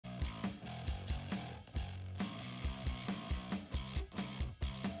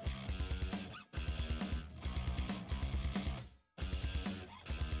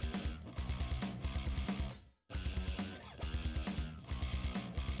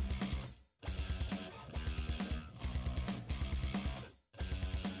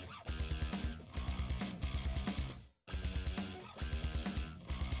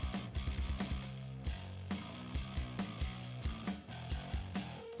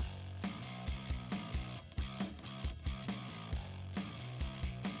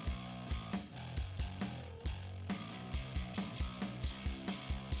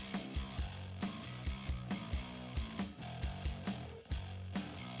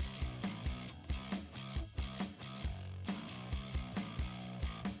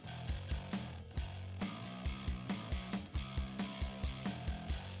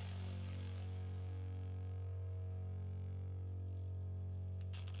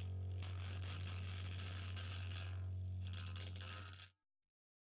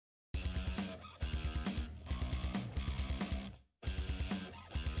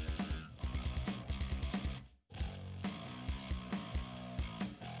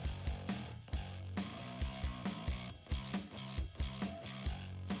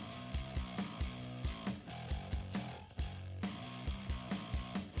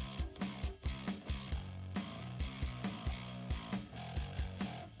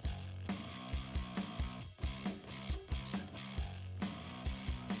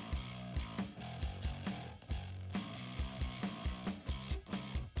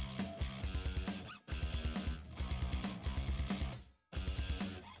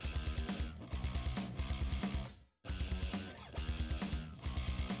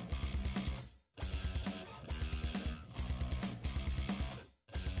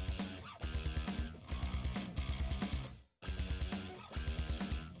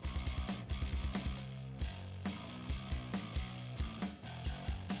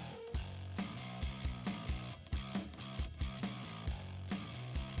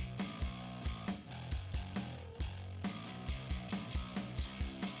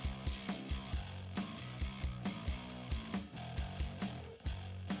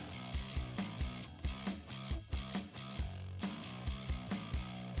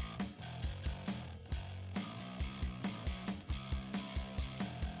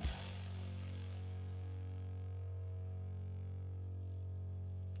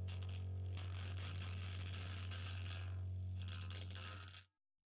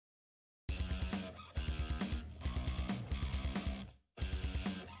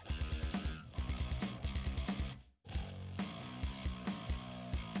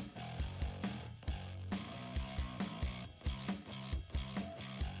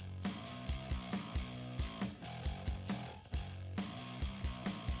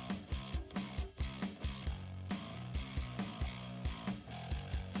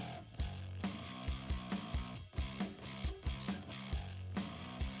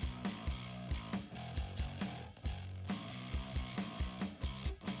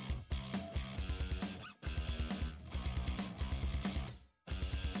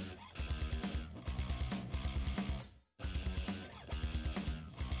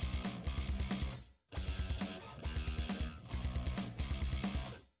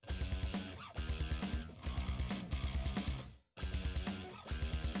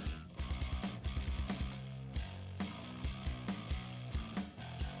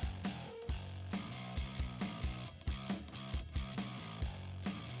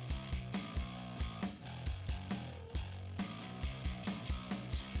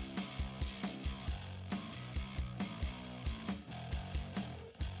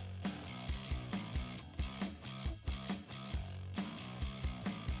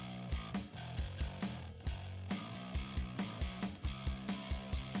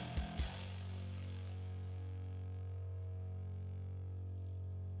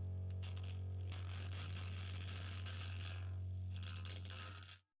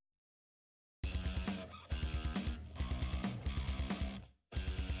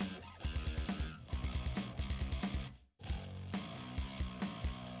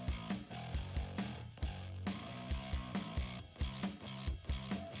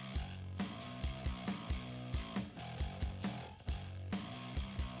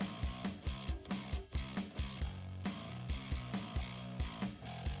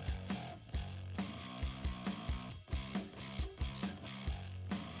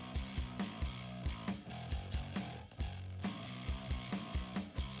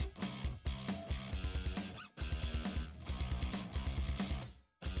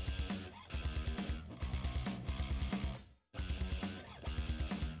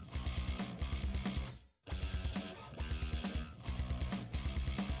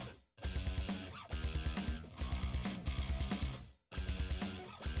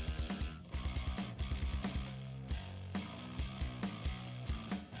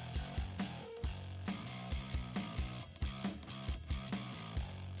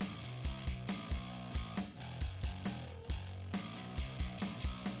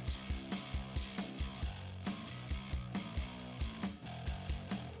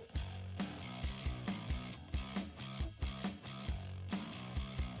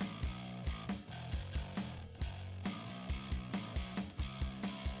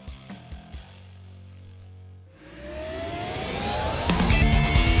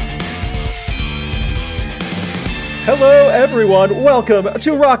Hello, everyone. Welcome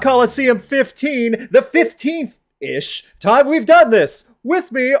to Rock Coliseum 15, the 15th-ish time we've done this.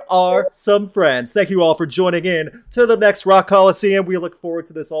 With me are some friends. Thank you all for joining in to the next Rock Coliseum. We look forward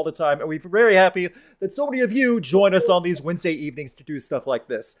to this all the time, and we're very happy that so many of you join us on these Wednesday evenings to do stuff like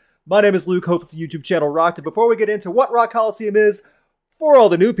this. My name is Luke, host of the YouTube channel Rocked, and before we get into what Rock Coliseum is, for all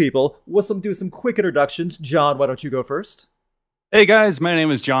the new people, we'll do some quick introductions. John, why don't you go first? Hey guys, my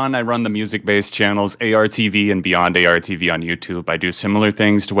name is John. I run the music-based channels ARTV and Beyond ARTV on YouTube. I do similar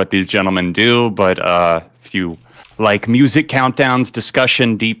things to what these gentlemen do, but if you like music countdowns,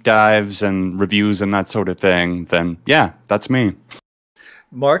 discussion, deep dives, and reviews and that sort of thing, then yeah, that's me.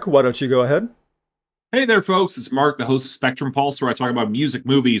 Mark, why don't you go ahead? Hey there, folks. It's Mark, the host of Spectrum Pulse, where I talk about music,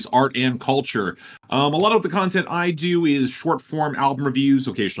 movies, art, and culture. A lot of the content I do is short-form album reviews,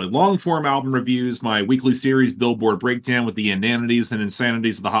 occasionally long-form album reviews, my weekly series Billboard Breakdown with the inanities and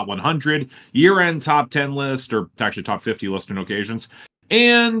insanities of the Hot 100, year-end top 10 list, or actually top 50 list on occasions,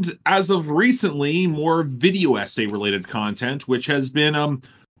 and as of recently, more video essay-related content, which has been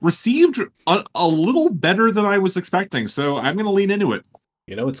received a little better than I was expecting, so I'm going to lean into it.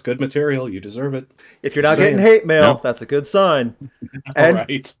 You know, it's good material. You deserve it. If you're not getting hate mail, that's a good sign. And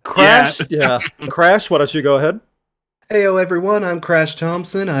right. Crash, Crash, why don't you go ahead? Heyo, everyone. I'm Crash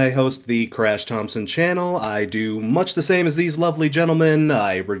Thompson. I host the Crash Thompson channel. I do much the same as these lovely gentlemen.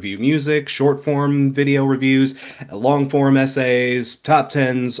 I review music, short-form video reviews, long-form essays, top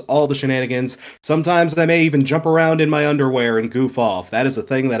tens, all the shenanigans. Sometimes I may even jump around in my underwear and goof off. That is a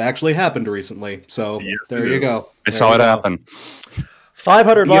thing that actually happened recently. So yes, there you go. I saw it happen.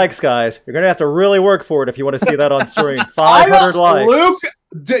 500 likes, guys. You're going to have to really work for it if you want to see that on stream. 500 likes. Luke,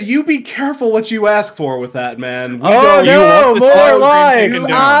 you be careful what you ask for with that, man. No, more likes.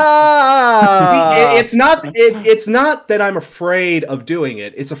 It's not that I'm afraid of doing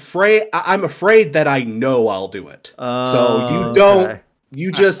it. I'm afraid that I know I'll do it.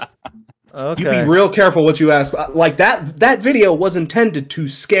 You just... Okay. You be real careful what you ask. Like that video was intended to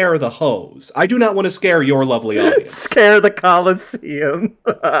scare the hoes. I do not want to scare your lovely audience. Scare the Coliseum.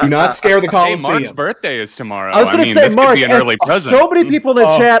 Do not scare the Coliseum. Hey, Mark's birthday is tomorrow. I was going to say, Mark, could be an early present. So many people in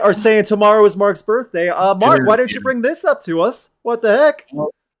the chat are saying tomorrow is Mark's birthday. Mark, why don't you bring this up to us? What the heck?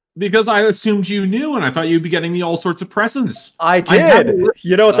 Because I assumed you knew, and I thought you'd be getting me all sorts of presents. I did.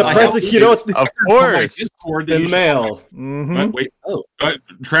 You know what the present? You know what? Of course, the mail. Wait.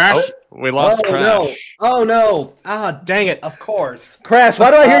 Trash. Oh, we lost Crash. No. Oh no! Ah, dang it! Of course. Crash, why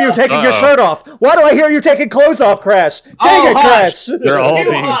do I hear you taking your shirt off? Why do I hear you taking clothes off, Crash? Dang it, Crash! They're all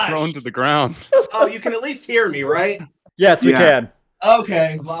being thrown to the ground. Oh, you can at least hear me, right? Yes, we can.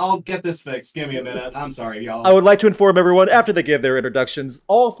 Okay, well, I'll get this fixed. Give me a minute. I'm sorry, y'all. I would like to inform everyone, after they give their introductions,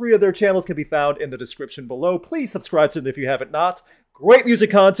 all three of their channels can be found in the description below. Please subscribe to them if you haven't not. Great music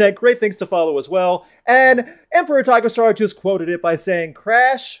content, great things to follow as well. And Emperor Tiger Star just quoted it by saying,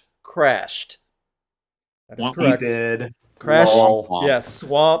 Crash crashed. That is correct. He did. Crash, Womp. Yes,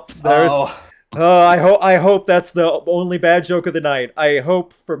 Swamp. There's... I hope that's the only bad joke of the night. I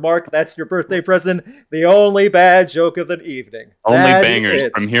hope for Mark that's your birthday present. The only bad joke of the evening. Only bangers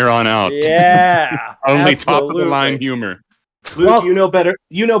from here on out. Yeah. Only top of the line humor. Luke, well, you know better.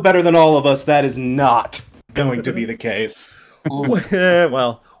 You know better than all of us. That is not going to be the case.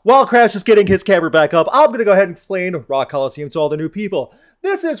 Well, while Crash is getting his camera back up, I'm going to go ahead and explain Rock Coliseum to all the new people.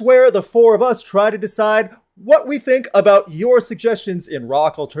 This is where the four of us try to decide what we think about your suggestions in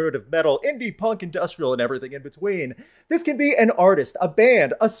rock, alternative metal, indie punk, industrial, and everything in between. This can be an artist, a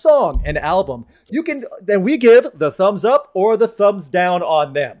band, a song, an album. Then we give the thumbs up or the thumbs down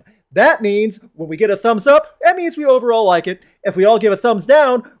on them. That means when we get a thumbs up, that means we overall like it. If we all give a thumbs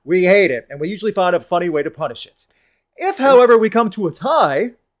down, we hate it, and we usually find a funny way to punish it. If, however, we come to a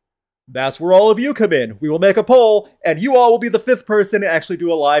tie, that's where all of you come in. We will make a poll, and you all will be the fifth person to actually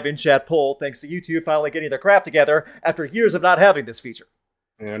do a live in-chat poll, thanks to you two finally getting their crap together after years of not having this feature.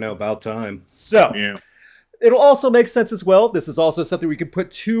 I know, about time. So, it'll also make sense as well. This is also something we can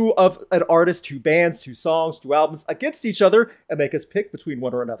put two of an artist, two bands, two songs, two albums against each other and make us pick between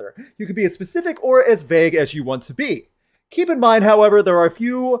one or another. You can be as specific or as vague as you want to be. Keep in mind, however, there are a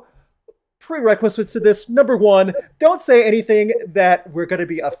few prerequisites to this. Number one, don't say anything that we're going to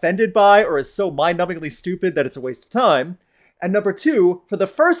be offended by or is so mind-numbingly stupid that it's a waste of time. And number two, for the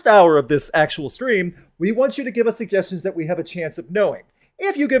first hour of this actual stream, we want you to give us suggestions that we have a chance of knowing.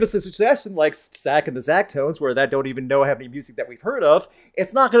 If you give us a suggestion like Zack and the Zactones, where that don't even know have any music that we've heard of,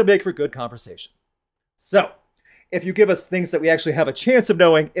 it's not going to make for good conversation. So, if you give us things that we actually have a chance of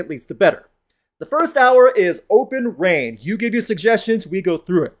knowing, it leads to better. The first hour is open reign. You give your suggestions, we go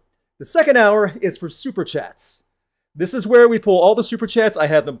through it. The second hour is for super chats. This is where we pull all the super chats. I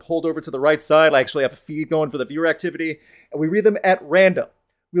had them pulled over to the right side. I actually have a feed going for the viewer activity, and we read them at random.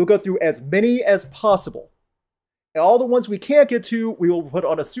 We'll go through as many as possible. And all the ones we can't get to, we will put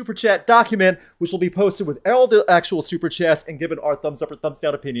on a super chat document, which will be posted with all the actual super chats and given our thumbs up or thumbs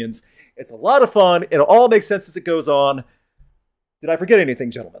down opinions. It's a lot of fun. It'll all make sense as it goes on. Did I forget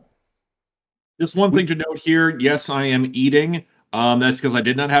anything, gentlemen? Just one thing to note here. Yes, I am eating. That's because I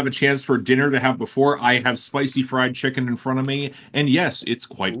did not have a chance for dinner to have before. I have spicy fried chicken in front of me, and yes, it's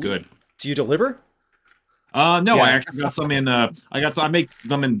quite good. Do you deliver? No, Yeah. I actually got some in. I make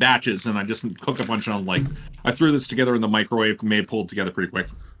them in batches, and I just cook a bunch on. Like, I threw this together in the microwave, made pulled together pretty quick.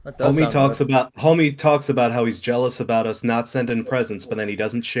 Homie talks about how he's jealous about us not sending presents, but then he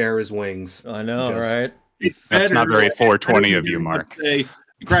doesn't share his wings. I know, right? That's not very 420 of you, Mark. Say,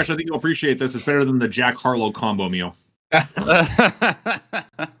 Crash, I think you'll appreciate this. It's better than the Jack Harlow combo meal.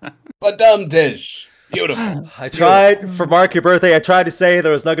 A dumb dish. Beautiful. I tried, for Mark, your birthday, I tried to say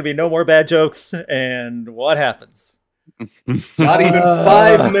there was not going to be no more bad jokes, and what happens? Not even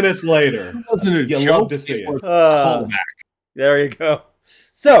 5 minutes later. Wasn't a You joke. love to see it. Callback. There you go.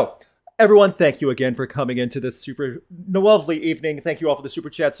 So, everyone, thank you again for coming into this super lovely evening. Thank you all for the super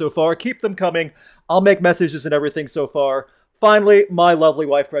chat so far. Keep them coming. I'll make messages and everything so far. Finally, my lovely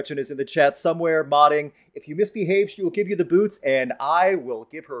wife Gretchen is in the chat somewhere modding. If you misbehave, she will give you the boots, and I will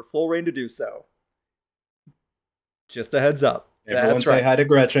give her full reign to do so. Just a heads up. Everyone That's say right. hi to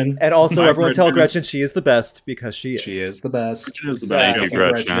Gretchen. And also, Hi, everyone tell Gretchen. Gretchen she is the best because she is. She is the best. Gretchen is the Thank best. you,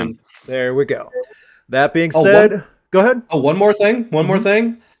 Gretchen. There we go. That being Oh, said, go ahead. Oh, one more thing. One more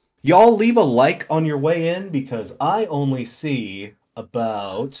thing. Y'all leave a like on your way in because I only see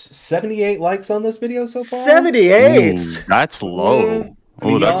about 78 likes on this video so far. 78. Ooh, that's low.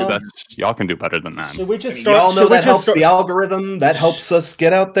 Oh, Y'all- that's y'all can do better than that. Should we just Y'all start? know Should we that just helps start? the algorithm. That helps us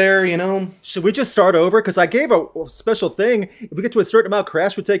get out there, you know. Should we just start over? Because I gave a special thing. If we get to a certain amount,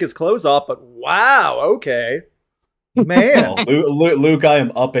 Crash would take his clothes off. But wow, okay, man. Luke, I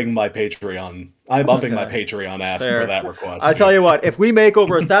am upping my Patreon. I'm upping my Patreon asking Fair. for that request. I tell you what, if we make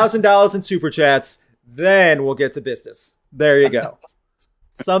over $1,000 in super chats, then we'll get to business. There you go.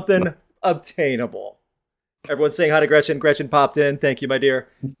 Something obtainable. Everyone's saying hi to Gretchen. Gretchen popped in. Thank you, my dear.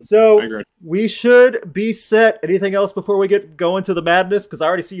 So Hi, Gretchen. we should be set. Anything else before we get going to the madness? Because I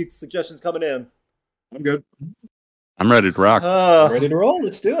already see suggestions coming in. I'm good. I'm ready to rock. Ready to roll?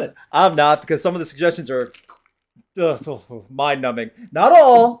 Let's do it. I'm not, because some of the suggestions are mind-numbing. Not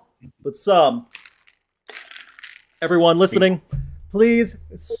all, but some. Everyone listening, please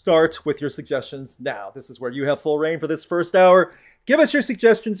start with your suggestions now. This is where you have full reign for this first hour. Give us your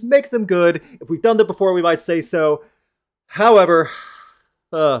suggestions. Make them good. If we've done that before, we might say so. However,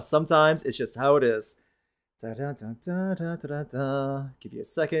 sometimes it's just how it is. Da-da-da-da-da-da-da. Give you a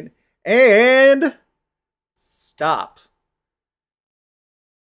second. And stop.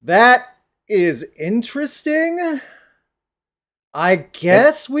 That is interesting. I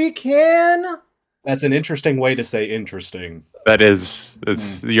guess we can. That's an interesting way to say interesting. That is,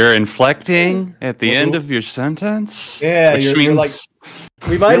 you're inflecting at the end of your sentence. Yeah, which you're means like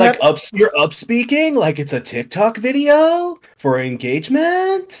We might you're have. like you're up speaking like it's a TikTok video for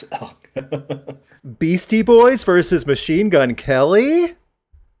engagement. Oh. Beastie Boys versus Machine Gun Kelly.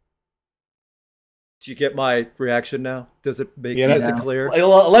 Do you get my reaction now? Does it make is it clear?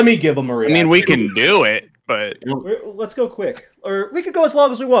 Let me give him a I reaction. mean, we can do it, but Let's go quick, or we could go as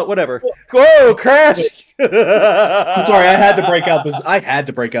long as we want. Whatever. Whoa, Crash! I'm sorry, I had to break out this. I had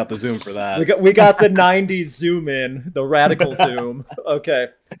to break out the Zoom for that. We got the '90s zoom in, the radical zoom. Okay.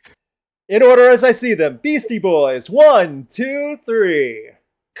 In order as I see them: Beastie Boys, 1, 2, 3.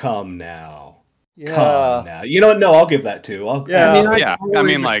 Come now. Yeah. Come now. You know what? No, I'll give that too. Yeah. I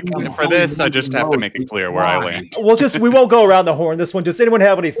mean, like, for this, I just have to make it clear where I land. We won't go around the horn this one. Does anyone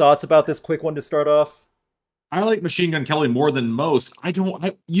have any thoughts about this quick one to start off? I like Machine Gun Kelly more than most.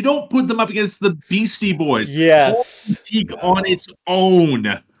 You don't put them up against the Beastie Boys. Yes. Critique on its own.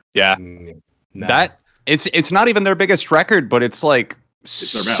 Yeah, No. that it's not even their biggest record, but it's like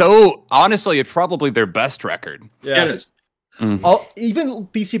their best. so. Honestly, it's probably their best record. Yeah, it is. Even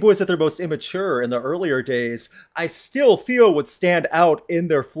Beastie Boys at their most immature in the earlier days, I still feel would stand out in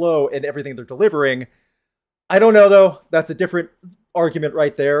their flow and everything they're delivering. I don't know, though. That's a different argument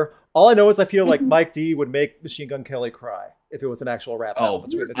right there. All I know is I feel like Mike D would make Machine Gun Kelly cry if it was an actual rap battle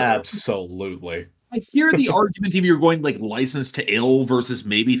between the two. Absolutely. I hear the argument if you're going like License to Ill versus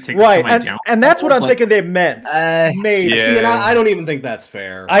maybe Tickets Right, to My Downfall. and that's what I'm but- thinking they meant. Maybe. Yeah. See, and I don't even think that's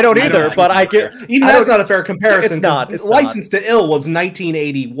fair. I don't either, think but I it's get... fair. Even I that's don't- not a fair comparison. It's not, 'cause it's License to Ill was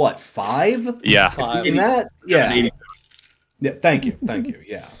 1980. What 5? Yeah, Five. In that, yeah. 87. Yeah. Thank you.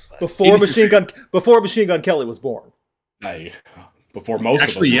 Yeah. Before 86. Machine Gun Kelly was born. I, before most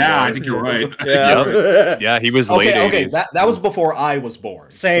Actually, of us. yeah, I think you're right. Yeah. Yeah, he was late Okay, 80s. that was before I was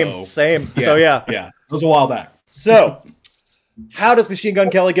born. Same. Yeah, So yeah. Yeah, it was a while back. So, how does Machine Gun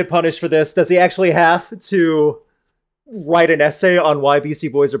Kelly get punished for this? Does he actually have to write an essay on why Beastie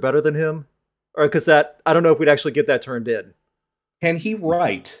Boys are better than him? Or because that, I don't know if we'd actually get that turned in. Can he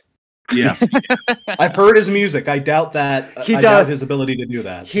write? Yes. I've heard his music. I doubt that. He I does. doubt his ability to do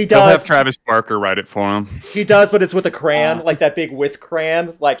that. He They'll have does. Travis Barker write it for him. He does, but it's with a crayon, like that big with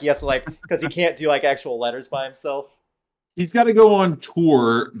crayon. Like, he has to, like, because he can't do, like, actual letters by himself. He's got to go on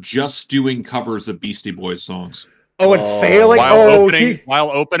tour just doing covers of Beastie Boys songs. Oh, and failing?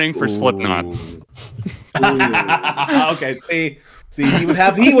 While opening for Slipknot. Okay, see, he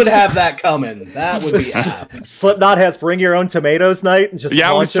would have that coming. That would be apt. Slipknot has Bring Your Own Tomatoes night. And just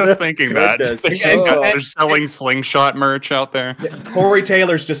Yeah, I was launching just it. thinking that. They're selling slingshot merch out there. Corey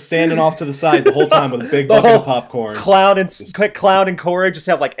Taylor's just standing off to the side the whole time with a big bucket of popcorn. Clown and Corey just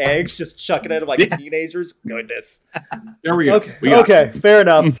have like eggs, just chucking it at like teenagers. Goodness. There we go. Okay, okay, fair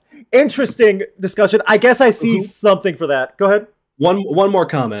enough. Interesting discussion. I guess I see something for that. Go ahead. One more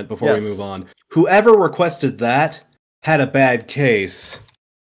comment before we move on. Whoever requested that had a bad case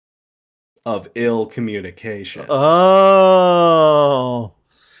of ill communication. Oh.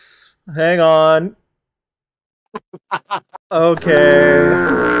 Hang on. Okay.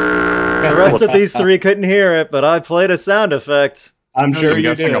 The rest of these three couldn't hear it, but I played a sound effect. I'm sure you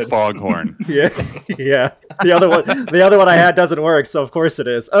you sing a did. foghorn. Yeah. The other one I had doesn't work, so of course it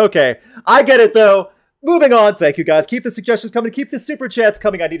is. Okay. I get it though. Moving on. Thank you guys. Keep the suggestions coming. Keep the super chats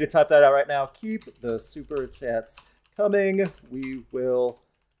coming. I need to type that out right now. Keep the super chats coming. We will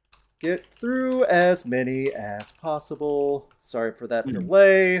get through as many as possible. Sorry for that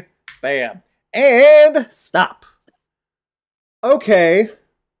delay. Bam. And stop. Okay.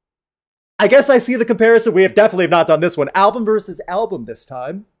 I guess I see the comparison. We have definitely not done this one. Album versus album this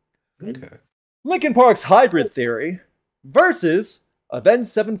time. Okay. Linkin Park's Hybrid Theory versus Avenged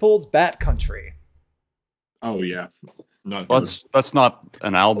Sevenfold's Bat Country. Oh, yeah. That's not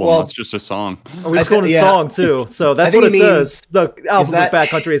an album. Well, that's just a song. We're just going to song too. So that's what it says. The album of Bat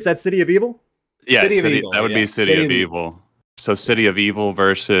Country. Is that City of Evil? Yeah, City of Evil. That would be City of Evil. So City of Evil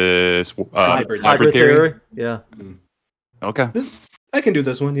versus Hybrid Theory. Yeah. Okay. I can do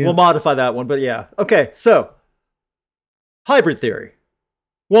this one. Yeah. We'll modify that one, but yeah. Okay, so Hybrid Theory.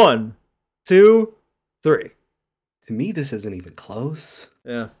 1, 2, 3. To me, this isn't even close.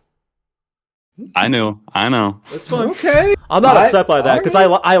 Yeah. I know. That's fine. Okay. I'm not upset by that because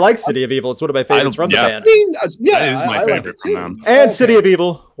I like City of Evil. It's one of my favorites from the band. That is my favorite from them. And City of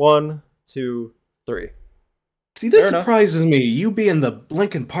Evil. 1, 2, 3. See, this surprises me. You being the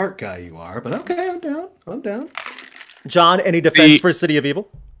Linkin Park guy you are, but okay, I'm down. John, any defense for City of Evil?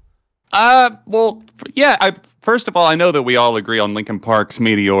 Well, yeah. First of all, I know that we all agree on Linkin Park's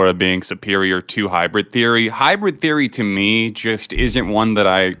Meteora being superior to Hybrid Theory. Hybrid Theory, to me, just isn't one that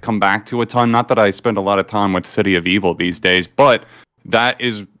I come back to a ton. Not that I spend a lot of time with City of Evil these days, but that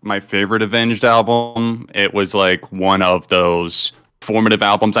is my favorite Avenged album. It was like one of those formative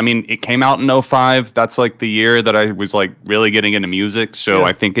albums. I mean, it came out in 2005. That's like the year that I was like really getting into music. So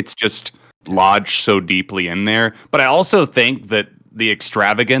I think it's just lodged so deeply in there. But I also think that the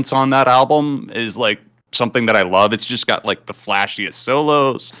extravagance on that album is like something that I love. It's just got like the flashiest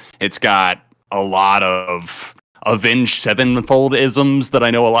solos. It's got a lot of Avenged Sevenfold isms that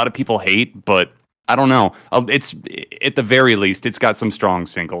I know a lot of people hate, but I don't know. It's at the very least, it's got some strong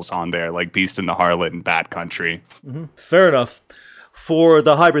singles on there, like Beast and the Harlot and Bad Country. Mm-hmm. Fair enough. For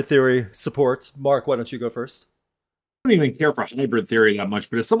the Hybrid Theory support, Mark, why don't you go first? I don't even care for Hybrid Theory that much,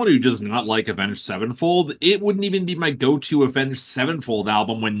 but as someone who does not like Avenged Sevenfold, it wouldn't even be my go-to Avenged Sevenfold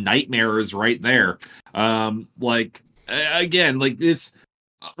album when Nightmare is right there. Again, like it's,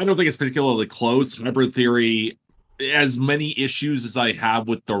 I don't think it's particularly close. Hybrid Theory, as many issues as I have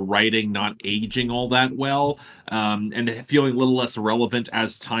with the writing not aging all that well, and feeling a little less relevant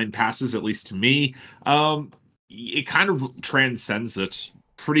as time passes, at least to me, it kind of transcends it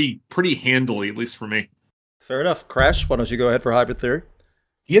pretty handily, at least for me. Fair enough. Crash, why don't you go ahead for Hybrid Theory?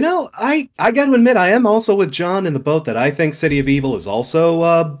 You know, I got to admit, I am also with John in the boat that I think City of Evil is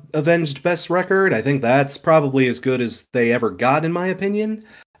also Avenged best record. I think that's probably as good as they ever got, in my opinion,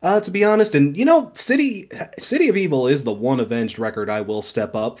 to be honest. And, you know, City of Evil is the one Avenged record I will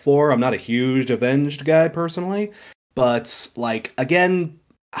step up for. I'm not a huge Avenged guy, personally. But, like, again,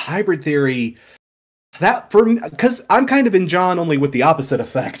 Hybrid Theory, That for me, because I'm kind of in John only with the opposite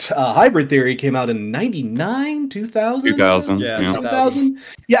effect. Hybrid Theory came out in 99, 2000? 2000, yeah. 2000.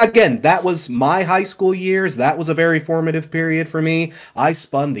 Yeah, again, that was my high school years. That was a very formative period for me. I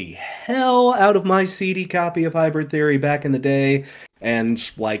spun the hell out of my CD copy of Hybrid Theory back in the day.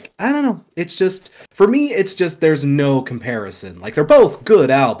 And, like, I don't know. It's just, for me, it's just there's no comparison. Like, they're both good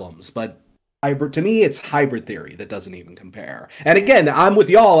albums, but to me, it's Hybrid Theory that doesn't even compare. And again, I'm with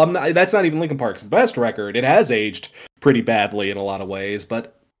y'all. That's not even Linkin Park's best record. It has aged pretty badly in a lot of ways,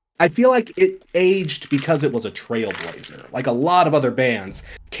 but I feel like it aged because it was a trailblazer. Like a lot of other bands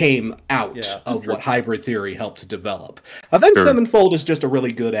came out of what Hybrid Theory helped to develop. Avenged Sevenfold is just a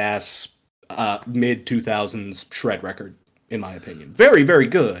really good ass mid-2000s shred record, in my opinion. Very, very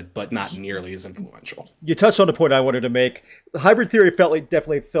good, but not nearly as influential. You touched on the point I wanted to make. Hybrid Theory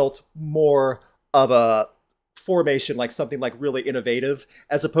definitely felt more of a formation, like something like really innovative,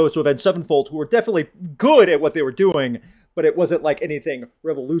 as opposed to Avenged Sevenfold, who were definitely good at what they were doing, but it wasn't like anything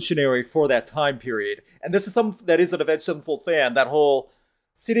revolutionary for that time period. And this is something that is an Avenged Sevenfold fan. That whole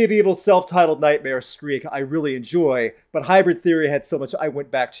City of Evil self-titled Nightmare streak I really enjoy, but Hybrid Theory had so much I went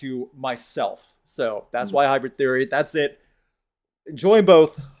back to myself. So that's why Hybrid Theory, that's it. Enjoying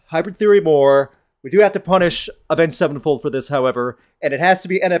both. Hybrid Theory more. We do have to punish Avenged Sevenfold for this, however, and it has to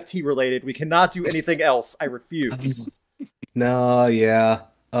be NFT related. We cannot do anything else. I refuse. No, yeah.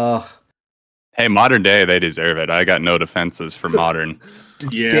 Hey, modern day, they deserve it. I got no defenses for modern.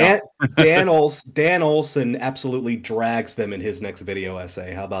 Yeah. Dan Olsen absolutely drags them in his next video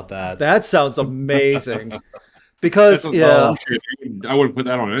essay. How about that? That sounds amazing. Because, yeah. Shit. I wouldn't put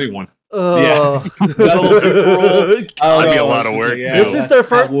that on anyone. Yeah, got a little too cruel. That'd be a lot of work. This is their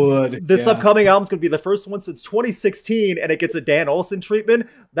first. This yeah. upcoming album's going to be the first one since 2016, and it gets a Dan Olsen treatment.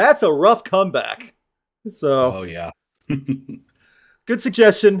 That's a rough comeback. So, oh yeah, good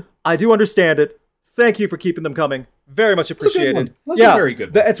suggestion. I do understand it. Thank you for keeping them coming. Very much appreciated. That's a very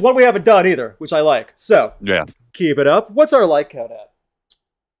good one. It's one we haven't done either, which I like. So, Yeah. keep it up. What's our like count at?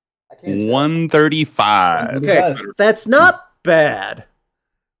 135. Okay, that's not bad.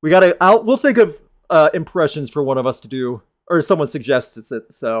 We gotta. We'll think of impressions for one of us to do, or someone suggests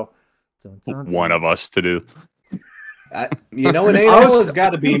it. So, One of us to do. You know, it ain't always got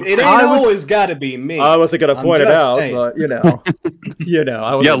to be. It ain't always got to be me. I wasn't gonna point it out, but you know,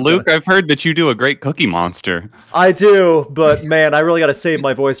 Yeah, Luke, I've heard that you do a great Cookie Monster. I do, but man, I really gotta save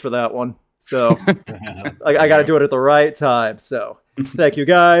my voice for that one. So, I gotta do it at the right time. So, thank you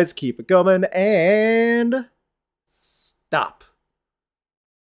guys. Keep it coming and stop.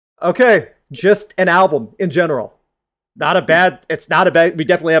 Okay, just an album in general. It's not a bad, we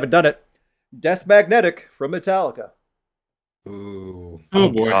definitely haven't done it. Death Magnetic from Metallica. Ooh.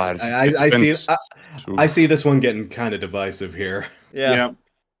 Oh boy. God. I see this one getting kind of divisive here. Yeah.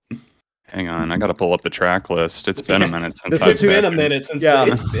 Hang on, I gotta pull up the track list. It's been a minute since It's been a minute since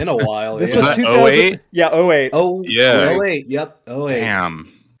it's been a while. This yeah. was 2008? Yeah, 08. Oh, yeah. 08. Yep. 08.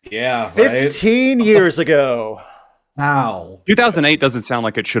 Damn. Yeah. 15 years ago. Wow. 2008 doesn't sound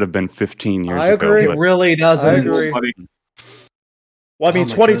like it should have been 15 years I agree. ago. It really doesn't. I agree. Well, I mean,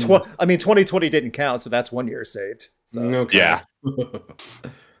 Oh my 2020 didn't count, so that's 1 year saved. So. Okay. Yeah.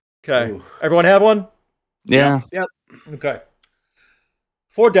 Okay. Ooh. Everyone have one? Yeah. Yep. Okay.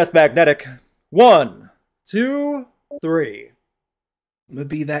 For Death Magnetic. 1, 2, 3. I'm gonna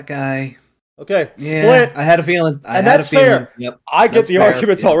be that guy. Okay. Yeah, Split. I had a feeling. And that's fair. Yep. I get That's the fair.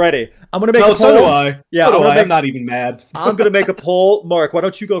 arguments Yeah. already. I'm going to make No, a poll. so do I. Yeah, So do I. make, I'm not even mad. I'm going to make a poll. Mark, why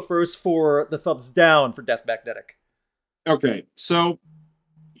don't you go first for the thumbs down for Death Magnetic? Okay, so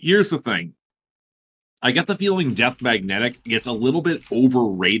here's the thing. I get the feeling Death Magnetic gets a little bit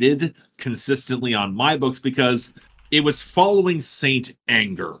overrated consistently on my books because it was following Saint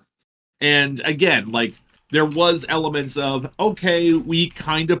Anger. And again, like, there was elements of, okay, we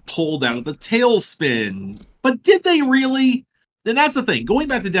kind of pulled out of the tailspin, but did they really? Then that's the thing. Going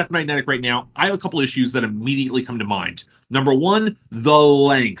back to Death Magnetic right now, I have a couple issues that immediately come to mind. Number one, the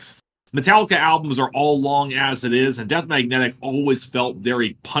length. Metallica albums are all long as it is, and Death Magnetic always felt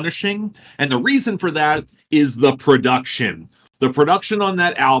very punishing. And the reason for that is the production. The production on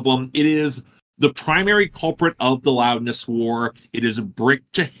that album, it is the primary culprit of the loudness war. It is brick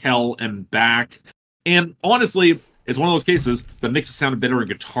to hell and back. And honestly, it's one of those cases that makes it sound better in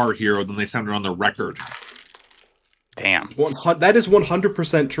Guitar Hero than they sounded on the record. Damn. That is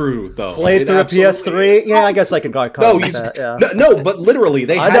 100% true, though. Played through a PS3? Yeah, I guess I can call that. Yeah. No, but literally,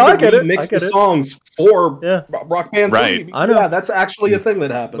 they had to remix the songs for Rock Band 3. Right. I know. Yeah, that's actually a thing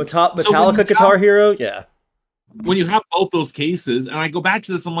that happened. Metallica Guitar Hero? Yeah. When you have both those cases, and I go back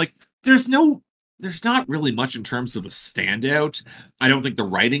to this, I'm like, there's no there's not really much in terms of a standout. I don't think the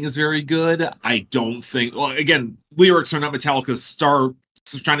writing is very good. I don't think, well, again, lyrics are not Metallica's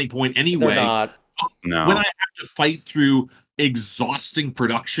shining point anyway. They're not. No. When I have to fight through exhausting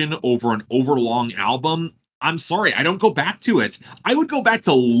production over an overlong album, I'm sorry, I don't go back to it. I would go back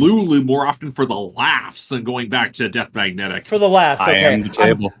to Lulu more often for the laughs than going back to Death Magnetic. For the laughs, okay. I am the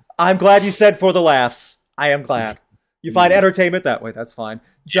table. I'm glad you said for the laughs. I am glad. You find entertainment that way, that's fine.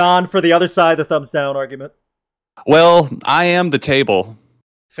 John, for the other side, the thumbs down argument. Well, I am the table.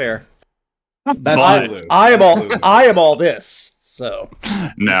 Fair. That's Lulu. I am all this. So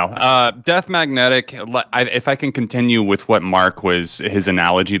no, Death Magnetic. If I can continue with what Mark was his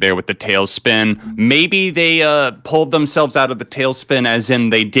analogy there with the tailspin, maybe they pulled themselves out of the tailspin, as in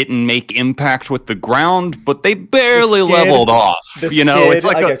they didn't make impact with the ground, but they barely leveled off. You know,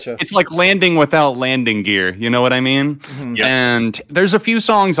 it's like landing without landing gear. You know what I mean? Mm-hmm. Yeah. And there's a few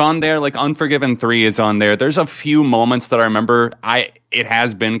songs on there, like Unforgiven 3 is on there. There's a few moments that I remember. It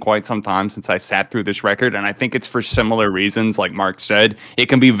has been quite some time since I sat through this record, and I think it's for similar reasons. Like Mark said, it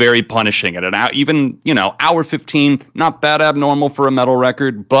can be very punishing at an hour, even, hour 15, not that abnormal for a metal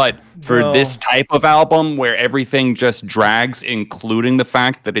record, but for this type of album where everything just drags, including the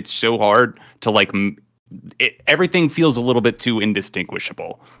fact that it's so hard to everything feels a little bit too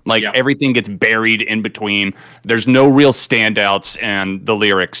indistinguishable. Everything gets buried in between. There's no real standouts, and the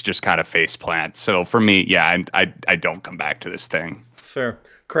lyrics just kind of face plant. So for me, yeah, I don't come back to this thing. Fair.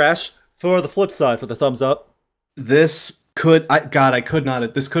 Crash, for the flip side, for the thumbs up. This could not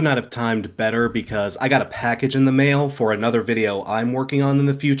have timed better, because I got a package in the mail for another video I'm working on in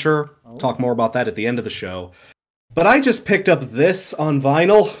the future. I'll talk more about that at the end of the show. But I just picked up this on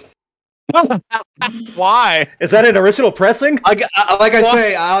vinyl. Why? Is that an original pressing?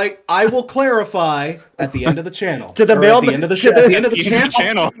 I will clarify at the end of the channel. To the mail, at the end of the show. At the end of the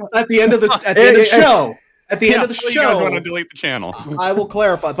channel. At the end of the show. At the end of the show, you guys want to delete the channel. I will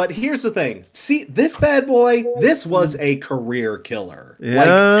clarify. But here's the thing. See, this bad boy, this was a career killer.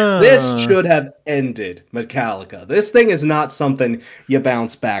 Yeah. This should have ended Metallica. This thing is not something you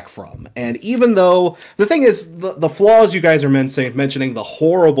bounce back from. And even though, the thing is, the flaws you guys are mentioning, the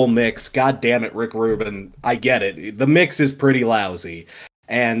horrible mix, god damn it, Rick Rubin, I get it. The mix is pretty lousy.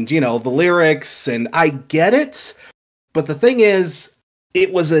 And, the lyrics, and I get it. But the thing is,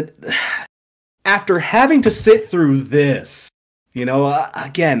 it was after having to sit through this,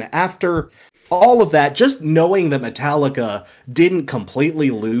 again, after all of that, just knowing that Metallica didn't completely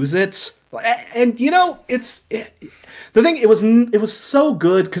lose it, and the thing, it was so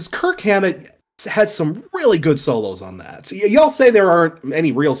good, because Kirk Hammett had some really good solos on that. Y'all say there aren't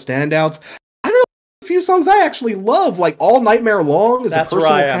any real standouts. I don't know, a few songs I actually love, like All Nightmare Long is a personal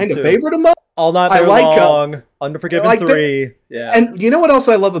kind of favorite of mine. All Nightmare Long, Unforgiven 3. Yeah. And you know what else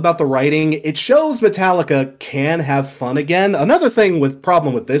I love about the writing? It shows Metallica can have fun again. Another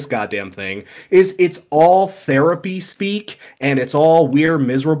problem with this goddamn thing is it's all therapy speak, and it's all we're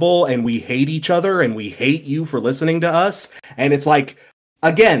miserable and we hate each other and we hate you for listening to us. And it's like,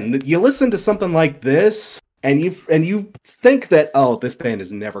 again, you listen to something like this and you think that, oh, this band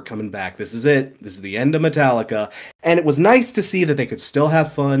is never coming back. This is it. This is the end of Metallica. And it was nice to see that they could still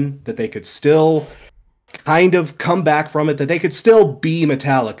have fun, that they could still kind of come back from it, that they could still be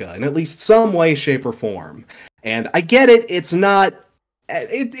Metallica in at least some way, shape, or form. And I get it. It's not...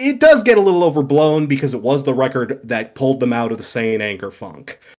 It does get a little overblown, because it was the record that pulled them out of the Saint Anger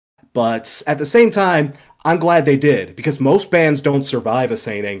funk. But at the same time, I'm glad they did, because most bands don't survive a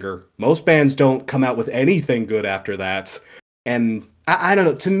Saint Anger. Most bands don't come out with anything good after that. And I don't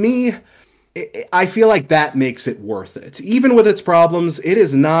know, to me, I feel like that makes it worth it. Even with its problems, it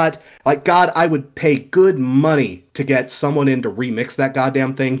is not, like, God, I would pay good money to get someone in to remix that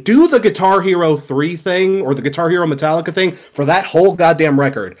goddamn thing. Do the Guitar Hero 3 thing, or the Guitar Hero Metallica thing, for that whole goddamn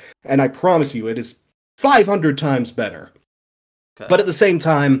record. And I promise you, it is 500 times better. Okay. But at the same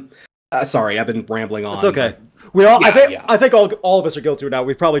time... sorry, I've been rambling on. It's okay. We all, I think all of us are guilty now.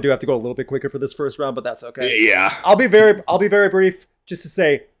 We probably do have to go a little bit quicker for this first round, but that's okay. Yeah. I'll be very brief, just to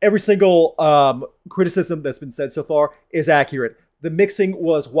say every single criticism that's been said so far is accurate. The mixing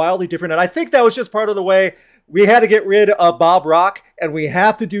was wildly different, and I think that was just part of the way we had to get rid of Bob Rock, and we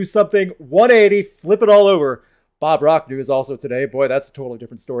have to do something 180, flip it all over. Bob Rock news also today. Boy, that's a totally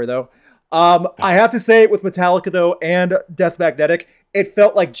different story, though. I have to say, with Metallica, though, and Death Magnetic, it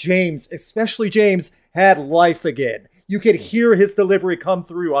felt like James, especially James, had life again. You could hear his delivery come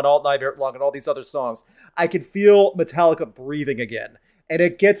through on All Night Long and all these other songs. I could feel Metallica breathing again. And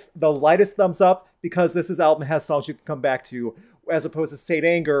it gets the lightest thumbs up, because this album has songs you can come back to, as opposed to Saint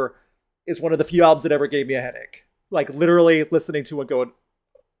Anger is one of the few albums that ever gave me a headache. Like, literally listening to it going,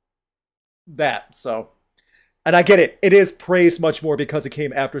 that. So, and I get it. It is praised much more because it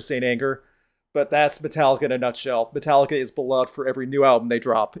came after Saint Anger. But that's Metallica in a nutshell. Metallica is beloved for every new album they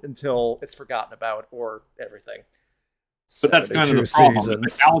drop until it's forgotten about or everything. But that's kind of the problem.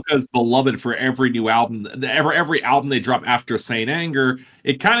 Metallica is beloved for every new album. Every album they drop after Saint Anger,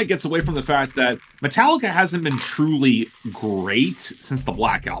 it kind of gets away from the fact that Metallica hasn't been truly great since the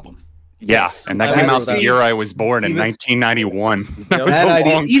Black Album. Yeah, and that came out the year I was born in 1991.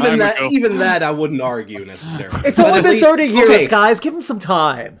 Even that I wouldn't argue necessarily. It's only been 30 years, guys. Give them some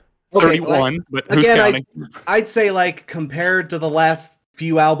time. 31, but who's counting? I'd say, like, compared to the last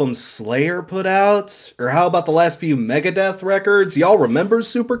few albums Slayer put out, or how about the last few Megadeth records? Y'all remember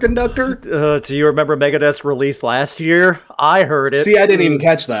Superconductor? Do you remember Megadeth's release last year? I heard it. See, I didn't even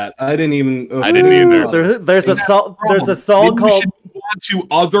catch that. I didn't either. There's a song called to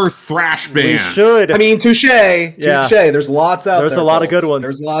other thrash bands. We should. I mean, touche. Yeah. Touche. There's lots out there. There's a lot of good ones.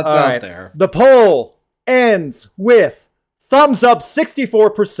 There's lots out there. The poll ends with thumbs up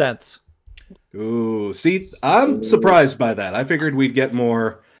 64%. Ooh, see, I'm surprised by that. I figured we'd get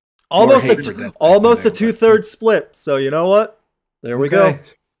more. Almost a 2/3 split. So you know what? There we go.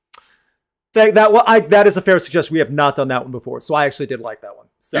 That is a fair suggestion. We have not done that one before, so I actually did like that one.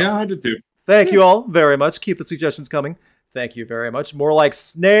 So, yeah, I did too. Thank you all very much. Keep the suggestions coming. Thank you very much. More like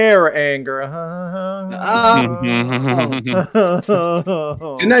snare anger.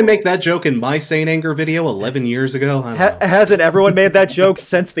 Didn't I make that joke in my Saint Anger video 11 years ago? Hasn't everyone made that joke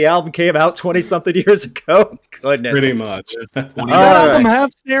since the album came out 20-something years ago? Goodness. Pretty much. Does that album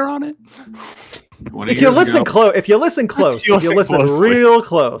have snare on it? If you listen close, if you listen real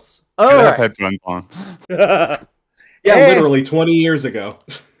close. All right. Headphones on. Yeah, literally 20 years ago.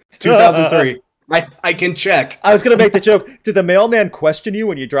 2003. I can check. I was going to make the joke. Did the mailman question you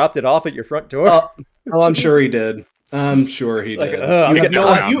when you dropped it off at your front door? Oh, I'm sure he did. I'm sure he did.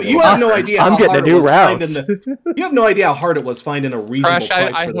 You have no idea. I'm getting a new route. You have no idea how hard it was finding a reasonable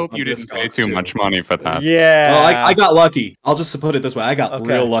price. I hope you didn't pay too much money for that. Yeah. Well, I got lucky. I'll just put it this way. I got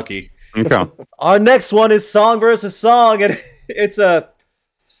real lucky. Okay. Our next one is song versus song, and it's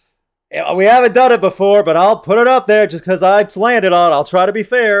we haven't done it before, but I'll put it up there just because I landed on it. I'll try to be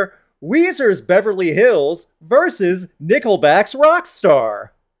fair. Weezer's Beverly Hills versus Nickelback's Rockstar.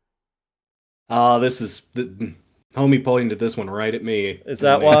 This is the homie pointed this one right at me. Is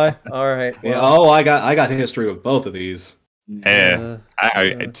that why? All right. Well. Yeah, I got history with both of these. To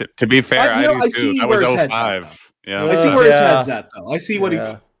be fair, I do too. That was 05. Yeah. I see where his head's at, though. I see what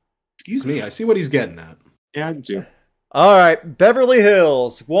he's. Excuse me. I see what he's getting at. Yeah, I do. All right, Beverly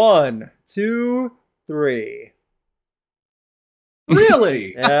Hills. 1, 2, 3.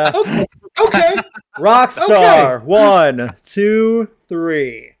 Really? Yeah. Okay. Rockstar. Okay. 1, 2,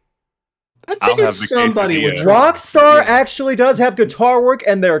 3. I figured somebody would. Rockstar actually does have guitar work,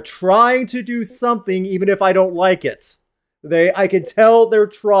 and they're trying to do something, even if I don't like it. I can tell they're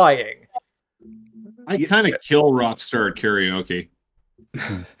trying. I kind of kill Rockstar at karaoke.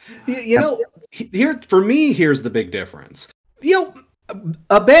 Here's the big difference.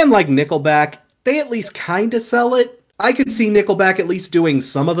 A band like Nickelback, they at least kind of sell it. I could see Nickelback at least doing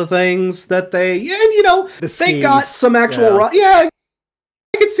some of the things that they got some actual I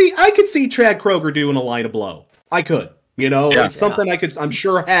could see Chad Kroeger doing a line of Blow. I could. It's something I'm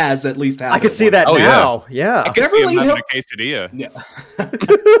sure has at least happened. I could see that now. Yeah. I could see him having a quesadilla. Yeah.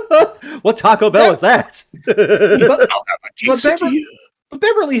 What Taco Bell is that? But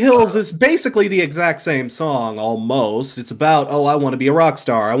Beverly Hills is basically the exact same song, almost. It's about, I want to be a rock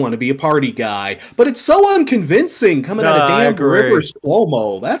star. I want to be a party guy. But it's so unconvincing coming out of Dan Rivers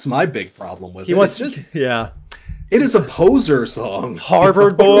Cuomo. That's my big problem with it. It is a poser song.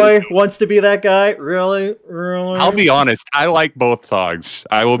 Harvard boy wants to be that guy. Really? I'll be honest. I like both songs.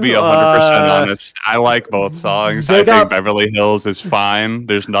 I will be 100% honest. I like both songs. I think Beverly Hills is fine.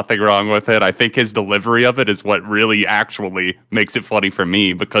 There's nothing wrong with it. I think his delivery of it is what really actually makes it funny for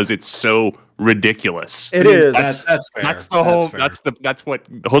me because it's so ridiculous. It is. That's fair. That's the whole. That's what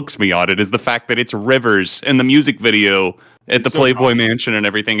hooks me on it is the fact that it's Rivers in the music video at the Playboy Mansion and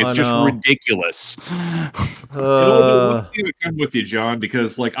everything. It's just ridiculous. I'm with you, John,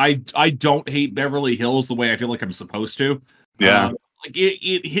 because I don't hate Beverly Hills the way I feel like I'm supposed to. Yeah.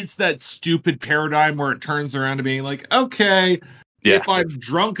 It hits that stupid paradigm where it turns around to being like, okay, if I'm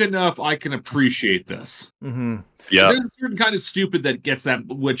drunk enough, I can appreciate this. Mm-hmm. Yeah. There's a certain kind of stupid that gets that,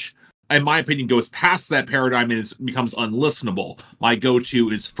 which in my opinion goes past that paradigm and becomes unlistenable. My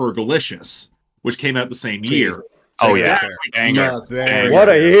go-to is Fergalicious, which came out the same year. Oh yeah, what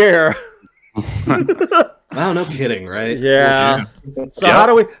a year! Wow, no kidding, right? Yeah. So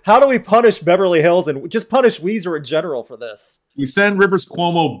how do we punish Beverly Hills and just punish Weezer in general for this? You send Rivers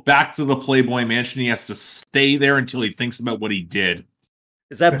Cuomo back to the Playboy Mansion. He has to stay there until he thinks about what he did.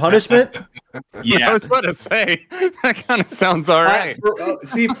 Is that punishment? Yeah, I was about to say that kind of sounds all right.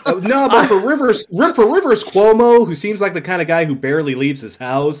 No, but for Rivers Cuomo, who seems like the kind of guy who barely leaves his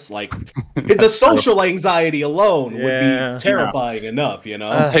house, like the social anxiety alone would be terrifying enough, you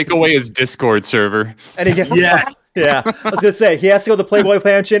know. Take away his Discord server. And he yeah. I was gonna say he has to go to the Playboy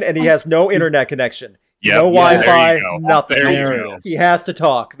Mansion, and he has no internet connection. Yep. No Wi-Fi, nothing. There you go. He has to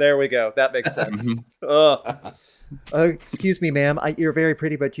talk. There we go. That makes sense. Excuse me, ma'am. You're very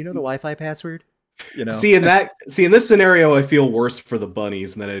pretty, but do you know the Wi-Fi password? You know. See in this scenario, I feel worse for the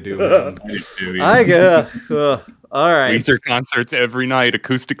bunnies than I do him. I guess. All right. Weezer concerts every night,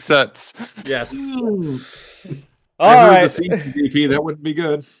 acoustic sets. Yes. All right. That wouldn't be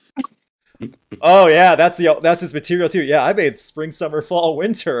good. Oh yeah, that's his material too. Yeah, I made spring, summer, fall,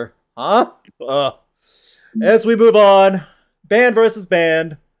 winter. Huh? As we move on, band versus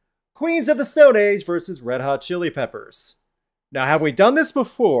band, Queens of the Stone Age versus Red Hot Chili Peppers. Now, have we done this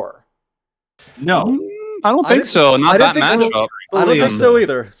before? No, I don't think so. Not that matchup. I don't think so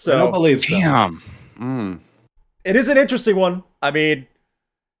either. So I don't believe so. Damn. It is an interesting one. I mean,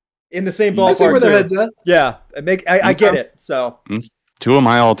 in the same ballpark. I see where their head's at. Yeah, I get it. So two of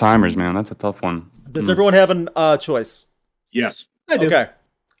my all-timers, man. That's a tough one. Does everyone have a choice? Yes, I do.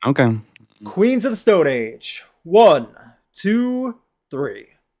 Okay. Queens of the Stone Age. 1, 2, 3.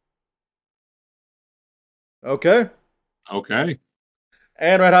 Okay.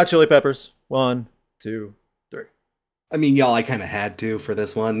 And Red Hot Chili Peppers. 1, 2, 3. I mean, y'all, I kind of had to for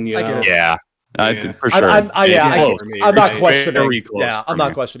this one. You know? Yeah. For sure. I'm not questioning. Yeah, I'm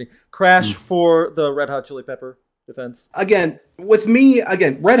not questioning. Crash for the Red Hot Chili Pepper defense. Again, with me,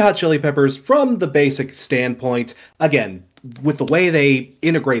 Red Hot Chili Peppers, from the basic standpoint, again, with the way they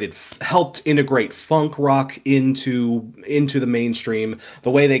helped integrate funk rock into the mainstream,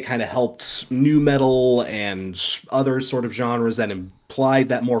 the way they kind of helped nu metal and other sort of genres that implied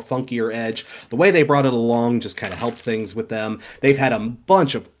that more funkier edge, the way they brought it along just kind of helped things with them. They've had a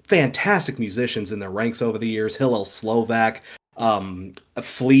bunch of fantastic musicians in their ranks over the years. Hillel Slovak,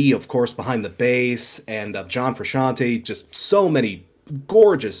 Flea, of course, behind the bass, and John Frusciante. Just so many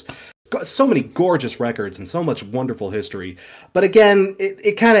gorgeous records and so much wonderful history. But again,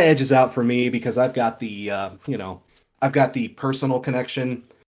 it kind of edges out for me because I've got the I've got the personal connection.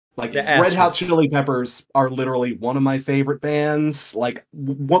 Like, Red Hot Chili Peppers are literally one of my favorite bands. Like,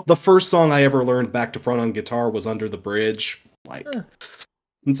 the first song I ever learned back to front on guitar was Under the Bridge. Like,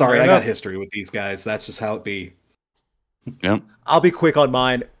 I'm sorry, I got history with these guys. That's just how it be. Yep. I'll be quick on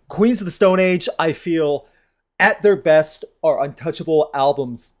mine. Queens of the Stone Age, I feel, at their best, our Untouchable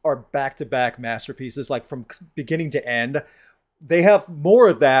albums are back-to-back masterpieces, like from beginning to end. They have more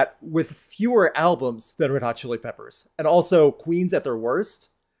of that with fewer albums than Red Hot Chili Peppers. And also, Queens at their worst,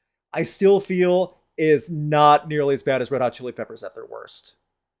 I still feel is not nearly as bad as Red Hot Chili Peppers at their worst.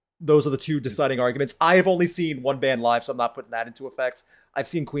 Those are the two deciding arguments. I have only seen one band live, so I'm not putting that into effect. I've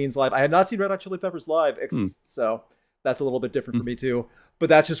seen Queens live. I have not seen Red Hot Chili Peppers live, so that's a little bit different for me too. But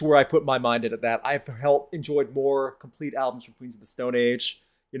that's just where I put my mind into that. I've enjoyed more complete albums from Queens of the Stone Age,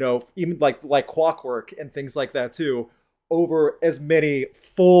 you know, even like Clockwork and things like that too, over as many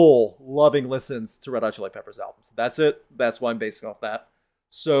full loving listens to Red Hot Chili Peppers albums. That's it. That's why I'm basing off that.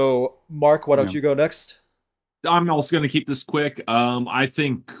 So, Mark, why don't you go next? I'm also going to keep this quick. I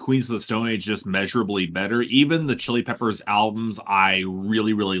think Queens of the Stone Age is just measurably better. Even the Chili Peppers albums I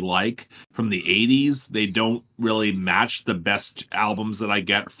really, really like from the 80s, they don't really match the best albums that I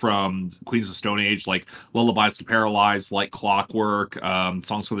get from Queens of the Stone Age, like Lullabies to Paralyze, like Clockwork,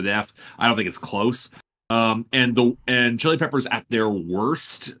 Songs for the Deaf. I don't think it's close. And Chili Peppers at their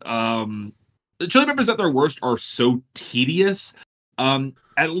worst, the Chili Peppers at their worst are so tedious.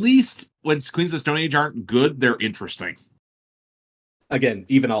 At least when Queens of the Stone Age aren't good, they're interesting. Again,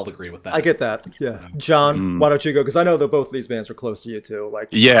 even I'll agree with that. I get that. Yeah, John, why don't you go? Because I know that both of these bands are close to you too.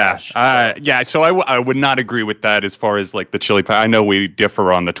 Like, So I would not agree with that as far as like the Chili Peppers. I know we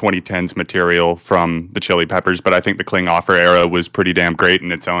differ on the 2010s material from the Chili Peppers, but I think the Klinghoffer era was pretty damn great in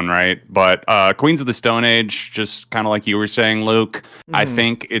its own right. But Queens of the Stone Age, just kind of like you were saying, Luke, I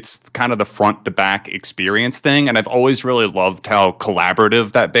think it's kind of the front to back experience thing, and I've always really loved how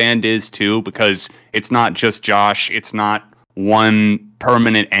collaborative that band is too, because it's not just Josh, it's not one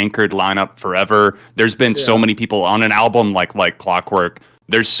permanent anchored lineup forever. There's been so many people on an album like Clockwork.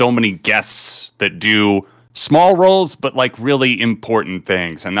 There's so many guests that do small roles, but like really important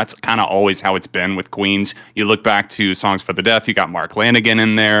things. And that's kind of always how it's been with Queens. You look back to Songs for the Deaf, you got Mark Lanigan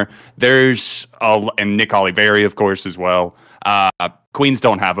in there. And Nick Oliveri, of course, as well. Queens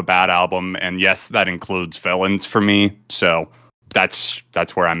don't have a bad album. And yes, that includes Villains for me. So that's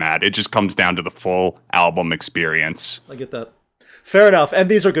where I'm at. It just comes down to the full album experience. I get that. Fair enough. And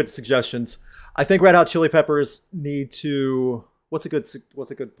these are good suggestions. I think Red Hot Chili Peppers need to... What's a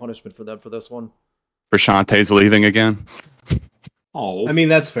good punishment for them for this one? Shantae's leaving again. Oh, I mean,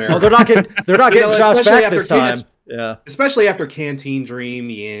 that's fair. Oh, they're not getting Josh back this time. Yeah, especially after Canteen Dream.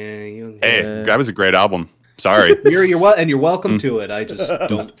 Yeah. Hey, that was a great album. Sorry. You're welcome to it. I just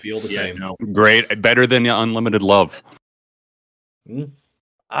don't feel the same. No. Great, better than Unlimited Love.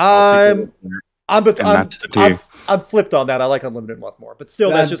 I'm flipped on that. I like Unlimited Love more, but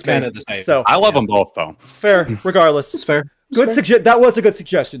still, that's just kind of the same. So I love them both, though. Fair, regardless. It's fair. That was a good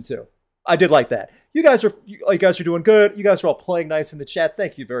suggestion too. I did like that. You guys are doing good. You guys are all playing nice in the chat.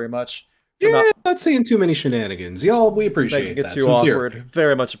 Thank you very much. Not saying too many shenanigans, y'all. We appreciate that. Too awkward.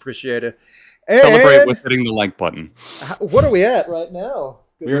 Very much appreciated. And celebrate with hitting the like button. What are we at right now?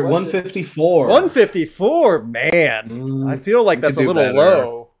 We're at 154. 154, man. I feel like that's a little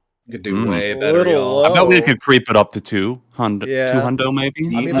low. We could do way better, y'all. I bet we could creep it up to 200, 200 maybe.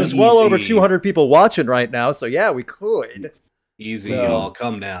 I mean, there's well over 200 people watching right now, so yeah, we could. Easy, y'all.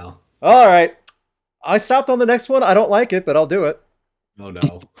 Come now. All right. I stopped on the next one. I don't like it, but I'll do it. Oh,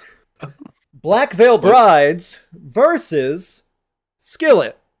 no. Black Veil Brides versus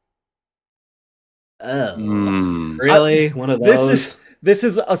Skillet. Oh. Really? One of those? This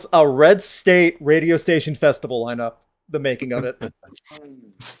is a Red State radio station festival lineup, the making of it.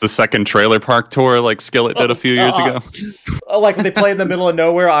 It's the second Trailer Park tour like Skillet did a few years ago. Like when they played in the middle of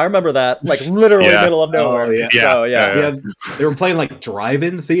nowhere. I remember that. Like literally middle of nowhere. Oh, yeah. They were playing like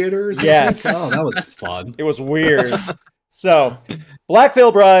drive-in theaters. Yes. Oh, that was fun. It was weird. So, Black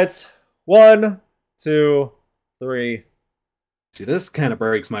Veil Brides. 1, 2, 3. See, this kind of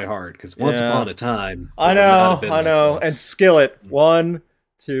breaks my heart because once upon a time, I know. And Skillet. 1,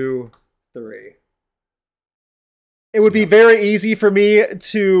 2, 3. It would be very easy for me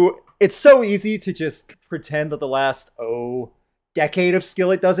to... It's so easy to just pretend that the last, decade of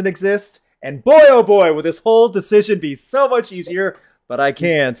Skillet doesn't exist. And boy, oh boy, would this whole decision be so much easier, but I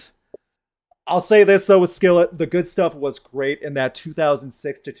can't. I'll say this, though, with Skillet. The good stuff was great in that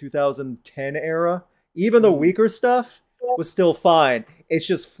 2006 to 2010 era. Even the weaker stuff was still fine. It's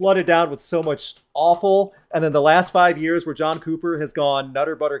just flooded down with so much awful. And then the last 5 years where John Cooper has gone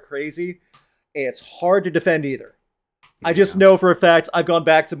nutter butter crazy, it's hard to defend either. I just know for a fact I've gone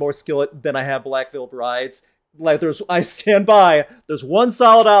back to more Skillet than I have Black Veil Brides. Like I stand by. There's one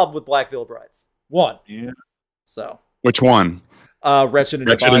solid album with Black Veil Brides. One. Yeah. So. Which one? Wretched and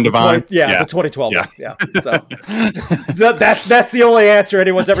Divine. The 2012 one. Yeah. So that's the only answer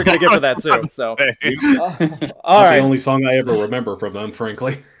anyone's ever going to give for that too. So. All right. The only song I ever remember from them,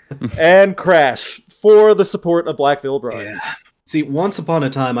 frankly. And Crash for the support of Black Veil Brides. Yeah. See, once upon a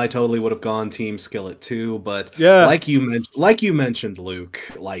time, I totally would have gone Team Skillet too, but like you mentioned, Luke,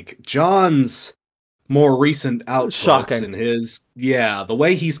 like John's more recent outputs and the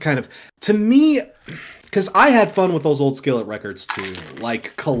way he's kind of, to me, because I had fun with those old Skillet records too.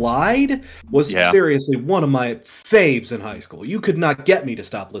 Like Collide was seriously one of my faves in high school. You could not get me to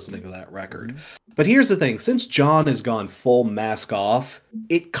stop listening to that record. But here's the thing, since John has gone full mask off,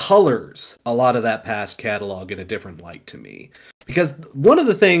 it colors a lot of that past catalog in a different light to me. Because one of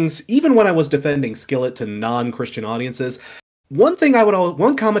the things, even when I was defending Skillet to non-Christian audiences, one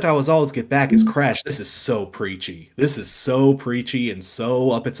comment I was always get back is, Crash, this is so preachy. This is so preachy and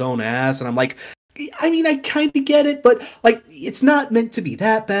so up its own ass. And I'm like, I mean, I kind of get it, but like, it's not meant to be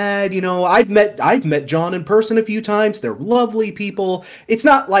that bad. You know, I've met John in person a few times. They're lovely people. It's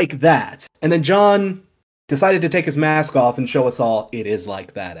not like that. And then John decided to take his mask off and show us all it is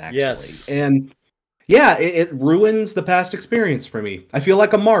like that, actually. Yes. And yeah, it ruins the past experience for me. I feel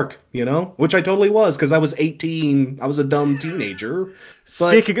like a mark, you know, which I totally was because I was 18. I was a dumb teenager.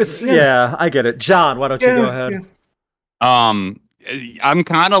 Speaking of, I get it. John, why don't you go ahead? I'm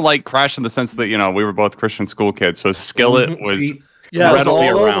kind of like Crash in the sense that, you know, we were both Christian school kids, so Skillet was readily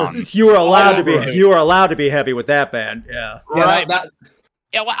around. You were allowed to be heavy with that band, right.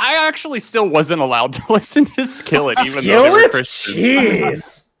 Well, I actually still wasn't allowed to listen to Skillet, even though they were Christian.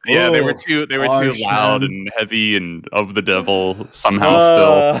 Jeez. Yeah, they were too loud and heavy and of the devil somehow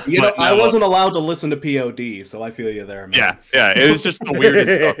still. You know, I wasn't allowed to listen to POD, so I feel you there, man. Yeah, it was just the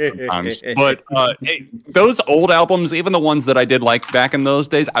weirdest stuff sometimes. But those old albums, even the ones that I did like back in those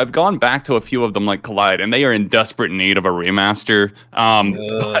days, I've gone back to a few of them like Collide, and they are in desperate need of a remaster.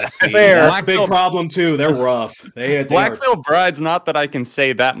 Fair. That's a big problem too. They're rough. Black Veil Bride's not that I can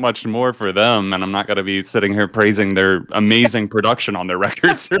say that much more for them, and I'm not going to be sitting here praising their amazing production on their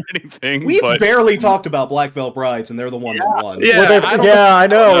records or anything. We've barely talked about Black Veil Brides, and they're the one that won. Yeah, I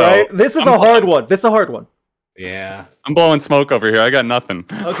know, right? This is a hard one. This is a hard one. Yeah. I'm blowing smoke over here. I got nothing.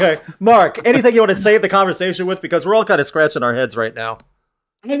 Okay. Mark, anything you want to save the conversation with? Because we're all kind of scratching our heads right now.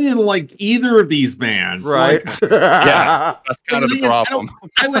 I didn't like either of these bands. Right. Yeah, that's kind of the problem.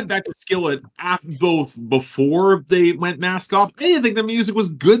 I went back to Skillet both before they went mask off. I didn't think the music was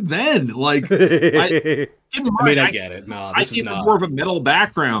good then. Like, I get it. No, I came from more of a metal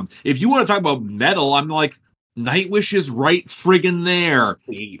background. If you want to talk about metal, I'm like, Nightwish is right friggin' there.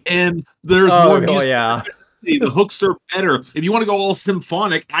 And there's more music. Yeah. The hooks are better. If you want to go all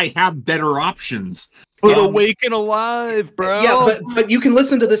symphonic, I have better options. But Awake and Alive, bro. Yeah, but you can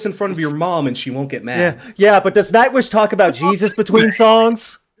listen to this in front of your mom and she won't get mad. Yeah, but does Nightwish talk about Jesus between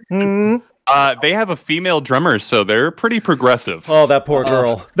songs? They have a female drummer, so they're pretty progressive. Oh, that poor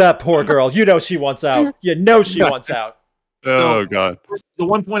girl. That poor girl. You know she wants out. You know she wants out. Oh, God. The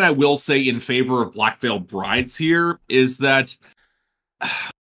one point I will say in favor of Black Veil Brides here is that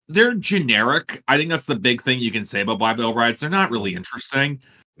they're generic. I think that's the big thing you can say about Black Veil Brides. They're not really interesting.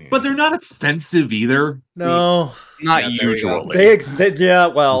 But they're not offensive either. No, not usually.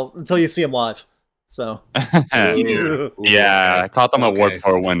 Well, until you see them live. So yeah, I caught them at Warped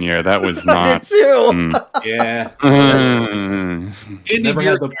Tour one year. That was not. Me too. Yeah. Never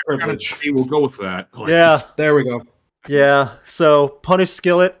had the privilege. We'll go with that. Yeah, there we go. Yeah. So punish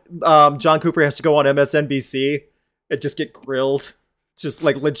Skillet. John Cooper has to go on MSNBC and just get grilled. Just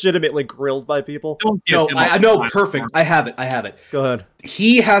like legitimately grilled by people. No, I know. Perfect. I have it. Go ahead.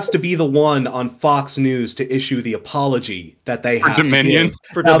 He has to be the one on Fox News to issue the apology that they have Dominion. To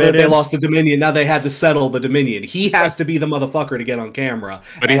give. Now that they lost the Dominion, now they had to settle the Dominion. He has to be the motherfucker to get on camera.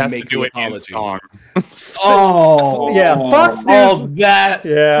 But he has to do it in song. Yeah, Fox News. That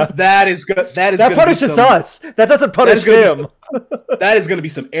is good. That punishes us. That doesn't punish him. That is going to be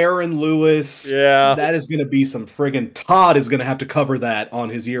some Aaron Lewis. Yeah. That is going to be some friggin' Todd is going to have to cover that on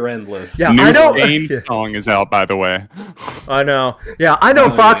his year-end list. Yeah, New Stained song is out, by the way. I know. Yeah, I know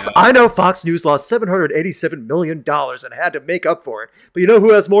Fox. Yeah. I know Fox News lost $787 million and had to make up for it. But you know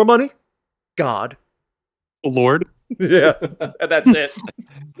who has more money? God. The Lord. Yeah, that's it.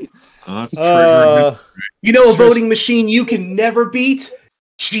 You know a voting machine you can never beat?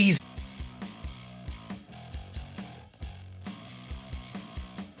 Jesus.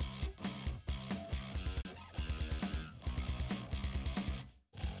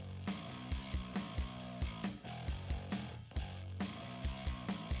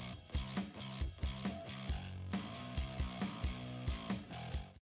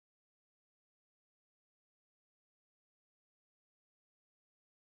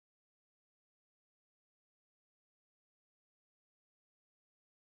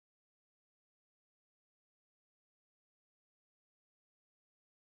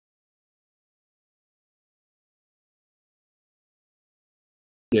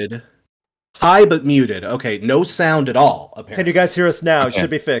 High but muted. Okay, no sound at all. Apparently. Can you guys hear us now? Okay. It should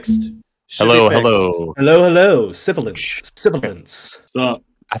be fixed. Hello. Sibilance.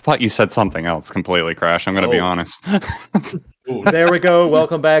 I thought you said something else completely, Crash. I'm going to be honest. There we go.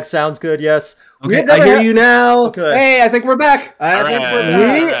 Welcome back. Sounds good. Yes. Okay, I hear you now. Okay. Hey, I think we're back.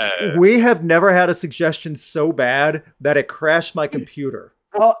 We have never had a suggestion so bad that it crashed my computer.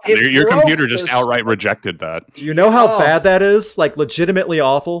 Well, your computer just outright rejected that. Do you know how bad that is? Like, legitimately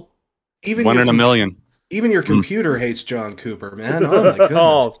awful? Even 1 in a million. Even your computer hates John Cooper, man. Oh,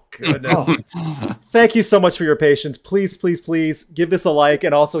 my goodness. Thank you so much for your patience. Please, please, please give this a like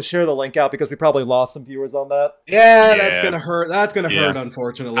and also share the link out because we probably lost some viewers on that. Yeah, that's going to hurt. That's going to hurt,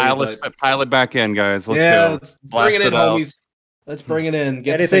 unfortunately. Pile it back in, guys. Let's go. Let's bring it in, homies. Let's bring it in.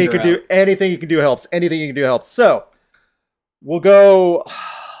 Anything you can do helps. Anything you can do helps. So, we'll go.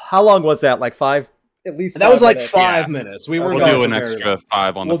 How long was that? Like 5? At least that was like 5 minutes. We'll do an extra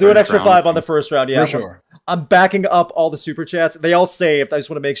 5 on the first round. We'll do an extra 5 on the first round. Yeah, for sure. I'm backing up all the super chats. They all saved. I just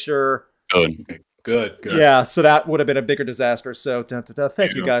want to make sure. Good. Yeah, so that would have been a bigger disaster. So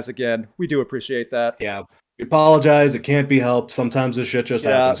thank you guys again. We do appreciate that. Yeah. We apologize. It can't be helped. Sometimes this shit just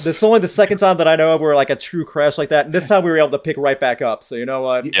happens. This is only the second time that I know of where like a true crash like that. And this time we were able to pick right back up. So you know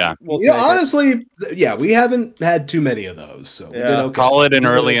what? Yeah. Honestly, we haven't had too many of those. So we did okay. Call it an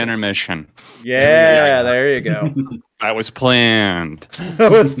early intermission. Yeah, there you go. That was planned.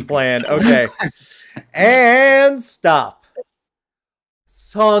 That was planned. Okay. And stop.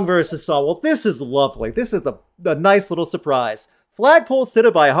 Song versus song. Well, this is lovely. This is a nice little surprise. Flagpole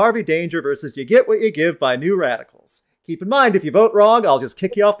Sitta by Harvey Danger versus You Get What You Give by New Radicals. Keep in mind, if you vote wrong, I'll just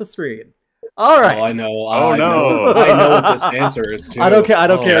kick you off the screen. All right. Oh, I know. Oh, no. I know what this answer is, too. I don't care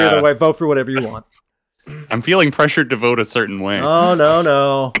either way. Vote for whatever you want. I'm feeling pressured to vote a certain way. Oh,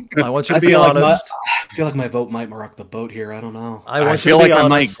 no. I want you to be honest. I feel like my vote might rock the boat here. I don't know. I feel like I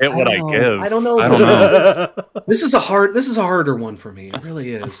might get what I give. I don't know. I don't know. This is a harder one for me. It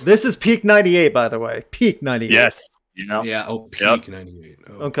really is. This is peak 98, by the way. Peak 98. Yes. You know? Yeah. Oh, peak 98.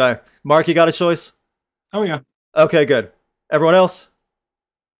 Oh. Okay. Mark, you got a choice? Oh yeah. Okay, good. Everyone else?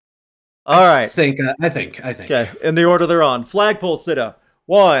 All right. I think. Okay. In the order they're on. Flagpole Sitta.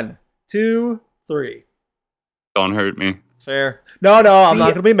 1, 2, 3. Don't hurt me. Fair. No, I'm not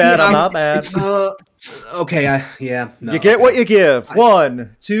going to be mad. I'm not mad. Okay. No, you get what you give.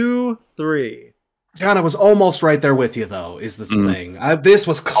 1, 2, 3. John, I was almost right there with you, though. Is the thing? This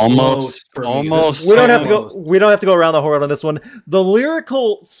was close. Almost. We don't have to go. We don't have to go around the horn on this one. The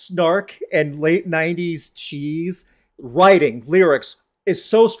lyrical snark and late '90s cheese writing lyrics is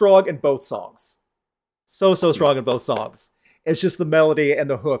so strong in both songs. So strong in both songs. It's just the melody and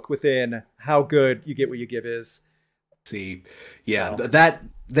the hook within how good You Get What You Give is. See, that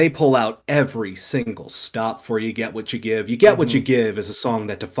they pull out every single stop for You Get What You Give. You Get What You Give is a song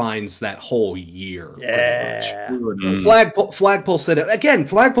that defines that whole year. Yeah. Flagpole said it again.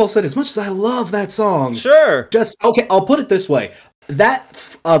 Flagpole said, as much as I love that song, sure. I'll put it this way: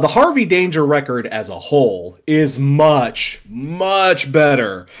 that the Harvey Danger record as a whole is much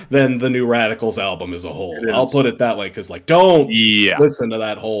better than the New Radicals album as a whole. I'll put it that way because don't listen to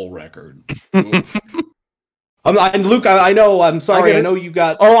that whole record. Luke, I know. I'm sorry. I know you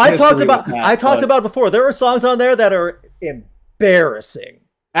got. Oh, I talked about it before. There are songs on there that are embarrassing.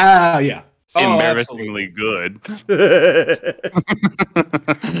 Yeah. Embarrassingly good.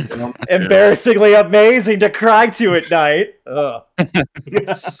 Embarrassingly amazing to cry to at night.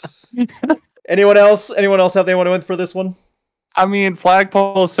 Anyone else have they want to win for this one? I mean,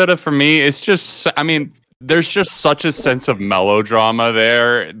 Flagpole Sitta for me, it's just, there's just such a sense of melodrama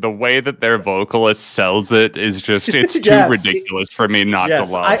there. The way that their vocalist sells it is just, it's too ridiculous for me not to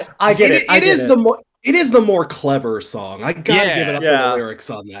love. I get it. It is the more clever song. I gotta give it up for the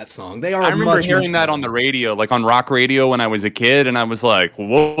lyrics on that song. They are. I remember hearing that on the radio, like on rock radio when I was a kid, and I was like,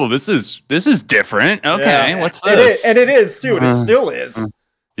 "Whoa, this is different." Okay, what's this? It is too, and it still is.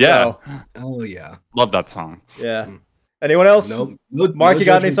 Yeah. Oh yeah. Love that song. Yeah. Anyone else? Nope. Mark, you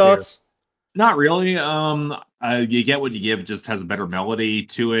got any thoughts? Not really. You Get What You Give just has a better melody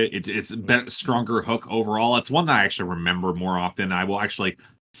to it. It's a stronger hook overall. It's one that I actually remember more often. I will actually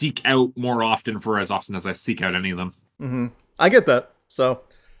seek out more often for as often as I seek out any of them. I get that. So,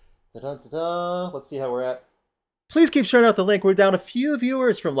 let's see how we're at. Please keep sharing out the link. We're down a few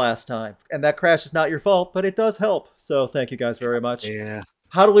viewers from last time, and that crash is not your fault, but it does help. So thank you guys very much. Yeah.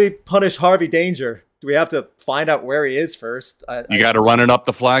 How do we punish Harvey Danger? Do we have to find out where he is first? You got to run it up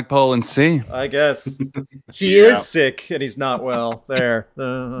the flagpole and see. I guess. He is sick and he's not well. There.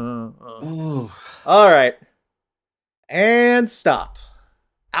 All right. And stop.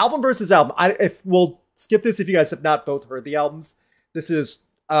 Album versus album. If we'll skip this if you guys have not both heard the albums. This is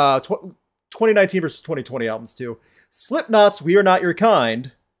 2019 versus 2020 albums too. Slipknot's We Are Not Your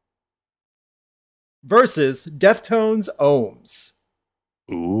Kind versus Deftones' Ohms.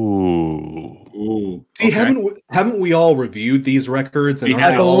 Ooh. See, haven't we all reviewed these records? And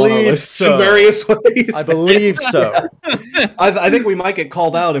I believe so. In various ways. I believe so. I think we might get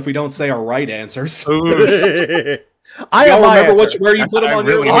called out if we don't say our right answers. I don't remember where you put them on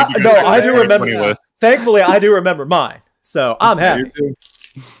your list. No, I do remember. Thankfully, I do remember mine. So I'm happy.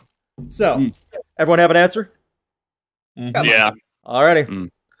 So, everyone have an answer? Yeah. Alrighty.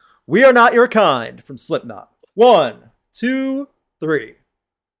 We Are Not Your Kind from Slipknot. 1, 2, 3.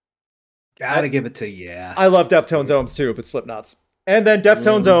 Gotta give it to I love Deftones' Ohms too, but Slipknot's. And then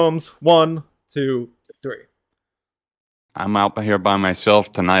Deftones' Ohms. 1, 2, 3. I'm out here by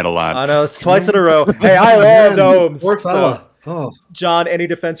myself tonight a lot. I know, it's twice in a row. Hey, I love Ohms. Poor fella. John, any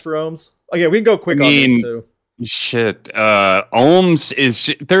defense for Ohms? Oh yeah, we can go quick on this too. Shit.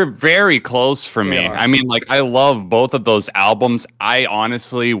 Ohms they're very close for me. I mean, like, I love both of those albums. I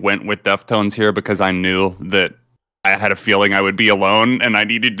honestly went with Deftones here because I knew that I had a feeling I would be alone, and I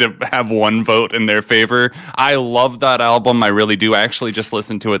needed to have one vote in their favor. I love that album. I really do. I actually just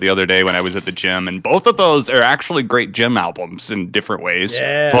listened to it the other day when I was at the gym, and both of those are actually great gym albums in different ways.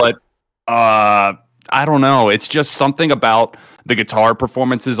 Yeah. But I don't know. It's just something about the guitar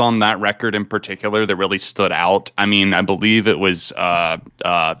performances on that record in particular that really stood out. I mean, I believe it was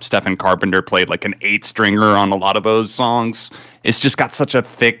Stephen Carpenter played like an 8-stringer on a lot of those songs. It's just got such a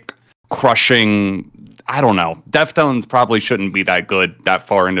thick, crushing... I don't know. Deftones probably shouldn't be that good that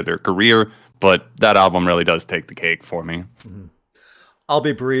far into their career, but that album really does take the cake for me. Mm-hmm. I'll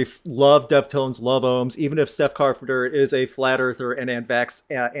be brief. Love Deftones, love Ohms. Even if Steph Carpenter is a flat earther and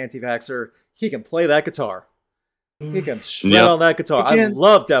anti-vaxxer, he can play that guitar. He can shred on that guitar. I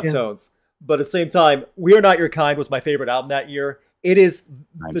love Deftones. But at the same time, We Are Not Your Kind was my favorite album that year. It is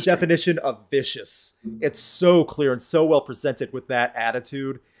the definition of vicious. It's so clear and so well presented with that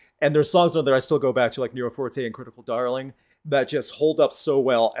attitude. And there's songs on there I still go back to, like Nero Forte and Critical Darling, that just hold up so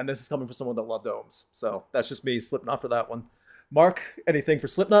well. And this is coming from someone that loved Ohms. So that's just me, Slipknot for that one. Mark, anything for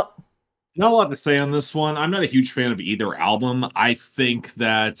Slipknot? Not a lot to say on this one. I'm not a huge fan of either album. I think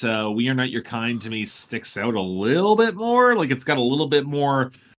that We Are Not Your Kind to me sticks out a little bit more. Like, it's got a little bit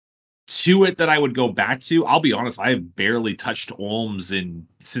more to it that I would go back to. I'll be honest, I have barely touched Ohms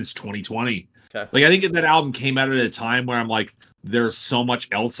since 2020. Okay. Like, I think that album came out at a time where I'm like, there's so much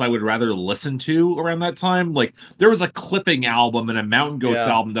else I would rather listen to around that time. Like, there was a Clipping album and a Mountain Goats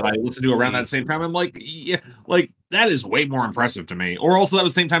album that I listened to around that same time. I'm like, yeah, like, that is way more impressive to me. Or also that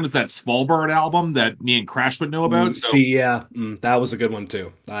was the same time as that Svalbard album that me and Crash would know about. So. See, that was a good one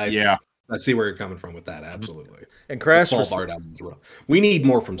too. I see where you're coming from with that. Absolutely. And Crash, Svalbard albums. We need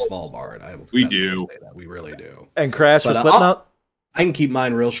more from Svalbard. We do. Say that. We really do. And Crash for Slipknot? I can keep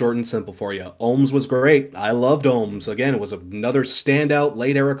mine real short and simple for you. Ohms was great. I loved Ohms. Again, it was another standout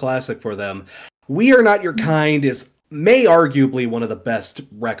late era classic for them. We Are Not Your Kind may arguably one of the best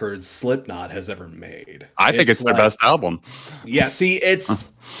records Slipknot has ever made. I think it's their best album. Yeah, see, it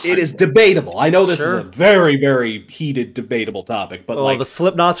is debatable. I know this is a very, very heated, debatable topic, but the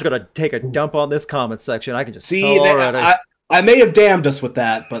Slipknots are gonna take a dump on this comment section. I can just see that. I may have damned us with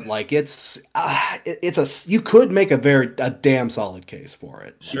that, but like you could make a damn solid case for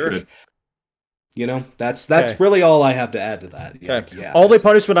it. Sure. You know, that's really all I have to add to that. Okay. Yeah, only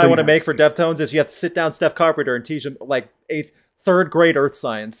punishment I want to make for Deftones is you have to sit down Steph Carpenter and teach him like third grade earth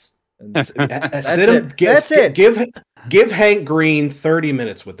science. And that's it. Give Hank Green 30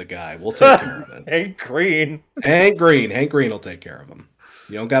 minutes with the guy. We'll take care of it. Hank Green will take care of him.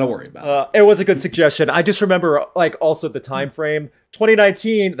 You don't got to worry about it. It was a good suggestion. I just remember, like, also the time frame.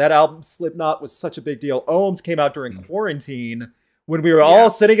 2019, that album Slipknot was such a big deal. Ohms came out during quarantine when we were all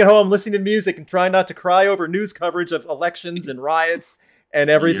sitting at home listening to music and trying not to cry over news coverage of elections and riots and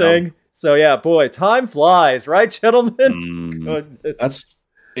everything. Yeah. So yeah, boy, time flies, right, gentlemen?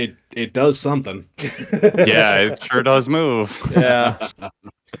 It does something. Yeah, it sure does move. Yeah.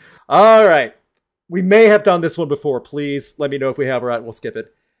 All right. We may have done this one before. Please let me know if we have, or we'll skip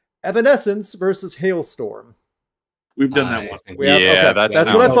it. Evanescence versus Halestorm. We've done that one.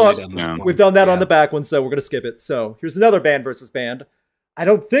 That's what I thought. We've done that on the back one, so we're going to skip it. So here's another band versus band. I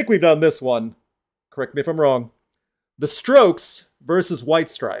don't think we've done this one. Correct me if I'm wrong. The Strokes versus White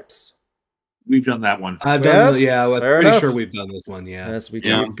Stripes. We've done that one. I've done, I'm pretty sure we've done this one, yeah. Yes, we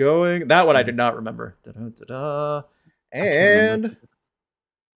keep going. That one I did not remember. Da-da-da-da. And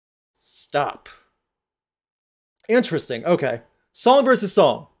stop. Interesting. Okay. Song versus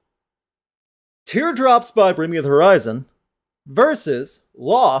song. Teardrops by Bring Me the Horizon versus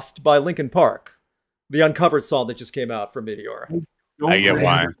Lost by Linkin Park. The uncovered song that just came out from Meteor. I get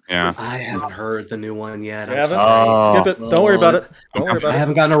why. Yeah. I haven't heard the new one yet. Skip it. Don't worry about it. I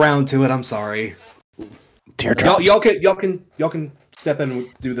haven't gotten around to it. I'm sorry. Teardrops. Y'all can step in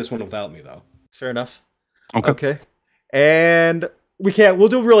and do this one without me though. Fair enough. Okay. And we'll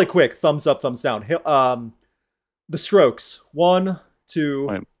do it really quick. Thumbs up, thumbs down. The Strokes. 1,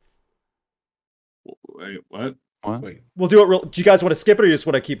 2. Wait, what? Wait. We'll do it real. Do you guys want to skip it or you just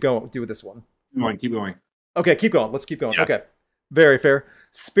want to keep going? Do this one. Keep going. Okay, keep going. Let's keep going. Yeah. Okay. Very fair.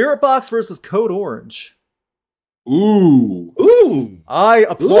 Spiritbox versus Code Orange. Ooh. I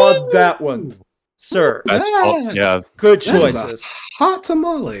applaud that one, sir. That's Good choices. Hot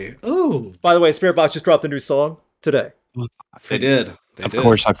tamale. Ooh. By the way, Spiritbox just dropped a new song today. They did. Of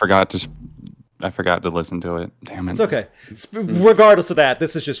course, I forgot to listen to it. Damn it. It's okay. Regardless of that,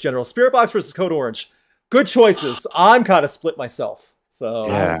 this is just general. Spiritbox versus Code Orange. Good choices. I'm kind of split myself. So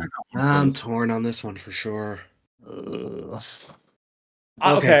yeah. I'm torn on this one for sure.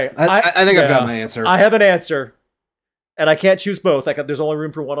 Okay. I think I've got my answer. I have an answer. And I can't choose both. There's only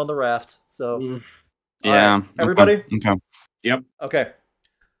room for one on the raft. So Yeah. Right, everybody? Okay. Yep. Okay.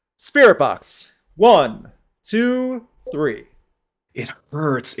 Spiritbox. 1, 2, 3. It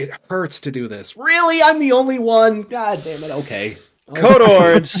hurts. It hurts to do this. Really? I'm the only one? God damn it. Okay. Code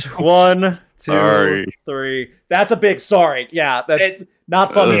Orange. 1, 2, Sorry. 3. That's a big sorry. Yeah, that's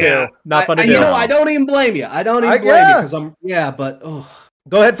not fun to do. Not fun to do. You know, I don't even blame you. I don't even blame you because I'm. Yeah, but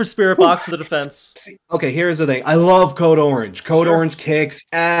Go ahead for Spiritbox to the defense. See, okay, here's the thing. I love Code Orange. Code Orange kicks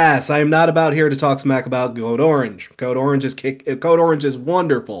ass. I am not about here to talk smack about Code Orange. Code Orange is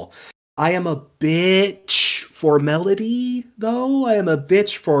wonderful. I am a bitch for melody, though. I am a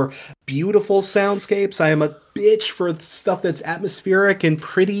bitch for beautiful soundscapes. I am a bitch for stuff that's atmospheric and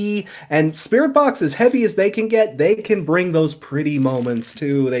pretty. And Spiritbox, as heavy as they can get, they can bring those pretty moments,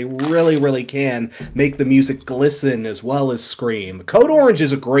 too. They really, really can make the music glisten as well as scream. Code Orange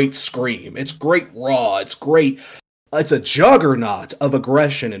is a great scream. It's great raw. It's great. It's a juggernaut of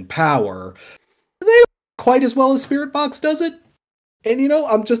aggression and power. They don't quite as well as Spiritbox does it. And you know,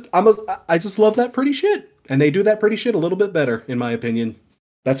 I just love that pretty shit. And they do that pretty shit a little bit better, in my opinion.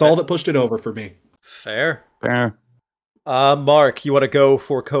 That's all that pushed it over for me. Fair. Mark, you want to go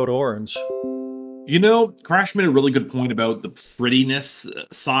for Code Orange? You know, Crash made a really good point about the prettiness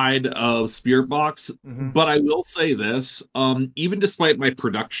side of Spiritbox, but I will say this, even despite my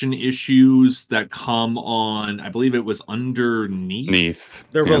production issues that come on, I believe it was Underneath.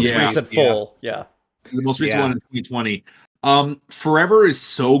 Their most recent full, the most recent one in 2020. Forever is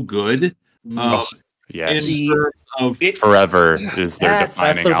so good. Yes. In terms of Forever is their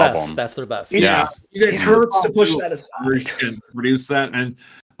defining album. That's their best. It hurts to push that aside. And produce that, and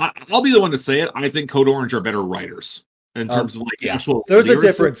I'll be the one to say it. I think Code Orange are better writers in terms of like actual. There's a lyrics.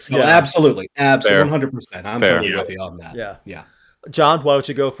 difference. Absolutely, 100%. I'm Fair. totally with you on that. Yeah. John, why don't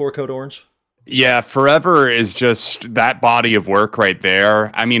you go for Code Orange? Yeah, Forever is just that body of work right there.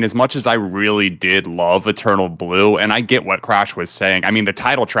 I mean, as much as I really did love Eternal Blue, and I get what Crash was saying. I mean, the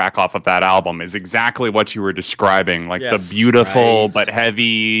title track off of that album is exactly what you were describing, like the beautiful but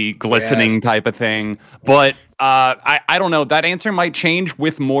heavy, glistening type of thing. But I don't know. That answer might change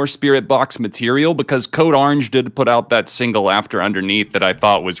with more Spiritbox material because Code Orange did put out that single after Underneath that I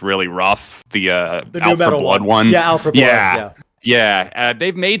thought was really rough. The Out for Blood one. Yeah, Out for Blood. Yeah,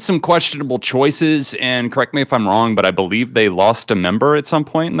 they've made some questionable choices, and correct me if I'm wrong, but I believe they lost a member at some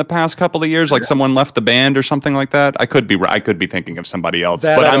point in the past couple of years, like someone left the band or something like that. I could be thinking of somebody else,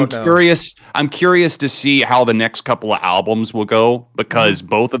 but I'm curious. I'm curious to see how the next couple of albums will go because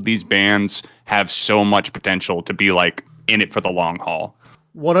both of these bands have so much potential to be like in it for the long haul.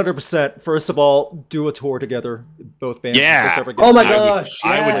 100%. First of all, do a tour together. Both bands. Yeah. Oh my gosh.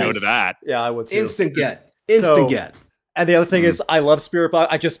 I would go to that. Yeah, I would too. Instant get. And the other thing is, I love Spiritbox.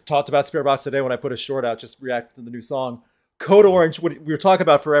 I just talked about Spiritbox today when I put a short out, just reacting to the new song. Code Orange, what we were talking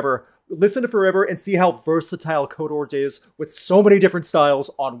about Forever. Listen to Forever and see how versatile Code Orange is with so many different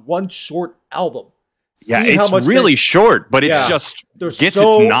styles on one short album. Yeah, it's really short, but it's just gets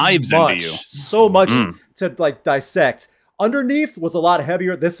its knives into you. So much to like dissect. Underneath was a lot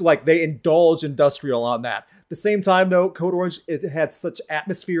heavier. This like they indulge industrial on that. At the same time, though, Code Orange, it had such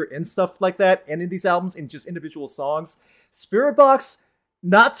atmosphere and stuff like that, and in these albums, and just individual songs. Spiritbox,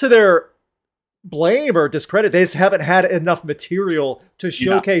 not to their blame or discredit, they just haven't had enough material to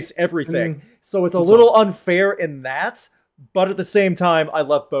showcase everything. So it's a little unfair in that, but at the same time, I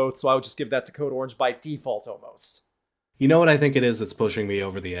love both, so I would just give that to Code Orange by default almost. You know what I think it is that's pushing me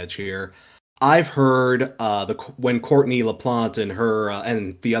over the edge here? I've heard when Courtney LaPlante and her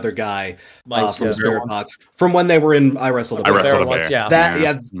and the other guy from Spiritbox, from when they were in I Wrestled a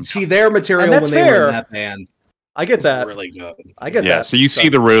Bear. See their material when they were in that band. I get that. Really good. I get that. So you see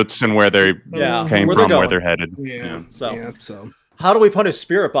the roots and where they came from, where they're headed. So how do we punish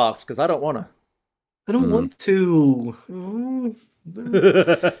Spiritbox? Because I don't want to. I don't want to.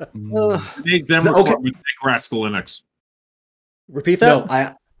 Make them record with Nick Raskulinix. Repeat that?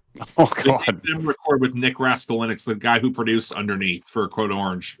 No, Oh God! Them record with Nick Raskulinix, the guy who produced Underneath for Code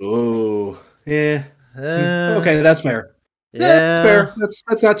Orange. Oh, yeah. Okay, that's fair. That's fair.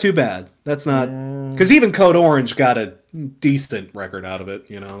 That's not too bad. That's not because even Code Orange got a decent record out of it.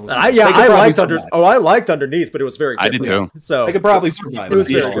 You know. So I liked Underneath, but it was very good. I did too. So I could probably survive. It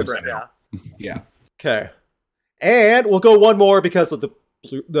was very good. Yeah. Okay. And we'll go one more because of the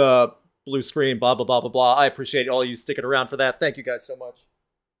blue screen. Blah blah blah blah blah. I appreciate all you sticking around for that. Thank you guys so much.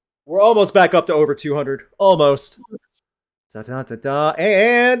 We're almost back up to over 200. Almost.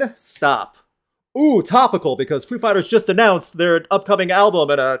 And stop. Ooh, topical, because Foo Fighters just announced their upcoming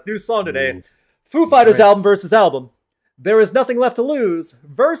album and a new song today. Foo Fighters album versus album. There Is Nothing Left to Lose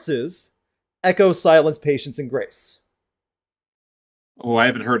versus Echo, Silence, Patience, and Grace. Oh, I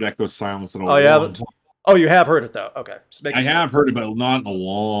haven't heard Echo Silence in a long time. Oh, you have heard it though. Okay, just making I sure. have heard it, but not in a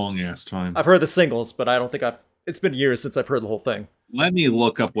long ass time. I've heard the singles, but I don't think I've. It's been years since I've heard the whole thing. Let me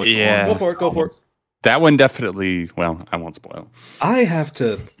look up what's Yeah. on. Go for it. Go for it. That one definitely. Well, I won't spoil. I have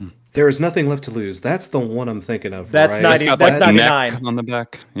to. There is nothing left to lose. That's the one I'm thinking of. That's right? 90 It's got, that's like, 99. neck on the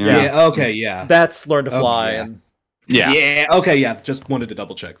back. Yeah. Okay. Yeah. That's Learn to Fly. yeah. And Yeah. Yeah. Okay. Yeah. Just wanted to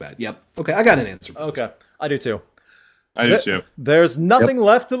double check that. Yep. Okay. I got an answer. For this. okay, I do too. I do too. There's nothing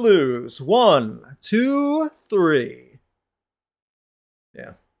left to lose. 1, 2, 3.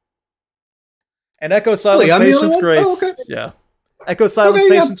 Yeah. And Echo, Silence, I'm the only Patience, one? Grace. Oh, okay. Yeah. Echo, Silence,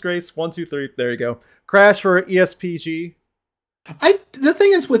 Okay, yeah. Patience, Grace. 1, 2, 3. There you go. Crash for ESPG. The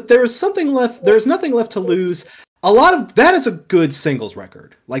thing is, with there's something left. There's nothing left to lose. A lot of that is a good singles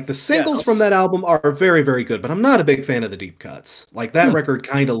record. Like the singles Yes. from that album are very, very good. But I'm not a big fan of the deep cuts. Like that record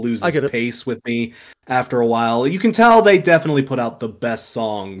kind of I loses get it. pace with me after a while. You can tell they definitely put out the best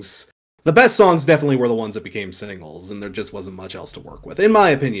songs. The best songs definitely were the ones that became singles, and there just wasn't much else to work with, in my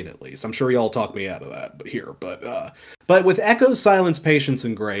opinion, at least. I'm sure y'all talk me out of that, but with Echo, Silence, Patience,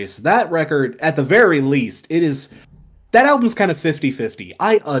 and Grace, that record, at the very least, that album's kind of 50-50.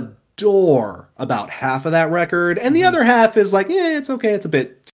 I adore about half of that record, and the other half is like, yeah, it's okay, it's a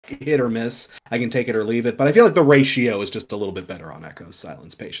bit hit or miss. I can take it or leave it, but I feel like the ratio is just a little bit better on Echo,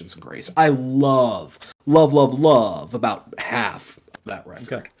 Silence, Patience, and Grace. I love about half of that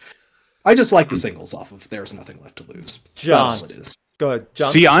record. Okay. I just like the singles off of There's Nothing Left to Lose. John. That's all it is. Go ahead,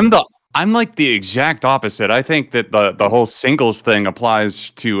 John. See, I'm like the exact opposite. I think that the whole singles thing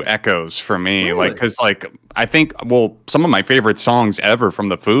applies to Echoes for me. Really? Like, because I think some of my favorite songs ever from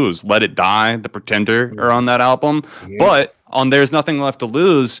the Foos, Let It Die, The Pretender, are on that album. Yeah. But on There's Nothing Left to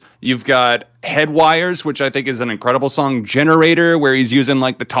Lose, you've got Headwires, which I think is an incredible song. Generator, where he's using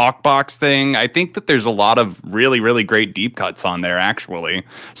like the talk box thing. I think that there's a lot of really, really great deep cuts on there, actually.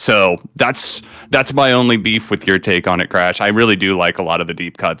 So that's my only beef with your take on it, Crash. I really do like a lot of the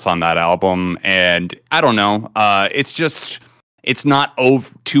deep cuts on that album, and I don't know. It's not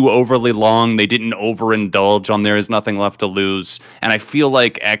too overly long. They didn't overindulge on There Is Nothing Left to Lose, and I feel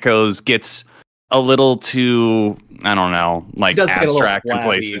like Echoes gets a little too, I don't know, like does get a little abstract in flabby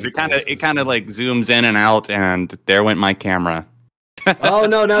places. in It kind of like zooms in and out, and there went my camera. Oh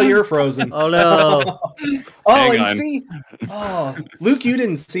no, you're frozen. Oh no. Oh, Hang and on. see, Luke, you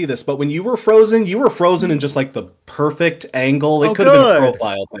didn't see this, but when you were frozen in just like the perfect angle. It Oh, could have been a good.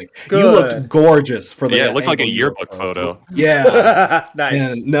 profile thing. Good. You looked gorgeous for the. Yeah, it looked like a angle you were yearbook frozen. photo. Yeah,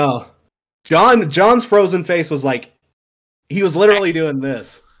 Nice. and no, John's frozen face was like he was literally doing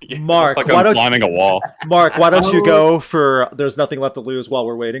this. Mark, Like why I'm don't climbing a wall. Mark, why don't you go for There's Nothing Left to Lose while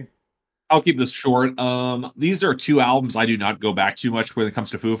we're waiting? I'll keep this short. These are two albums I do not go back too much when it comes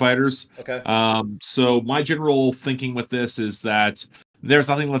to Foo Fighters. Okay. So my general thinking with this is that There's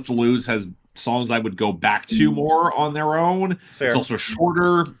Nothing Left to Lose has songs I would go back to more on their own. Fair. It's also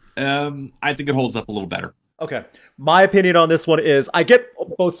shorter. I think it holds up a little better. Okay. My opinion on this one is I get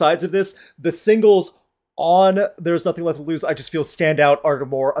both sides of this. The singles on There's Nothing Left to Lose, I just feel stand out, are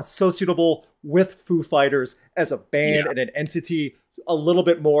more associatable with Foo Fighters as a band and an entity a little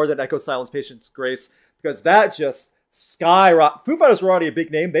bit more than Echo, Silence, Patience, Grace, because that just skyrocketed. Foo Fighters were already a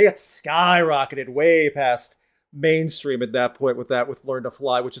big name. They had skyrocketed way past mainstream at that point with Learn to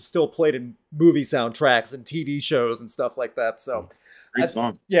Fly, which is still played in movie soundtracks and TV shows and stuff like that. So Great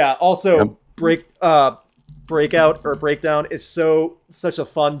song. yeah, also Breakout or Breakdown is such a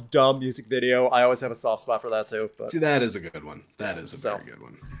fun, dumb music video. I always have a soft spot for that too. But See, that is a good one. That is a very good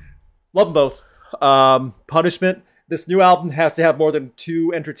one. love them both. Punishment. This new album has to have more than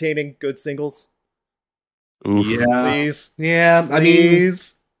 2 entertaining good singles. Oof. Please. Yeah, I mean,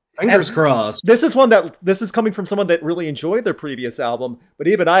 Please. fingers crossed. This is coming from someone that really enjoyed their previous album, but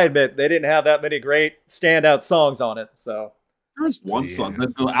even I admit they didn't have that many great standout songs on it. So There was one song,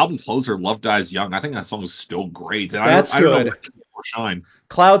 the album closer, Love Dies Young. I think that song is still great. And That's I don't good. know what gives it more shine.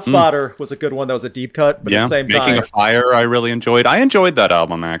 Cloud Spotter was a good one. That was a deep cut, but at the same Making time, a Fire, I really enjoyed. I enjoyed that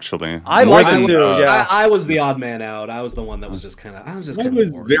album actually. I More liked than, it too. Yeah. I was the odd man out. I was the one that was just kind of. I was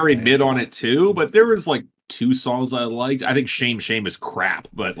very mid on it too, but there was like 2 songs I liked. I think Shame is crap,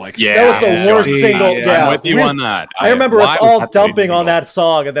 but like That was the worst single. Yeah, I'm with you on that. I remember us all dumping on that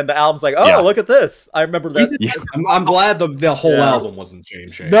song, and then the album's like, "Oh, look at this!" I remember that. Yeah. I'm glad the whole album wasn't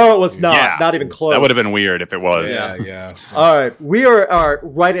Shame. No, it was not. Yeah. Not even close. That would have been weird if it was. Yeah. All right, we are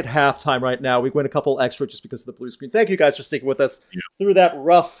right at halftime right now. We went a couple extra just because of the blue screen. Thank you guys for sticking with us through that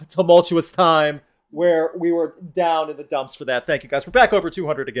rough, tumultuous time where we were down in the dumps for that. Thank you guys. We're back over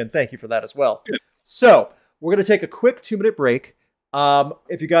 200 again. Thank you for that as well. So we're going to take a quick 2-minute break.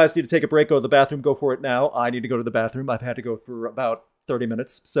 If you guys need to take a break, go to the bathroom, go for it now. I need to go to the bathroom. I've had to go for about 30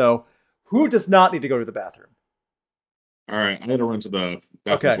 minutes. So Who does not need to go to the bathroom? All right, I'm gonna run to the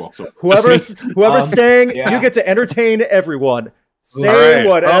bathroom as well. So Whoever's staying, Yeah. you get to entertain everyone. Say right.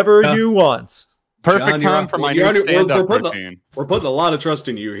 whatever you want. Perfect John, time for my you're new on- stand-up we're putting routine. We're putting a lot of trust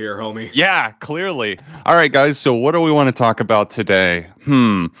in you here, homie. Yeah, clearly. All right, guys. So what do we want to talk about today?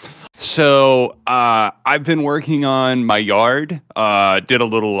 So I've been working on my yard. Did a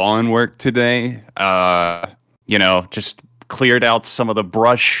little lawn work today. Just cleared out some of the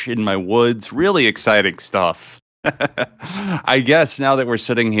brush in my woods. Really exciting stuff. I guess now that we're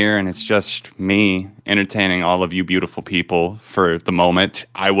sitting here and it's just me entertaining all of you beautiful people for the moment,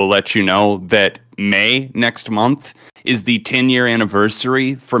 I will let you know that May next month is the 10-year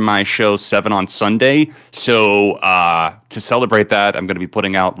anniversary for my show 7 on Sunday. So to celebrate that, I'm going to be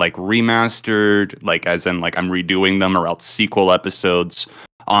putting out like remastered, like as in like I'm redoing them or else sequel episodes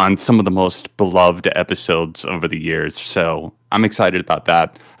on some of the most beloved episodes over the years. So I'm excited about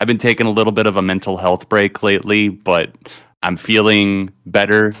that. I've been taking a little bit of a mental health break lately, but I'm feeling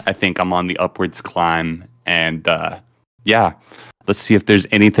better. I think I'm on the upwards climb. And yeah, let's see if there's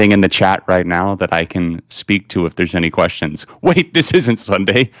anything in the chat right now that I can speak to if there's any questions. Wait, this isn't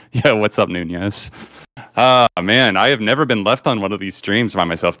Sunday. Yeah, what's up, Nunez? Man, I have never been left on one of these streams by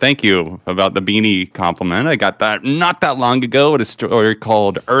myself. Thank you about the beanie compliment. I got that not that long ago at a story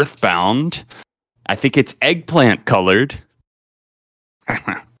called Earthbound. I think it's eggplant colored.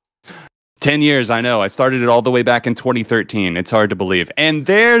 10 years, I know. I started it all the way back in 2013. It's hard to believe. And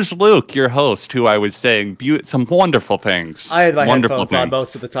there's Luke, your host, who I was saying some wonderful things. I had my wonderful headphones on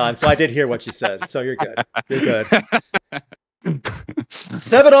most of the time, so I did hear what you said. So you're good. You're good.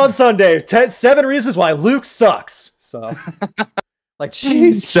 7 on Sunday. 7 reasons why Luke sucks. So, like,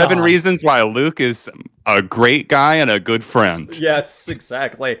 jeez. 7 John. reasons why Luke is a great guy and a good friend. Yes,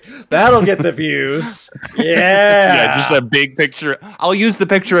 exactly. That'll get the views. Yeah. Yeah, just a big picture. I'll use the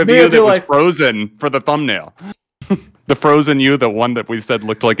picture of Me, you I that feel was like- frozen for the thumbnail. The frozen you, the one that we said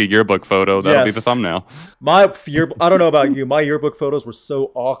looked like a yearbook photo. That'll be the Yes. thumbnail. I don't know about you. My yearbook photos were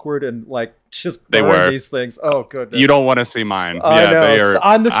so awkward and like just They burn were. these things. Oh goodness. You don't want to see mine. I know. They are.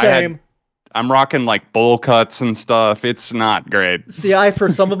 I'm the same. I'm rocking like bowl cuts and stuff. It's not great. See, for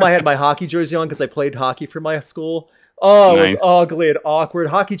some of them I had my hockey jersey on because I played hockey for my school. Oh, it Nice. was ugly and awkward.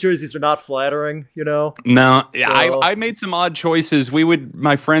 Hockey jerseys are not flattering, you know? No, So- I made some odd choices.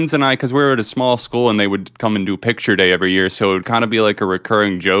 My friends and I, because we were at a small school and they would come and do picture day every year. So it would kind of be like a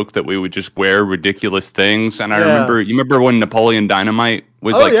recurring joke that we would just wear ridiculous things. And I Yeah. remember when Napoleon Dynamite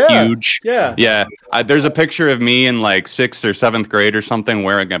was Oh, yeah. huge. Yeah. Yeah. There's a picture of me in like 6th or 7th grade or something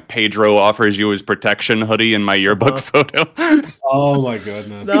wearing a Pedro offers you his protection hoodie in my yearbook photo. Oh my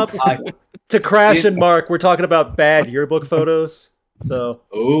goodness. Nope. To Crash and Mark, we're talking about bad yearbook photos. So,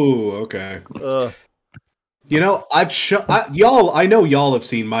 Oh, okay. you know, I know y'all have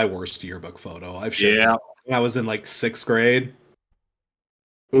seen my worst yearbook photo. I've shown Yeah. when I was in like 6th grade.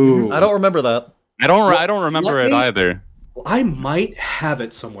 Ooh. I don't remember that. I don't remember let it me- either. I might have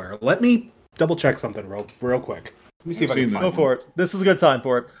it somewhere. Let me double check something real quick. Let me see if I can I've seen find Go for it. This is a good time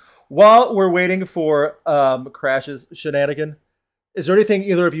for it. While we're waiting for Crash's shenanigan, is there anything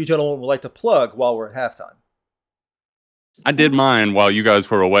either of you gentlemen would like to plug while we're at halftime? I did mine while you guys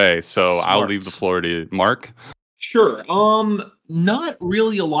were away, so I'll Smart. leave the floor to Mark. Sure. Not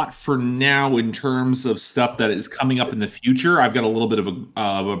really a lot for now in terms of stuff that is coming up in the future. I've got a little bit of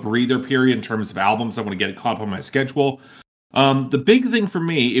a breather period in terms of albums. I want to get it caught up on my schedule. The big thing for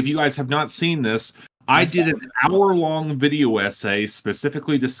me, if you guys have not seen this, I did an hour-long video essay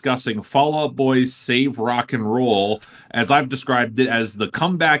specifically discussing Fall Out Boy's Save Rock and Roll, as I've described it as the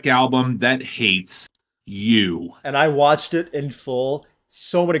comeback album that hates you. And I watched it in full.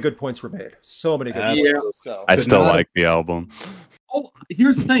 So many good points were made. So many good Yeah. points. So. I Could still not- like the album. Oh,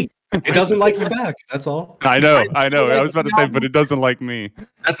 here's the thing. It doesn't like me back. That's all. I know. I I was about to say, but it doesn't like me.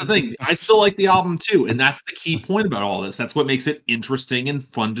 That's the thing. I still like the album too, and that's the key point about all this. That's what makes it interesting and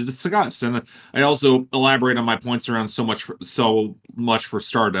fun to discuss. And I also elaborate on my points around so much for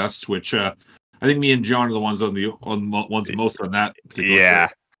Stardust, which I think me and John are the ones ones most on that. particular Yeah.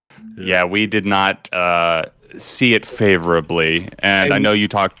 show. Yeah, we did not see it favorably, and I know you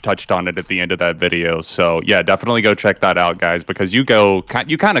touched on it at the end of that video. So yeah, definitely go check that out, guys, because you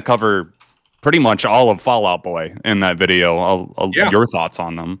kind of cover pretty much all of Fall Out Boy in that video. Yeah. Your thoughts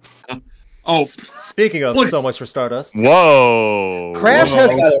on them? Oh, Speaking of Look. so much for Stardust, Whoa!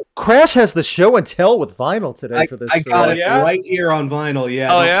 Crash has the show and tell with vinyl today for this. I got stream. it Yeah? right here on vinyl. Yeah.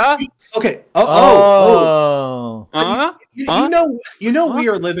 Oh yeah. Okay. Oh. Huh? You know we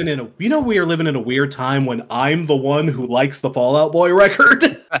are living in a weird time when I'm the one who likes the Fall Out Boy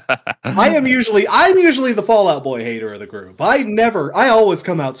record. I'm usually the Fall Out Boy hater of the group. I always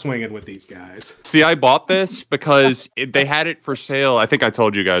come out swinging with these guys. See, I bought this because they had it for sale. I think I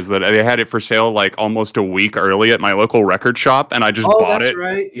told you guys that they had it for sale like almost a week early at my local record shop, and I just bought it.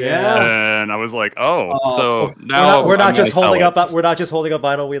 Right. Yeah. And I was like, so now we're not just holding up. It. We're not just holding up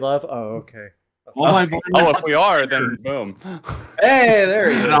vinyl we love. Oh, okay. If we are, then boom. Hey, there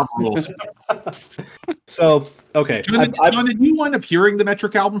you go. So, okay. John, did you wind up hearing the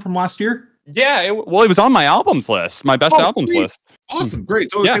Metric album from last year? Yeah, it was on my albums list, my best albums list. Awesome,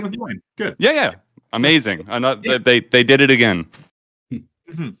 great. So same with mine. Good. Yeah, amazing. They did it again.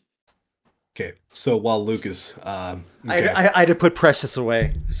 Okay, so while Luke is, I had to put Precious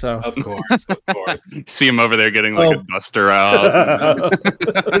away. So of course. See him over there getting like a duster out.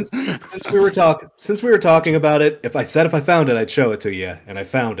 since we were talking about it, if I found it, I'd show it to you, and I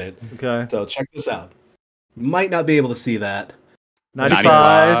found it. Okay. So check this out. You might not be able to see that.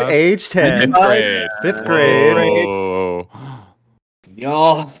 95, age 10, fifth grade. Oh.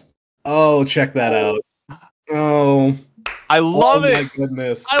 Y'all, check that out. Oh, I love it. My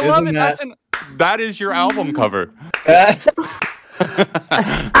goodness, I love it. That is your album cover. I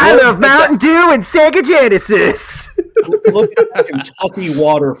love Mountain Dew and Sega Genesis. Look at that Kentucky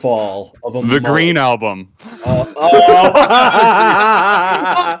waterfall of a The Green Album.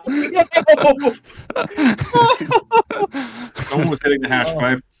 Someone was hitting the hash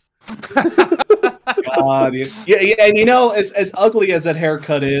pipe. God, yeah, and you know, as ugly as that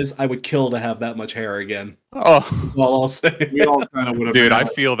haircut is, I would kill to have that much hair again. Oh, Well, I'll say. We all kind of would have. dude, I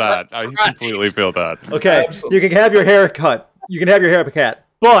feel that. I completely feel that. Okay, Absolutely. you can have your hair cut. You can have your hair cut,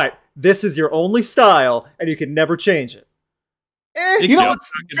 but this is your only style, and you can never change it. You know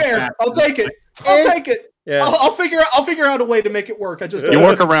what's fair? I'll take it. I'll take it. Yeah. I'll figure out a way to make it work. I just You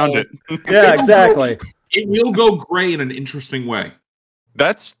work around it. Yeah, exactly. It will go gray in an interesting way.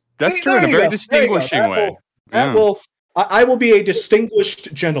 That's See, true in a very distinguishing way. I will be a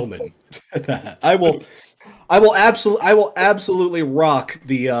distinguished gentleman. I will absolutely rock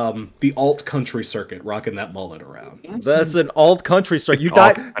the alt country circuit, rocking that mullet around. That's an alt country stripe. You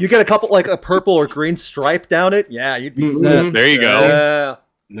get a couple like a purple or green stripe down it. Yeah, you'd be set. There you go. Yeah.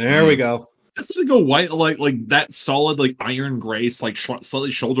 There we go. Just to go white, like that solid, like iron gray, like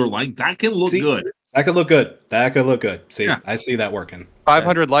slightly shoulder length. That can look good. That could look good. That could look good. See, Yeah. I see that working.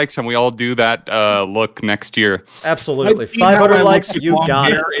 500 likes and we all do that look next year. Absolutely. I've seen how 500 I likes, looked with you long got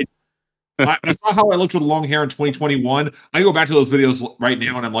hair. it. I saw how I looked with long hair in 2021. I go back to those videos right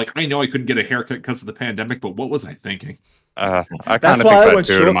now, and I'm like, I know I couldn't get a haircut because of the pandemic, but what was I thinking? I kind That's of why I think that went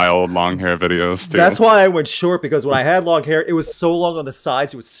too short. to my old long hair videos too. That's why I went short, because when I had long hair, it was so long on the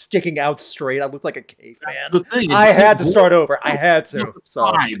sides, it was sticking out straight. I looked like a caveman. That's the thing. I had to start over. I had to. So,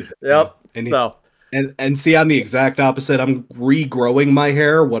 Side. yep. And So, And see, I'm the exact opposite. I'm regrowing my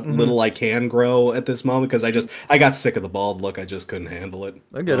hair, what little I can grow at this moment, because I got sick of the bald look. I just couldn't handle it.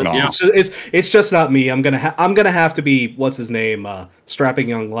 I get it. No. Yeah. It's just not me. I'm gonna have to be, what's his name, strapping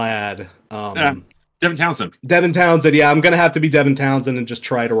young lad. Devin Townsend. Devin Townsend. Yeah, I'm gonna have to be Devin Townsend and just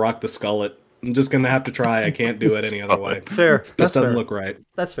try to rock the Skillet. I'm just gonna have to try. I can't do it any other way. Fair. Just That's doesn't fair. look right.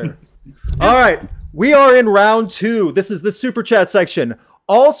 That's fair. All right. We are in round 2. This is the super chat section.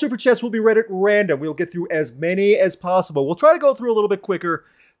 All super chats will be read at random. We'll get through as many as possible. We'll try to go through a little bit quicker.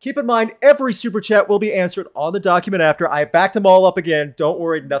 Keep in mind, every super chat will be answered on the document after. I backed them all up again. Don't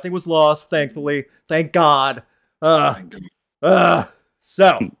worry, nothing was lost, thankfully. Thank God.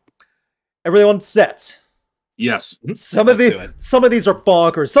 So, everyone set. Yes. Some of Let's do it. these are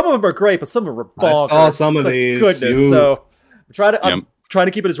bonkers. Some of them are great, but some of them are I bonkers. saw some of So, these. Goodness. Ooh. So, I'm trying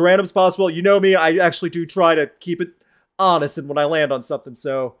to keep it as random as possible. You know me, I actually do try to keep it honest and when I land on something.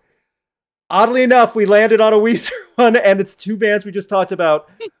 So, oddly enough, we landed on a Weezer one, and it's 2 bands we just talked about.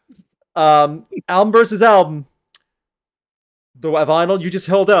 Album versus album. The vinyl you just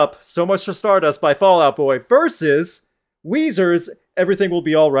held up, So Much for Stardust by Fall Out Boy, versus Weezer's Everything Will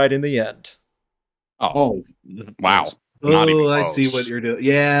Be Alright in the End. Oh, Wow. Not even Oh, I close. see what you're doing.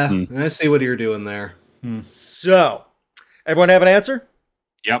 Yeah, I see what you're doing there. So, everyone have an answer?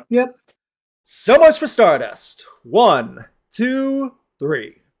 Yep. So Much for Stardust. 1, 2,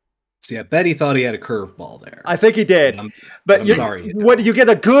 3. See, I bet he thought he had a curveball there. I think he did. I'm sorry. When you get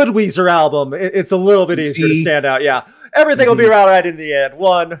a good Weezer album, it's a little bit easier to See? stand out. Yeah. Everything will be alright in the end.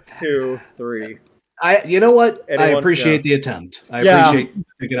 1, 2, 3. You know what? I Anyone? appreciate the attempt. I Yeah. appreciate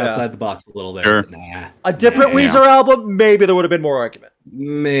thinking outside the box a little there. Sure. but Nah, A different Yeah. Weezer album, maybe there would have been more argument.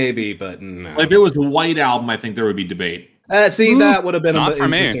 maybe, but no. If it was a white album, I think there would be debate. See, that would have been Not an for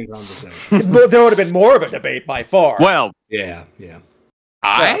me. interesting conversation. There would have been more of a debate by far. Well, Yeah.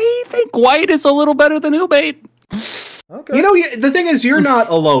 I think white is a little better than Ubate. Okay. You know, the thing is, you're not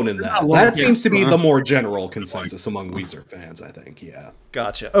alone in that. alone, That yeah. seems to be the more general consensus among Weezer fans, I think. Yeah.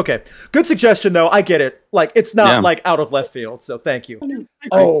 Gotcha. Okay. Good suggestion, though. I get it. Like, it's not like out of left field, so thank you.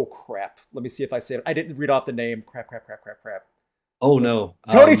 Oh, crap. Let me see if I say it. I didn't read off the name. Crap. Oh, no.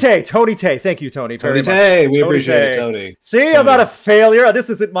 Tony Tay. Thank you, Tony. Tony very Tay. much. We Tony appreciate it, Tay. Tony. See, I'm not a failure. This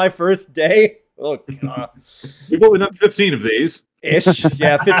isn't my first day. Oh, God. We've only done 15 of these. Ish.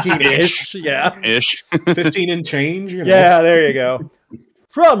 Yeah, 15-ish. Yeah. Ish. 15 and change. You know? Yeah, there you go.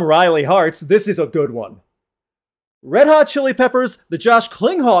 From Riley Hearts, this is a good one. Red Hot Chili Peppers, the Josh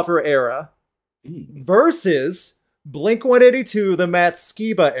Klinghoffer era, versus Blink-182, the Matt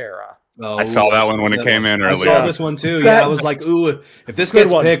Skiba era. Oh, I saw that one when it came in I earlier. saw this one too. Yeah, I was like, ooh, if this Good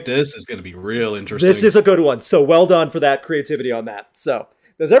gets one. picked, this is going to be real interesting. This is a good one. So well done for that creativity on that. So,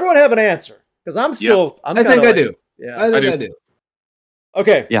 does everyone have an answer? Because I'm still, Yeah. I think I do. Yeah. I think I do.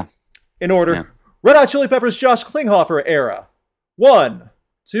 Okay. Yeah. In order. Yeah. Red Hot Chili Peppers, Josh Klinghoffer era. 1,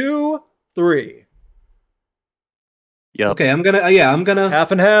 2, 3. Yep. Okay, I'm gonna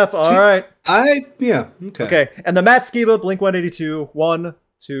Half and half. All right. okay. Okay. And the Matt Skiba, Blink-182. 1,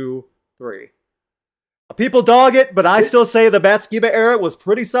 2, 3. People dog it, but I still say the Matt Skiba era was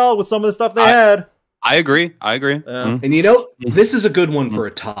pretty solid with some of the stuff they had. I agree. Mhm. And you know, this is a good one for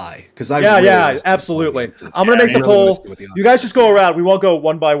a tie because Yeah, absolutely. I'm gonna make the poll. You guys just go around. We won't go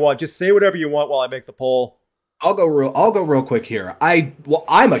one by one. Just say whatever you want while I make the poll. I'll go real quick here. I'm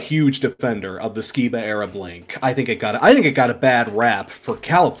a huge defender of the Skiba era Blink. I think it got a bad rap for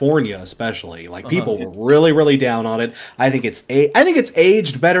California, especially. Like people were really down on it. I think it's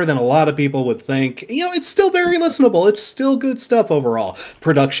aged better than a lot of people would think. You know, it's still very listenable. It's still good stuff overall.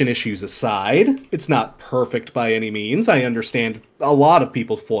 Production issues aside, it's not perfect by any means. I understand a lot of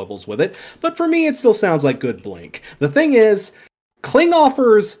people's foibles with it, but for me, it still sounds like good Blink. The thing is,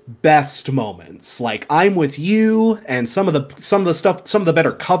 Klinghoffer's best moments, like "I'm With You" and some of the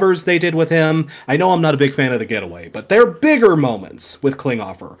better covers they did with him. I know I'm not a big fan of "The Getaway," but their bigger moments with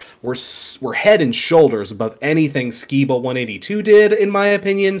Klinghoffer were head and shoulders above anything Skiba 182 did, in my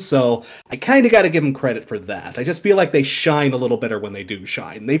opinion. So I kind of got to give them credit for that. I just feel like they shine a little better when they do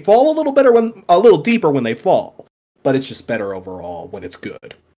shine. They fall a little deeper when they fall, but it's just better overall when it's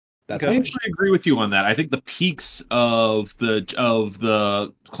good. That's I actually agree with you on that. I think the peaks of the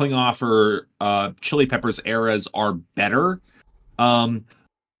Klinghoffer Chili Peppers eras are better. But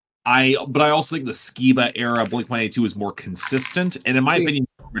I also think the Skiba era Blink-182 is more consistent and, in my opinion,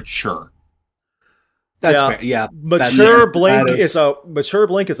 more mature. That's fair. Yeah, mature Blink is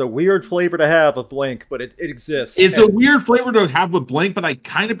a weird flavor to have of Blink, but it exists. It's a weird flavor to have with Blink, but I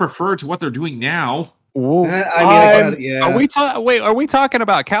kind of prefer to what they're doing now. I mean, Are we talking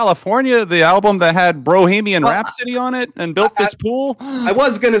about California, the album that had Bohemian Rhapsody on it and built this pool? I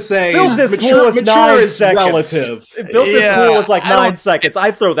was gonna say built this pool is 9 seconds. Relative. Built this pool is like 9 seconds.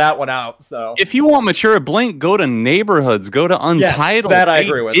 I throw that one out. So if you want mature Blink, go to Neighborhoods, go to Untitled. Yes, that I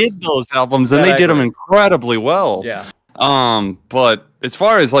agree with. They did those albums and they did them incredibly well. Yeah. But as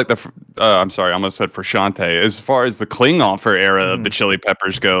far as like I'm sorry, I almost said Frusciante. As far as the Klinghoffer era of the Chili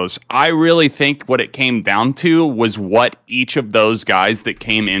Peppers goes, I really think what it came down to was what each of those guys that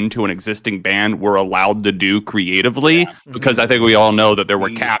came into an existing band were allowed to do creatively, because I think we all know that there were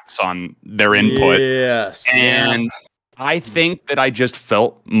caps on their input. Yes. And I think that I just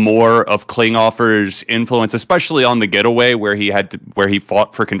felt more of Klinghoffer's influence, especially on The Getaway, where he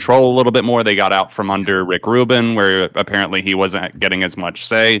fought for control a little bit more. They got out from under Rick Rubin, where apparently he wasn't getting as much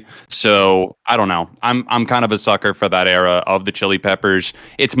say. So I don't know. I'm kind of a sucker for that era of the Chili Peppers.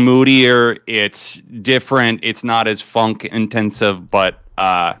 It's moodier, it's different, it's not as funk intensive, but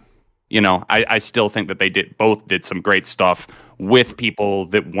I still think that they both did some great stuff with people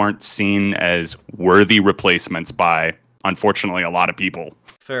that weren't seen as worthy replacements by, unfortunately, a lot of people.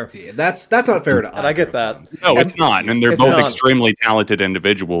 Fair. Yeah, that's not fair to us. And I get that. No, it's not. And they're both extremely talented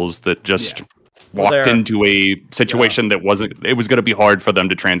individuals that just walked into a situation that it was going to be hard for them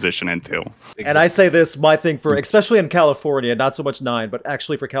to transition into. Exactly. And I say this, my thing for, especially in California, not so much 9, but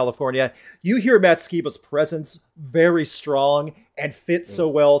actually for California, you hear Matt Skiba's presence very strong and fits so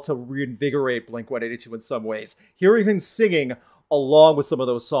well to reinvigorate Blink-182 in some ways. Hearing him singing along with some of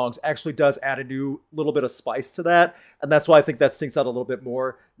those songs actually does add a new little bit of spice to that. And that's why I think that sinks out a little bit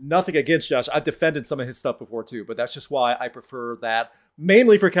more. Nothing against Josh. I've defended some of his stuff before too, but that's just why I prefer that,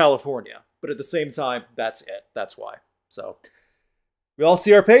 mainly for California. But at the same time, that's it. That's why. So we all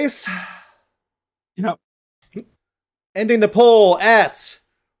see our pace. Yep. Ending the poll at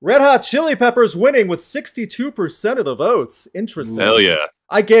Red Hot Chili Peppers winning with 62% of the votes. Interesting. Hell yeah.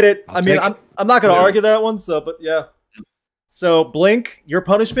 I get it. I'm not going to argue that one. So, but yeah. So Blink, your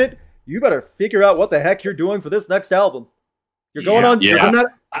punishment, you better figure out what the heck you're doing for this next album. You're going on. Yeah.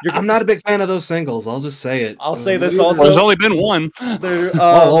 I'm not a big fan of those singles. I'll just say it. I'll say this also. There's only been one.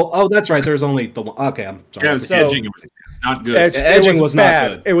 That's right. There's only the one. Okay, I'm sorry. Yeah, So- edging was not good. Edging was not bad.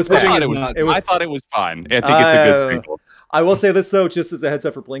 good. It was I bad. thought it was fine. I think it's a good single. I will say this though, just as a heads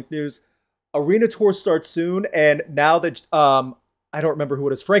up for Blink news, Arena Tour starts soon, and now that I don't remember who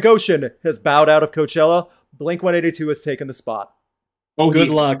it is, Frank Ocean has bowed out of Coachella. Blink 182 has taken the spot. Oh, Good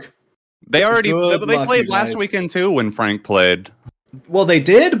luck. They already Good they luck, played you last guys. weekend too when Frank played. Well, they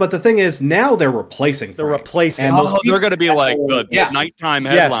did, but the thing is, now they're replacing. They're Frank. replacing. And those They're going to be like the Yeah. nighttime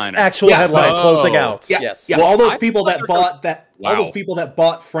Yes, headliner. actual Yeah. headline closing out. Yeah, Yes. yeah. All those I people thought that they were bought that. All Wow. those people that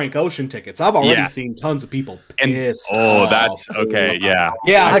bought Frank Ocean tickets. I've already Yeah. seen tons of people And piss. that's okay. Yeah,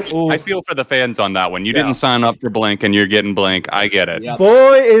 Yeah. I feel for the fans on that one. You Yeah. didn't sign up for Blink, and you're getting Blink. I get it. Yeah.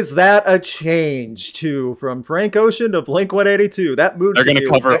 Boy, is that a change too from Frank Ocean to Blink 182. That mood. They're going to you.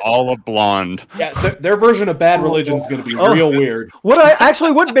 cover all of Blonde. Yeah, their version of Bad Religion is going to be real weird. What I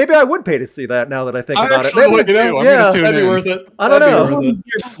actually would, maybe I would pay to see that now that I think I about actually it. would too. I'm yeah, gonna tune That'd be in. worth it. I don't That'd be know. worth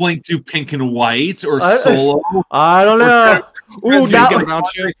it. Blink do Pink and White or I- Solo. I don't know. Ooh, now Thinking about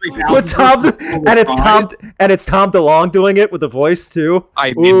you. with Tom, and it's Tom DeLonge doing it with the voice too.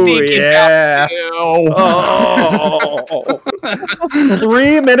 I've been Ooh, thinking yeah. about you. Oh.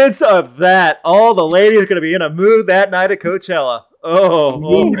 3 minutes of that. All the ladies are going to be in a mood that night at Coachella. Oh,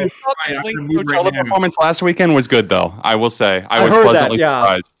 Mood. The I Blink can move right Coachella now. performance last weekend was good, though. I will say I was heard that, pleasantly yeah.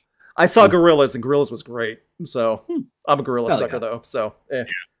 surprised. I saw Gorillaz, and Gorillaz was great. So I'm a Gorillaz Hell sucker, yeah. though. So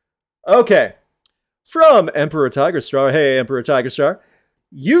okay. From Emperor Tiger Star. Hey, Emperor Tiger Star.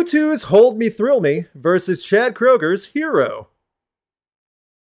 U2's "Hold Me, Thrill Me" versus Chad Kroger's "Hero."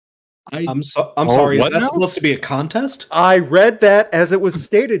 I'm sorry. Is what that now? supposed to be a contest? I read that as it was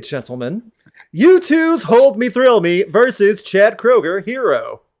stated, gentlemen. U2's "Hold Me, Thrill Me" versus Chad Kroger,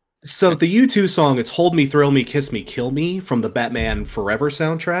 "Hero." So the U2 song, it's "Hold Me, Thrill Me, Kiss Me, Kill Me" from the Batman Forever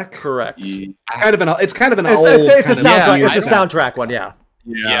soundtrack. Correct. It's kind of an old. It's a kind soundtrack. of- It's a soundtrack one, yeah.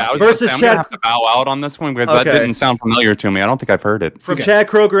 Yeah, I was Versus I'm Chad- gonna have to bow out on this one because that Okay. didn't sound familiar to me. I don't think I've heard it. From Okay. Chad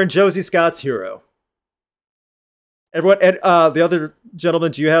Kroger and Josie Scott's "Hero." Everyone, and the other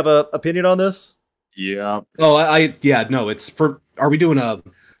gentleman, do you have an opinion on this? Yeah. Oh, yeah, no, it's for. Are we doing a 1,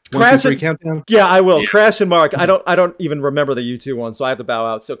 2, Crash 3 and- countdown? Yeah, I will. Yeah. Crash and Mark. I don't even remember the U2 one, so I have to bow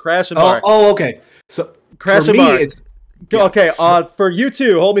out. So Crash and Mark. Okay. So Crash for and me, Mark. it's Okay, for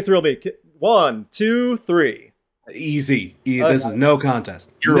U2, "Hold Me, Thrill Me." 1, 2, 3. easy. This is no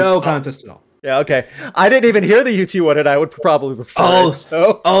contest. You're No so- contest at all. Yeah, okay. I didn't even hear the U2 one, and I would probably prefer Oh. it.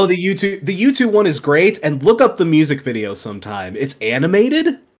 So. Oh, the U2 one is great, and look up the music video sometime. It's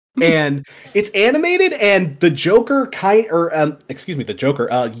animated, and the Joker the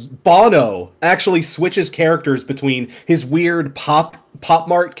Joker, Bono actually switches characters between his weird Pop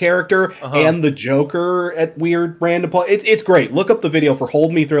Mart character and the Joker at weird random points. It's great. Look up the video for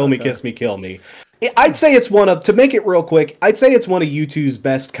 "Hold Me, Thrill Me, Kiss Me, Kill Me." I'd say it's to make it real quick, I'd say it's one of U2's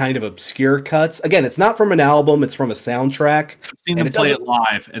best kind of obscure cuts. Again, it's not from an album, it's from a soundtrack. I've seen And them it play doesn't- it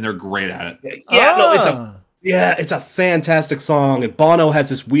live, and they're great at it. It's a fantastic song, and Bono has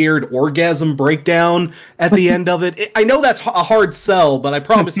this weird orgasm breakdown at the end of it. I know that's a hard sell, but I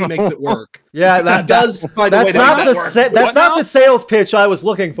promise he makes it work. Yeah, He does find a way that's to not make the that work. that's What not now? the sales pitch I was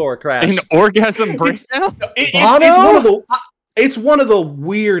looking for, Crash. An orgasm breakdown? It's one of the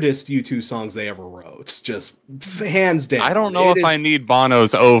weirdest U2 songs they ever wrote. It's just hands down. I don't know It if I is- need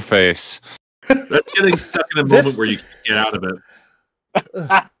Bono's O face. That's getting stuck in a This- moment where you can't get out of it.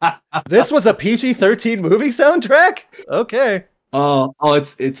 This was a PG-13 movie soundtrack? Okay.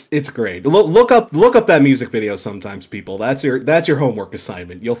 It's great. Look up that music video sometimes, people. That's your homework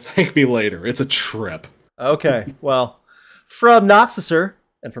assignment. You'll thank me later. It's a trip. Okay. Well, from Noxuser,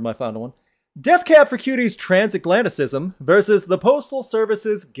 and for my final one, Death Cab for Cutie's transatlanticism versus the Postal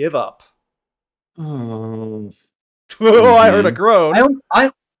Service's Give Up. Oh. Oh, I heard a groan.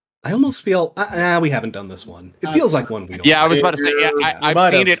 I almost feel we haven't done this one. It feels like one we don't. Yeah, I was about to say, I've might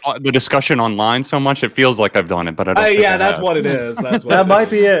seen have. the discussion online so much, it feels like I've done it, but I don't think I that's have. what it is. That's what That it might is.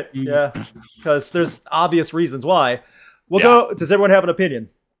 be it. Yeah. Because there's obvious reasons why. We'll Yeah. go. Does everyone have an opinion?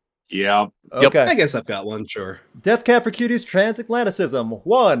 Yeah. Yep. Okay. I guess I've got one. Sure. Death Cab for Cutie's transatlanticism.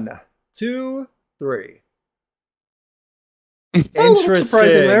 1, 2, 3. A little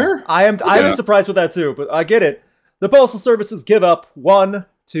surprising there. I am surprised with that too, but I get it. The Postal Service's Give Up. 1,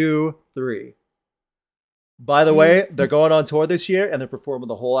 2, 3. By the way, they're going on tour this year and they're performing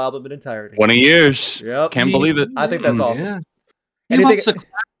the whole album in entirety. 20 years. Yep. Can't believe it. I think that's awesome. Yeah. Anything- It's a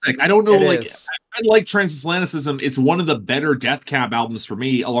classic. I don't know, It like is. I like Transatlanticism. It's one of the better Death Cab albums for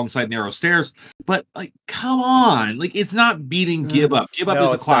me, alongside Narrow Stairs. But like, come on, like it's not beating Give Up. Give Up No,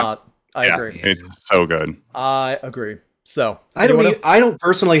 is a it's classic. not. I agree. It's so good. I agree. So I don't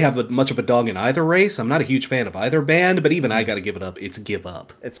personally have much of a dog in either race. I'm not a huge fan of either band, but even I got to give it up. It's Give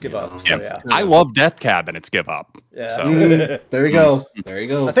Up. It's Give Up. Yeah. So, I love Death Cab, and it's Give Up. Yeah. So. There you go. There you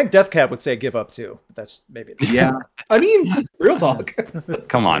go. I think Death Cab would say Give Up too. But that's maybe. Yeah. I mean, real talk.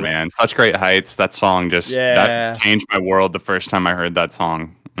 Come on, man. Such great heights. That song just that changed my world the first time I heard that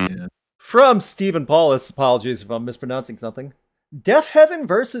song. Yeah. From Stephen Paulus, apologies if I'm mispronouncing something. Deaf Heaven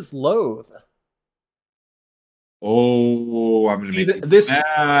versus Loathe. Oh, I'm gonna make this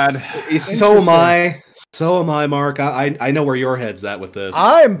mad. So am I. So am I, Mark. I know where your head's at with this.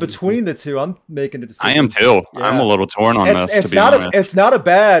 I'm between the two. I'm making a decision. I am too. Yeah. I'm a little torn on this. It's to be not honest. it's not a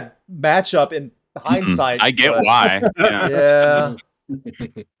bad matchup in hindsight. I get why. Yeah.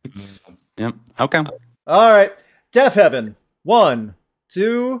 Yep. Okay. All right. Deaf Heaven. 1,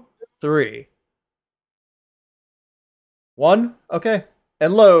 2, 3. 1. Okay.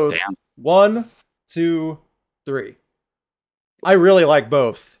 And Loathe. Damn. 1, 2, 3. I really like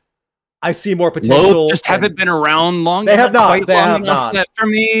both. I see more potential. Just haven't been around long. They have not. Quite They long have enough not. for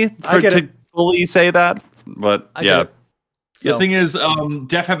me to fully say that. But yeah. The thing is,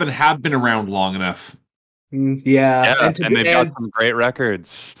 Deaf Heaven have been around long enough. Yeah, and they've got some great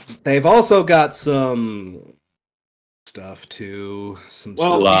records. They've also got some stuff too. Some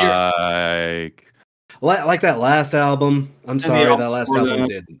like that last album. I'm sorry, that last album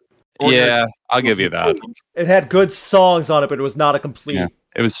didn't. Yeah, I'll give you that. It had good songs on it, but it was not a complete. Yeah.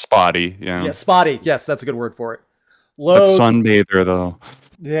 It was spotty. Yeah. Yeah, spotty. Yes, that's a good word for it. But Sunbather though.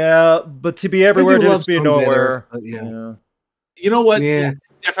 Yeah, but to be everywhere to just be nowhere. Yeah. You know what? Yeah.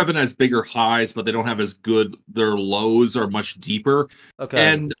 Deaf Heaven has bigger highs, but they don't have as good. Their lows are much deeper. Okay.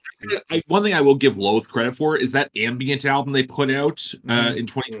 And one thing I will give Loathe credit for is that ambient album they put out in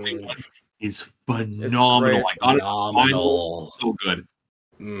 2021 is phenomenal. I got it phenomenal. So good.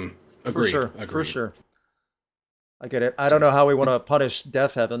 Agreed. For sure. I get it. I don't know how we want to punish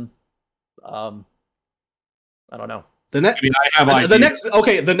Deaf Heaven. I don't know.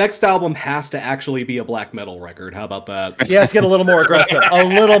 The next album has to actually be a black metal record. How about that? Yes, get a little more aggressive. A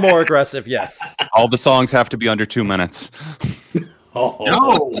little more aggressive, yes. All the songs have to be under 2 minutes.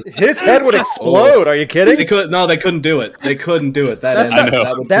 No, his head would explode. Are you kidding? They couldn't do it. They couldn't do it.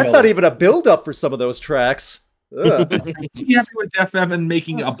 That's not even a build-up for some of those tracks. You have to with Deaf Heaven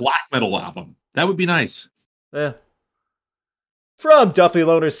making a black metal album. That would be nice. Yeah. From Duffy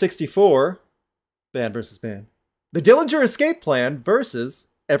Loner 64, band versus band. The Dillinger Escape Plan versus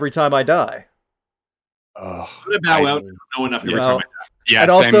Every Time I Die. I'm gonna bow out. I don't know enough Every Time I Die. Yeah,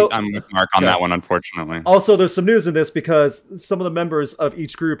 and same. Also, I'm with Mark on that one, unfortunately. Also, there's some news in this because some of the members of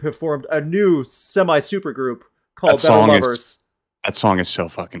each group have formed a new semi-super group called Better Lovers. That song is so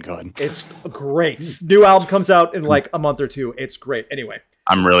fucking good. It's great. New album comes out in like a month or two. It's great. Anyway.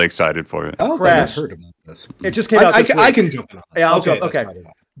 I'm really excited for it. Oh, Crash. I've heard about this. It just came out this week. I can jump in on this. Yeah, I'll jump. Okay.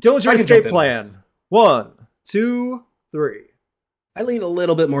 Dillinger Escape Plan. 1, 2, 3. I lean a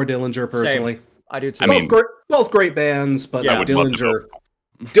little bit more Dillinger personally. Same. I do too. Both great bands, but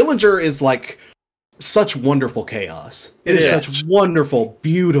Dillinger is like such wonderful chaos. It is such wonderful,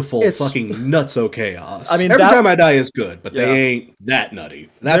 beautiful, fucking nutso chaos. I mean, Every Time I Die is good, but they ain't that nutty.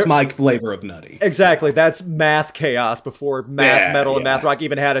 That's my flavor of nutty. Exactly. That's math chaos before math metal and math rock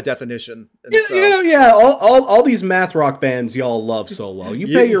even had a definition. All these math rock bands y'all love so well. You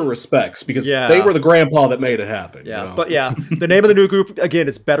pay your respects because they were the grandpa that made it happen. Yeah, you know? But the name of the new group again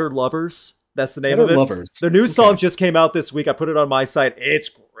is Better Lovers. That's the name of it. Lovers. Their new song just came out this week. I put it on my site. It's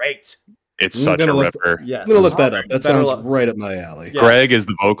great. It's such a ripper. Yes. I'm gonna look that up. That sounds right up my alley. Yes. Greg is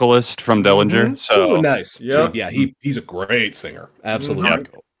the vocalist from Dillinger. So nice. Yep. Yeah, he's a great singer. Absolutely.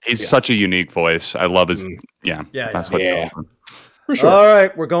 Yep. He's such a unique voice. I love his that's what sells him. For sure. All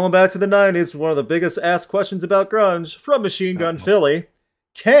right, we're going back to the 90s. One of the biggest asked questions about grunge from Machine Gun Philly.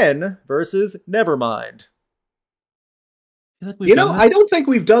 10 versus Nevermind. I don't think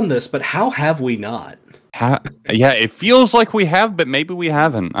we've done this, but how have we not? It feels like we have, but maybe we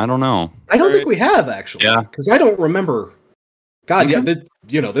haven't. I don't know. I don't think we have actually. Yeah, because I don't remember. God,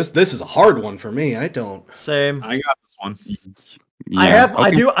 this is a hard one for me. I don't. Same. I got this one. Yeah,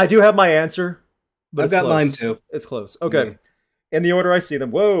 I do have my answer. But I've got mine too. It's close. Okay. In the order I see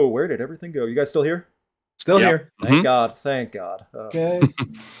them. Whoa, where did everything go? You guys still here? Still here. Thank God. Thank God. Okay.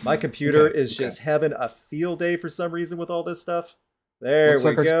 My computer is just having a field day for some reason with all this stuff. There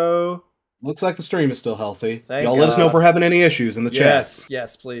we go. Looks like the stream is still healthy. Y'all let us know if we're having any issues in the chat.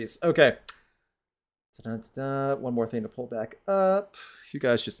 Yes, please. Okay. One more thing to pull back up. You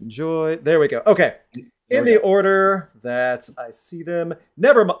guys just enjoy. There we go. Okay. In the order that I see them.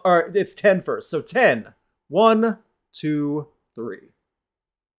 It's 10 first. So 10. 1, 2, 3.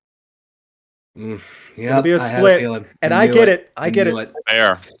 It's gonna be a split, and I get it. I get it.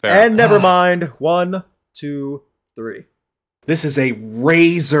 Fair. And never mind. 1, 2, 3. This is a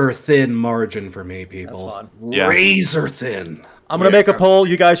razor thin margin for me, people. That's fun. Yeah. Razor thin. I'm gonna make a poll.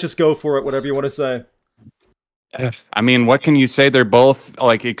 You guys just go for it. Whatever you want to say. I mean, what can you say? They're both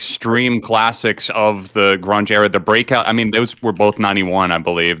like extreme classics of the grunge era. The breakout, I mean, those were both 91, I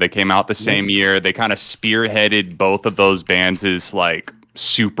believe. They came out the same year. They kind of spearheaded both of those bands' like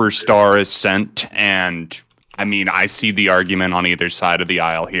superstar ascent. And I mean, I see the argument on either side of the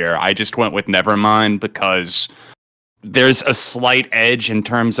aisle here. I just went with Nevermind because there's a slight edge in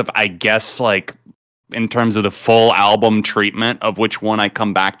terms of, I guess, like, in terms of the full album treatment of which one I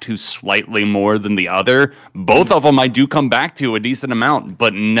come back to slightly more than the other. Both of them I do come back to a decent amount,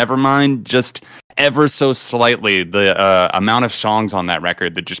 but Nevermind just ever so slightly. The amount of songs on that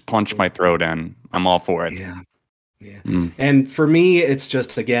record that just punch my throat in. I'm all for it. Yeah. And for me, it's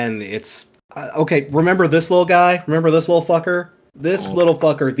just, again, it's okay. Remember this little guy? Remember this little fucker? Little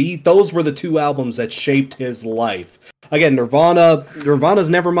fucker. Those were the two albums that shaped his life. Again, Nirvana's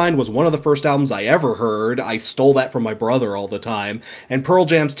Nevermind was one of the first albums I ever heard. I stole that from my brother all the time. And Pearl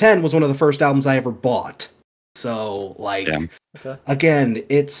Jam's 10 was one of the first albums I ever bought. So, like, again,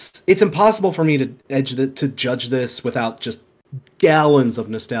 it's impossible for me to judge this without just gallons of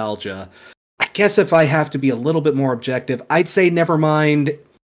nostalgia. I guess if I have to be a little bit more objective, I'd say Nevermind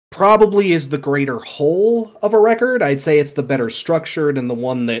probably is the greater whole of a record. I'd say it's the better structured and the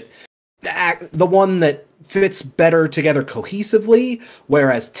one that fits better together cohesively,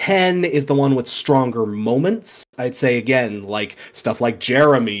 whereas 10 is the one with stronger moments. I'd say, again, like stuff like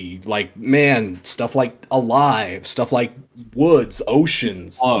Jeremy, like, man, stuff like Alive, stuff like Woods,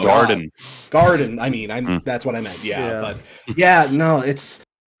 Oceans, Garden. I mean, that's what I meant. But no, it's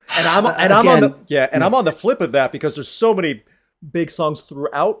I'm on the flip of that because there's so many big songs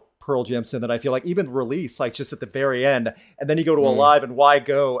throughout Pearl Jam's 10 that I feel like even Release, like just at the very end, and then you go to Alive and Why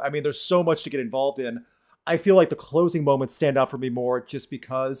Go. I mean, there's so much to get involved in. I feel like the closing moments stand out for me more just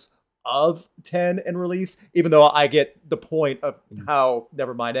because of 10 and Release, even though I get the point of how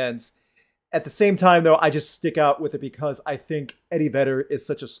Nevermind ends. At the same time, though, I just stick out with it because I think Eddie Vedder is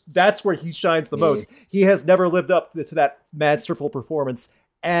that's where he shines the most. He has never lived up to that masterful performance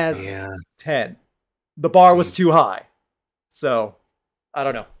as 10. The bar was too high. So, I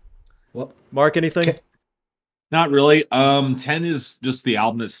don't know. Well, Mark, anything? Not really. 10 is just the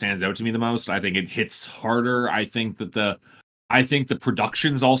album that stands out to me the most. I think it hits harder. I think the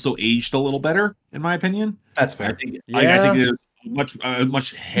production's also aged a little better, in my opinion. That's fair. I think there's a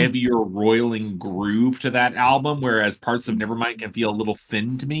much heavier roiling groove to that album, whereas parts of Nevermind can feel a little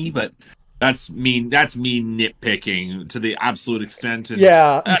thin to me, but that's me nitpicking to the absolute extent. And, you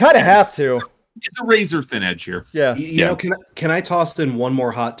kind of have to. It's a razor thin edge here. Yeah. You know, can I toss in one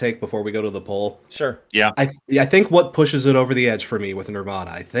more hot take before we go to the poll? Sure. Yeah. I think what pushes it over the edge for me with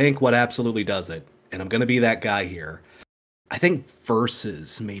Nirvana, I think what absolutely does it, and I'm going to be that guy here, I think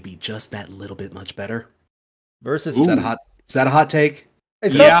Versus may be just that little bit much better. Versus. Is that a hot take?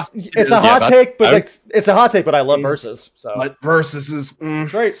 It's a hot take, but it's a hot take, but I love Versus. So. But Versus is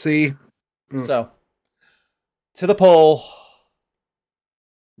it's great. See? So, to the poll.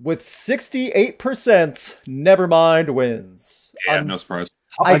 With 68%, Nevermind wins. Yeah, no surprise.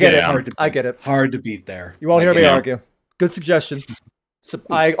 I get it. I get it. Hard to beat there. You won't hear me argue. Good suggestion.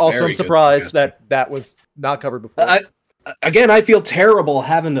 I also am surprised that was not covered before. Again, I feel terrible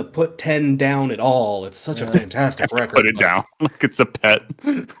having to put 10 down at all. It's such a fantastic record. Put it down like it's a pet.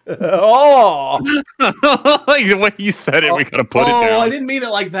 Oh! The way you said it, we gotta put it down. I didn't mean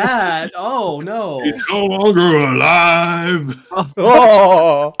it like that. Oh, no. He's no longer alive.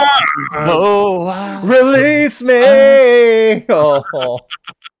 Oh! Wow. Release me! Oh.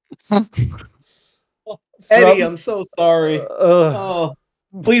 Eddie, I'm so sorry.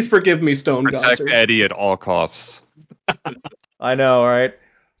 Please forgive me, Stone Protect Gosser. Eddie at all costs. I know, right?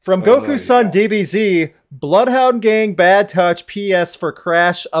 From Goku's son DBZ, Bloodhound Gang, Bad Touch, PS for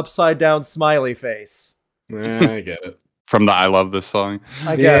Crash, Upside Down Smiley Face. I get it. From the I Love This song.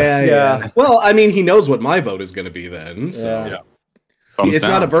 I guess, yeah. Well, I mean, he knows what my vote is going to be then. So it's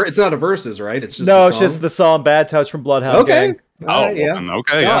not a versus, right? It's just it's just the song Bad Touch from Bloodhound Gang.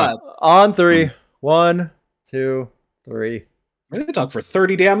 Okay, yeah. On 3. 1, 2, 3. We're going to talk for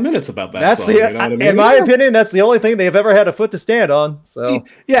 30 damn minutes about that. That's song, you know what I mean? In my opinion, that's the only thing they've ever had a foot to stand on. So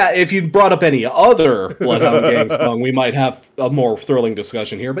yeah, if you brought up any other Bloodhound Gang song, we might have a more thrilling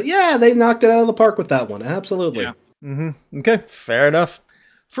discussion here. But yeah, they knocked it out of the park with that one. Absolutely. Yeah. Mm-hmm. Okay, fair enough.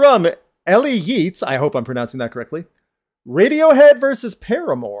 From Ellie Yeats, I hope I'm pronouncing that correctly. Radiohead versus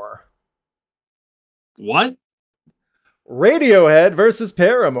Paramore. What? Radiohead versus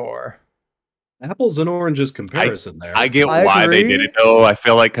Paramore. Apples and oranges comparison there. I get I why they agree. did it though. I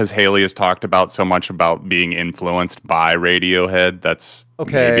feel like because Haley has talked about so much about being influenced by Radiohead. That's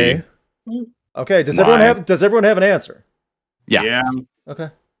Okay. maybe Okay. Does why. everyone have an answer? Yeah. Okay.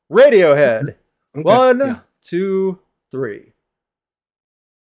 Radiohead. Okay, 1, yeah. 2, 3.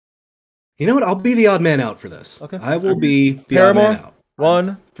 You know what? I'll be the odd man out for this. Okay. I will be the Paramore? odd man out.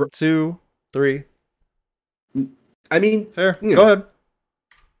 1, For- 2, 3. I mean, Fair. Yeah. Go ahead.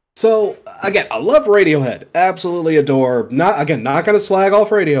 so again, I love Radiohead. Absolutely adore. Not gonna slag off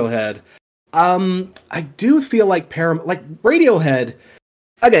Radiohead. I do feel like Radiohead.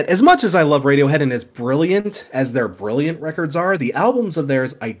 Again, as much as I love Radiohead and as brilliant as their brilliant records are, the albums of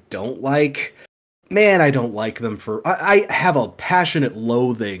theirs I don't like. Man, I don't like them for. I have a passionate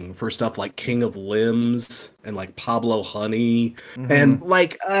loathing for stuff like King of Limbs and like Pablo Honey. And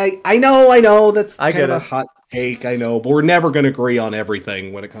like I know that's I kind get of a it. hot take, I know, but we're never gonna agree on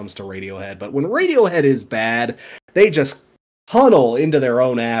everything when it comes to Radiohead. But when Radiohead is bad, they just tunnel into their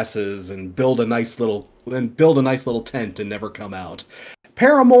own asses and build a nice little tent and never come out.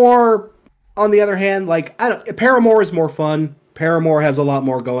 Paramore, on the other hand, like Paramore is more fun. Paramore has a lot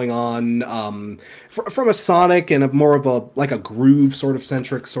more going on from a sonic and a more of a groove sort of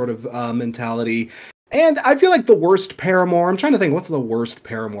centric sort of mentality. And I feel like the worst Paramore, I'm trying to think, what's the worst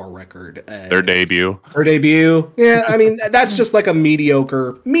Paramore record? Their debut. Her debut. Yeah, I mean, that's just like a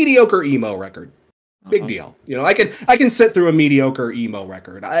mediocre emo record. Big deal. You know, I can sit through a mediocre emo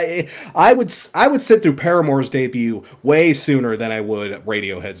record. I would sit through Paramore's debut way sooner than I would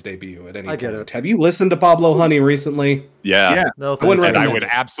Radiohead's debut at any I get point. it. Have you listened to Pablo Honey recently? Yeah. No, I wouldn't And I recommend would it.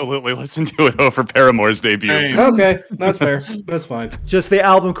 absolutely listen to it over Paramore's debut. Same. Okay, that's fair. That's fine. just the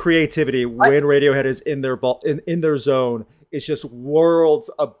album creativity when Radiohead is in their in their zone is just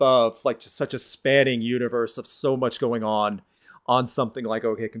worlds above, like just such a spanning universe of so much going on something like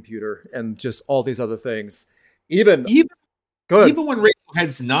OK Computer and just all these other things. Even go ahead. Even when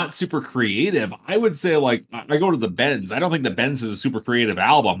Radiohead's not super creative, I would say like I go to the Bends. I don't think the Bends is a super creative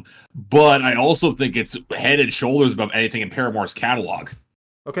album, but I also think it's head and shoulders above anything in Paramore's catalog.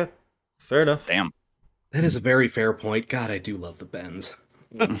 Okay, fair enough. Damn. That is a very fair point. God, I do love the Bends.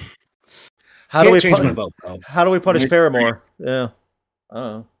 How do Can't we change my vote though. How do we punish Makes Paramore? Yeah, I don't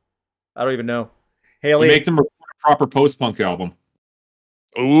know. I don't even know. You Haley, make them record a proper post-punk album.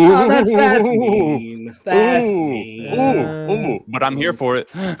 Ooh. Oh, that's mean. That's Ooh. mean. Ooh. But I'm here for it.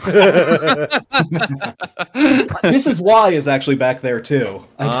 This is why is actually back there too.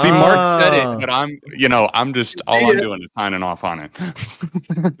 See, Mark said Ah. it, but I'm just all I'm doing is signing off on it.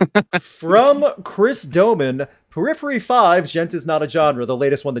 From Chris Doman, Periphery 5, Gent is not a genre, the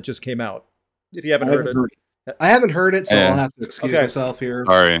latest one that just came out. If you haven't heard it. I haven't heard it, so Yeah. I'll have to excuse Okay. myself here.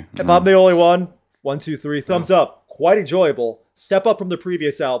 Sorry. If I'm the only one, 1, 2, 3, thumbs up. Quite enjoyable. Step up from the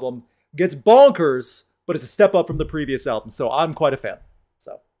previous album. Gets bonkers, but it's a step up from the previous album. So I'm quite a fan.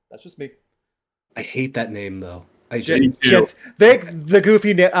 So that's just me. I hate that name though. Gent, the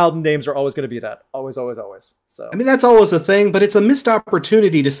goofy album names are always going to be that. Always, always, always. So I mean, that's always a thing, but it's a missed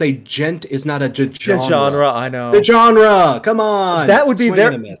opportunity to say gent is not a genre. genre, I know. The genre, come on. That would be Swing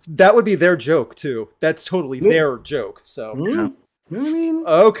their and a miss. that would be their joke too. That's totally their joke. So Hmm? You know what I mean?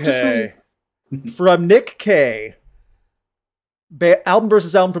 okay. From Nick K. Album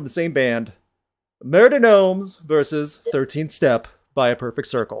versus album from the same band. Murder Ohms versus 13th Step by A Perfect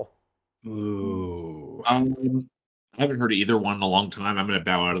Circle. Ooh. I haven't heard either one in a long time. I'm going to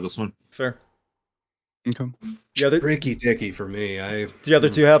bow out of this one. Fair. Okay. Tricky dicky for me. The other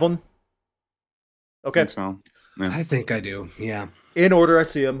two have one? Okay. So, I think I do. Yeah. In order, I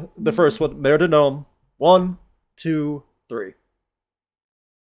see them. The first one, Murder Ohm. 1, 2, 3.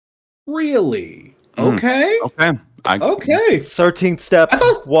 Really? Mm. Okay. okay. Okay. 13th Step. I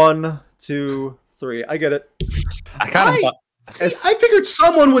thought- 1, 2, 3. I get it. I kind of See, I figured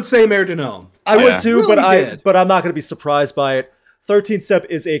someone would say Meridianome. I Yeah. would too, Really but did. I'm not going to be surprised by it. 13th Step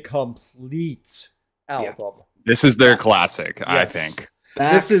is a complete album. This is their classic, I Yes. think.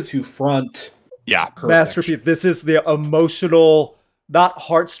 Back This is- to front. Yeah. Perfection. Masterpiece. This is the emotional, not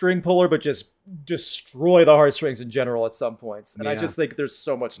heartstring puller, but just destroy the heartstrings in general at some points. And I Yeah. just think there's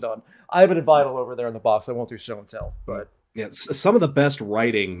so much done. I have it in vinyl over there in the box. I won't do show and tell, but Yeah, some of the best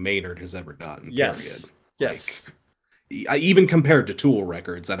writing Maynard has ever done. yes, period. yes, Even compared to Tool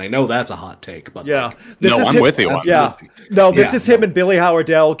records, and I know that's a hot take, but yeah. like, This No, is I'm him- with you on Yeah, no, this Yeah, is him no. and Billy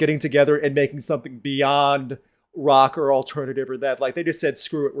Howardell getting together and making something beyond rock or alternative or that. Like they just said,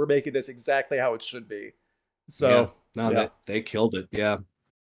 screw it, we're making this exactly how it should be. So no, yeah. they killed it. Yeah,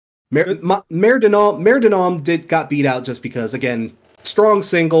 Meridianome got beat out just because, again, strong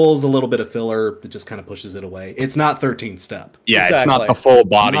singles, a little bit of filler. It just kind of pushes it away. It's not 13th Step. Yeah, Exactly. it's not the full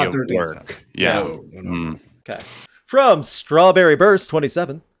body Not of 13th work. Step. Yeah. No. Okay. From Strawberry Burst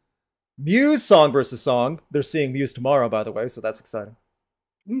 27. Muse song versus song. They're seeing Muse tomorrow, by the way, so that's exciting.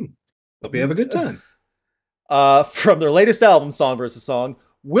 Hope you have a good time. From their latest album, song versus song.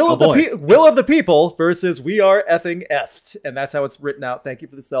 Will of the People versus We Are Effing Effed. And that's how it's written out. Thank you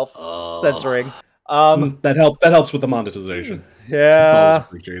for the self-censoring. That helps with the monetization. Yeah.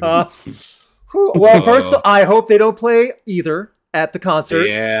 Well, first, I hope they don't play either at the concert.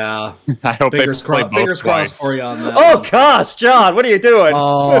 Yeah. I hope Fingers they play both crossed twice. for you on that. Oh, one. gosh, John, what are you doing?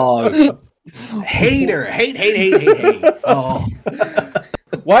 Oh, hater. Hate. Oh.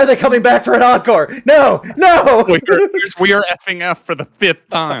 Why are they coming back for an encore? No! We are effing F for the 5th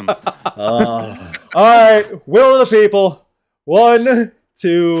time. All right, Will of the People. 1,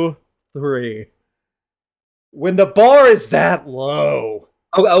 2, 3. When the bar is that low.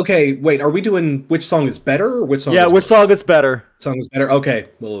 Oh, okay, wait. Are we doing which song is better or which song? Yeah, is which song is better? Song is better. Okay,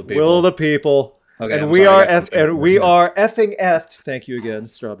 Will of the People. Will of the People. Okay, and I'm we sorry, are effing effed. Thank you again,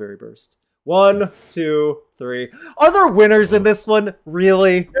 Strawberry Burst. 1, 2, 3. Are there winners in this one?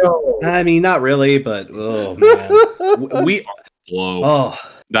 Really? I mean, not really, but oh man, Whoa. oh.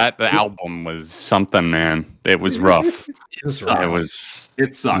 The album was something, man. It was rough. It sucks.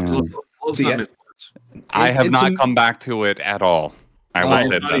 It sucks. Yeah. Let's See, not miss words. I have not come back to it at all. I will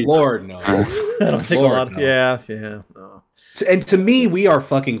say that. Lord, no. I don't think Lord, a lot. no. Yeah. No. And to me, We Are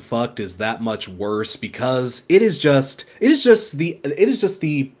Fucking Fucked is that much worse because it is just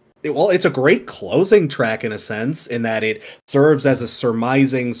the well, it's a great closing track in a sense, in that it serves as a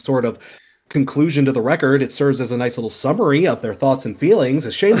surmising sort of conclusion to the record. It serves as a nice little summary of their thoughts and feelings.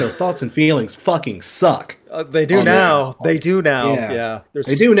 A shame their thoughts and feelings fucking suck. They do now. They do now. Yeah. Yeah.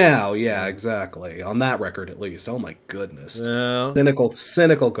 They do now. Yeah, exactly. On that record, at least. Oh my goodness. Yeah.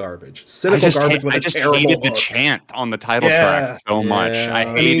 Cynical garbage. I Cynical just, garbage with I a just terrible hated the hook. chant on the title Yeah. track so much. Yeah. I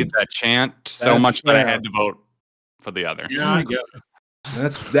hated that chant so that's much that I fair. had to vote for the other. Yeah, I get it.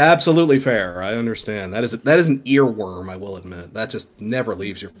 That's absolutely fair. I understand. That is an earworm, I will admit. That just never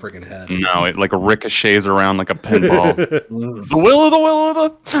leaves your freaking head. No, it like ricochets around like a pinball. The will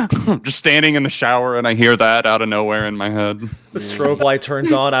of the just standing in the shower and I hear that out of nowhere in my head. The strobe light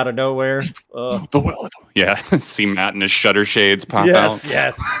turns on out of nowhere. The will of the yeah. See Matt and his shutter shades pop Yes, out.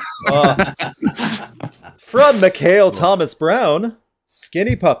 yes. From Mikhail Thomas Brown,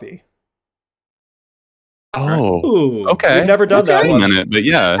 Skinny Puppy. Oh, Ooh. okay. We've never done that Wait a one. minute, but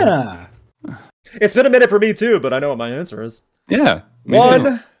yeah, It's been a minute for me too, but I know what my answer is. yeah. me too.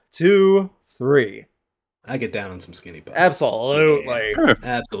 1, 2, 3. I get down on some Skinny Puppy. Absolutely.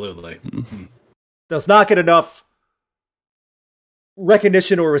 Absolutely. Does not get enough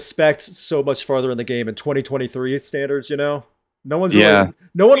recognition or respect so much farther in the game in 2023 standards, you know? No one's really, Yeah.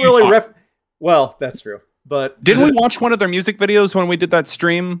 no one You really talk- well, that's true. But Didn't we watch one of their music videos when we did that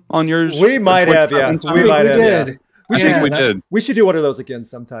stream on yours? we might have, yeah. We might have, yeah. I think we did. We should do one of those again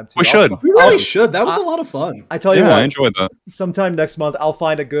sometime too. We should. We really should. That was a lot of fun. I tell you Yeah, I what, enjoyed that. sometime next month I'll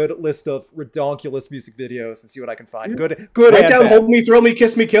find a good list of redonkulous music videos and see what I can find. Good Write and down bad. Hold Me, Thrill Me,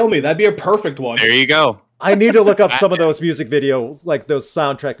 Kiss Me, Kill Me. That'd be a perfect one. There you go. I need to look up some of those music videos, like those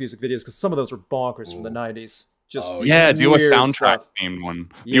soundtrack music videos, because some of those were bonkers from the 90s. Just Yeah, do a weird soundtrack stuff. themed one.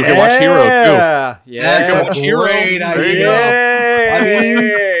 You can watch Hero too. Yeah, That's You can a watch Hero. great There you idea. go.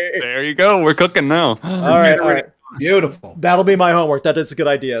 Yay! There you go. We're cooking now. all right. Beautiful. That'll be my homework. That is a good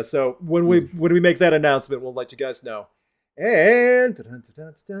idea. So when we make that announcement, we'll let you guys know. And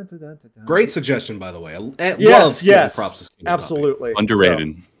Great suggestion, by the way. I Yes, love giving yes, props to Skinny Puppy. absolutely.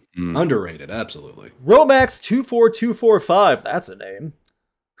 Underrated. Underrated, absolutely. Romax 24245. That's a name.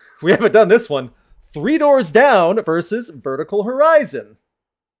 We haven't done this one. Three Doors Down versus Vertical Horizon.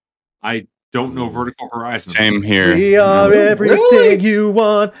 I don't know Vertical Horizon. Same here. We are everything Really? you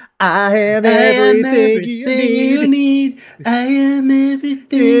want. I am everything you need. I am everything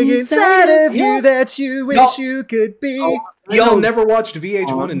Thing inside of you that you wish No. you could be. Y'all never watched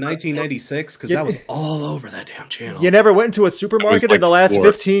VH1 in 1996? Because that was all over that damn channel. You never went into a supermarket like in the last 4.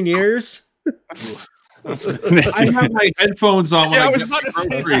 15 years? I have my headphones on when Yeah, I I was get about to my say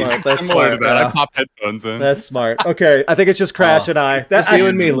groceries. smart. That's similar to smart, that. yeah. I pop headphones in. That's smart. Okay, I think it's just Crash and I. That's you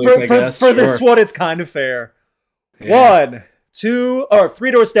and me, Luke, for, I for- guess. for this Sure. one, it's kind of fair. Yeah. 1, 2, or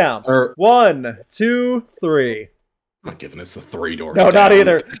Three Doors Down. Or- 1, 2, 3. I'm not giving us the 3 doors. No, not down.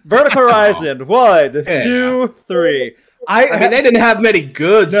 either. Vertical Horizon. 1, Yeah. 2, 3. I mean, they didn't have many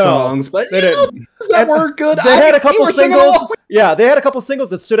good No, songs, but they you know, didn't. Is that word good? They had a couple singles. Yeah, they had a couple singles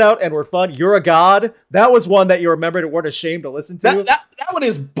that stood out and were fun. You're a God. That was one that you remembered and weren't ashamed to listen to. That one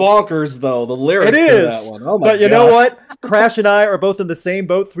is bonkers, though. The lyrics it is. To that one. Oh my but you gosh. know what? Crash and I are both in the same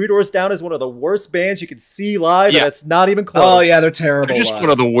boat. Three Doors Down is one of the worst bands you can see live, and it's not even close. Oh yeah, they're terrible. They're just one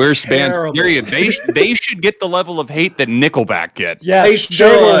of the worst bands. Period. They should get the level of hate that Nickelback get. Yes, they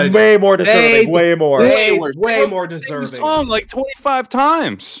were way more deserving. Way more deserving. Song like 25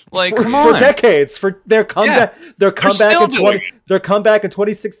 times. Like come on. For decades. For their comeback. Their comeback in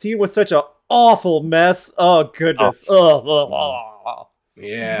 2016 was such an awful mess. Oh goodness.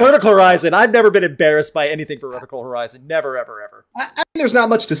 Yeah. Vertical Horizon. I've never been embarrassed by anything for Vertical Horizon. Never, ever, ever. There's not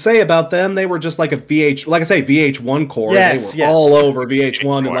much to say about them. They were just like a VH1 core. Yes, they were all over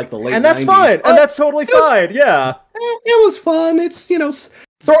VH1 in like the late 90s. And that's fine. And that's totally fine. Yeah. It was fun. It's,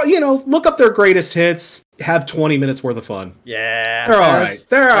 look up their greatest hits. Have 20 minutes worth of fun. Yeah. They're all right.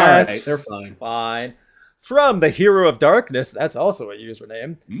 They're all right. They're fine. Fine. From the Hero of Darkness, that's also a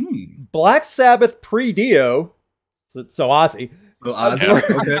username. Black Sabbath pre-Dio, so Ozzy,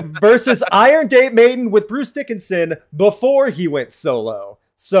 versus Iron Maiden with Bruce Dickinson before he went solo.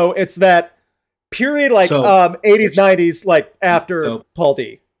 So it's that period, like 80s, 90s, like after Paul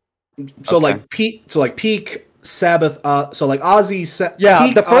D. So like peak Sabbath. So like Ozzy,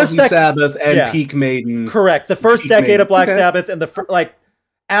 peak the first Ozzy Sabbath and peak Maiden. Correct. The first decade of Black Sabbath and the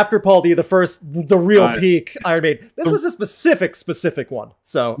after Paul D, the real peak Iron Maiden. This was a specific one.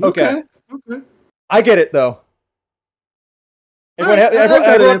 So okay. I get it though. Everyone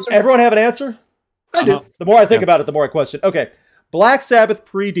have an answer? I do. The more I think about it, the more I question. Okay. Black Sabbath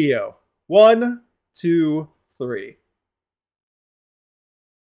pre-Dio. 1, 2, 3.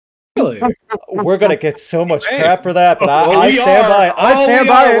 Really? We're gonna get so much crap for that, but I stand by it. I stand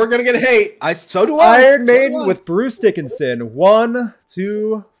by it. We're gonna get hate. So do I. Iron Maiden with Bruce Dickinson. 1,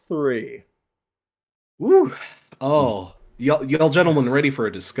 2, 3. Woo. Oh, y'all gentlemen ready for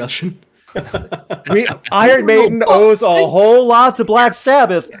a discussion? Iron Maiden owes a whole lot to Black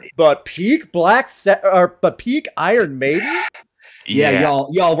Sabbath, but peak Iron Maiden. Yeah,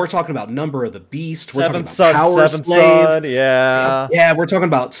 y'all. We're talking about Number of the Beast. We're Seventh Son. Yeah, we're talking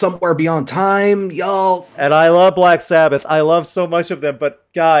about Somewhere Beyond Time, y'all. And I love Black Sabbath. I love so much of them. But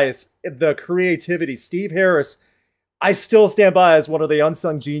guys, the creativity, Steve Harris, I still stand by as one of the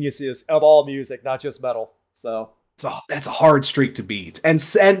unsung geniuses of all music, not just metal. So. That's a hard streak to beat. And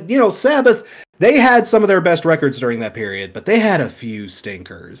Sabbath, they had some of their best records during that period, but they had a few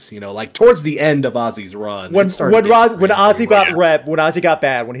stinkers, like towards the end of Ozzy's run. When Ozzy got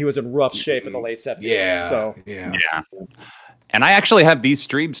bad, when he was in rough shape in the late 70s. Yeah. And I actually have these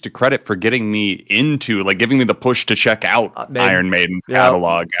streams to credit for getting me into, giving me the push to check out Iron Maiden's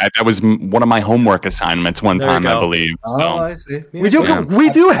catalog. That was one of my homework assignments one time, I believe. Oh, I see. Yeah. We do help.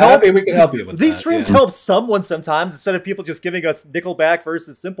 We can help you with these streams help someone sometimes instead of people just giving us Nickelback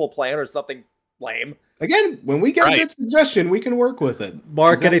versus Simple Plan or something lame. Again, when we get a good suggestion, we can work with it.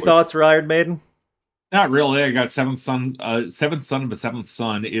 Mark, any thoughts for Iron Maiden? Not really. I got Seventh Son of a Seventh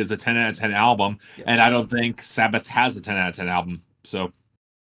Son is a 10 out of 10 album, and I don't think Sabbath has a 10 out of 10 album. So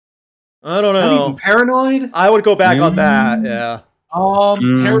I don't know. Not even Paranoid? I would go back on that. Yeah.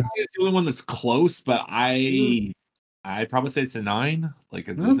 Paranoid is the only one that's close, but I'd probably say it's a 9.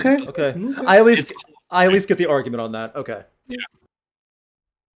 Okay. I at least get the argument on that. Okay. Yeah.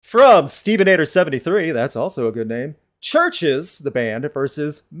 From Stevenator73, that's also a good name. Churches, the band,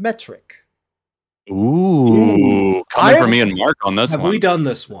 versus Metric. Ooh, coming for me and Mark on this one. Have we done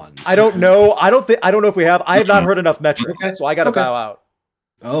this one? I don't know. I don't know if we have. I have not heard enough Metric, so I got to bow out.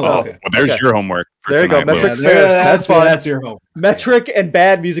 Okay. Well, there's your homework. There you go. Metric. That's fine. That's your home. Metric and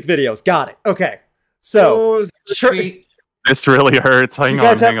bad music videos. Got it. Okay. So, this really hurts. Hang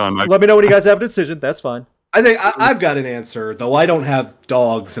on. Let me know when you guys have a decision. That's fine. I think I've got an answer, though I don't have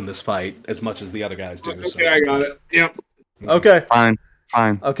dogs in this fight as much as the other guys do. Okay, I got it. Yep. Okay. Fine.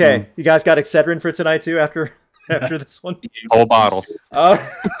 Okay. You guys got Excedrin for tonight too after this one? Whole bottle.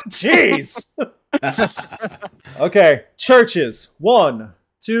 Jeez. Okay. Churches. 1,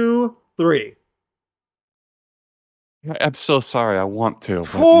 2, 3. I'm so sorry. I want to.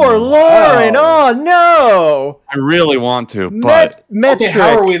 Poor Lauren. Oh no. I really want to, but Metric. Okay,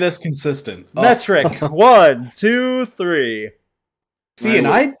 how are we this consistent? Metric. 1, 2, 3. See, and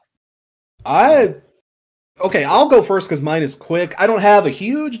okay, I'll go first because mine is quick. I don't have a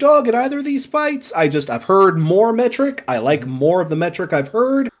huge dog in either of these fights. I've heard more Metric. I like more of the Metric I've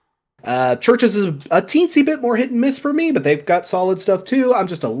heard. Churches is a teensy bit more hit and miss for me, but they've got solid stuff too. I'm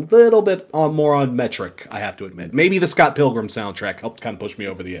just a little bit more on Metric, I have to admit. Maybe the Scott Pilgrim soundtrack helped kind of push me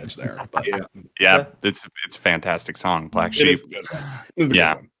over the edge there. But yeah, it's a fantastic song, Black Sheep. It is good.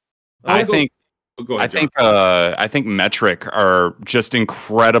 I think Go ahead, I think Metric are just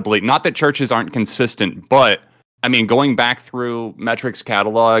incredibly, not that churches aren't consistent, but I mean, going back through Metric's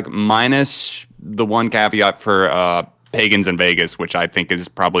catalog, minus the one caveat for Pagans in Vegas, which I think is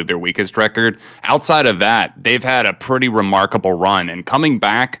probably their weakest record. Outside of that, they've had a pretty remarkable run. And coming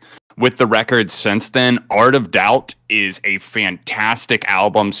back with the records since then, Art of Doubt is a fantastic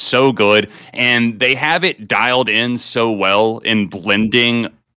album, so good. And they have it dialed in so well in blending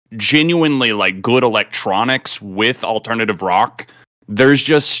genuinely like good electronics with alternative rock. There's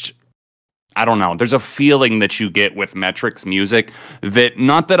just, I don't know, there's a feeling that you get with Metric's music that,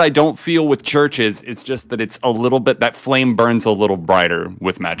 not that I don't feel with Churches, it's just that it's a little bit, that flame burns a little brighter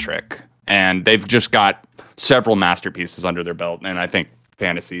with Metric. And they've just got several masterpieces under their belt, and I think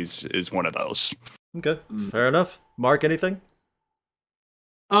Fantasies is one of those. Okay, fair enough. Mark, anything?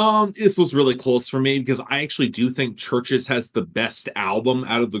 This was really close for me because I actually do think Churches has the best album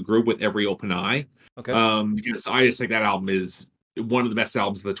out of the group with Every Open Eye. Okay. Because I just think that album is one of the best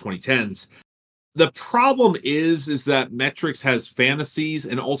albums of the 2010s. The problem is that Metrics has Fantasies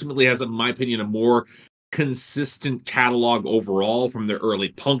and ultimately has, in my opinion, a more consistent catalog overall from their early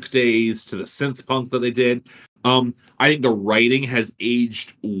punk days to the synth punk that they did. I think the writing has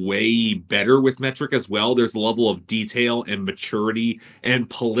aged way better with Metric as well. There's a level of detail and maturity and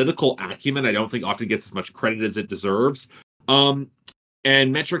political acumen I don't think often gets as much credit as it deserves. And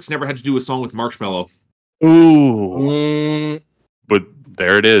Metrics never had to do a song with Marshmello. Ooh. But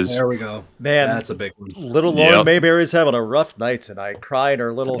there it is. There we go. Man, that's a big one. Little Lauren Mayberry's having a rough night tonight, crying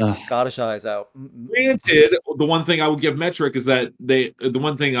her little Scottish eyes out. Granted, the one thing I would give Metric is that the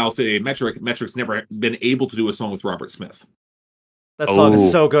one thing I'll say, Metric's never been able to do a song with Robert Smith. That song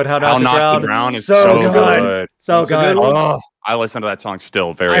is so good. How Not to Drown is so good. So good. Oh, I listen to that song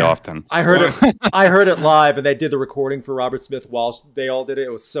still very often. I heard it. I heard it live, and they did the recording for Robert Smith while they all did it.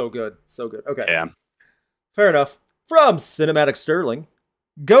 It was so good. So good. Okay. Yeah. Fair enough. From Cinematic Sterling,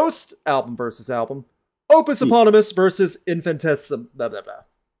 Ghost album versus album, Opus Eponymous versus Infinitesimal. Blah, blah, blah.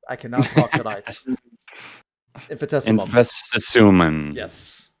 I cannot talk tonight. Infinitesimal. Infinitesimal.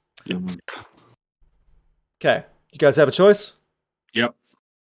 Yes. Okay. You guys have a choice? Yep.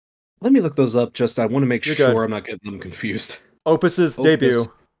 Let me look those up. I want to make You're sure good. I'm not getting them confused. Opus's debut.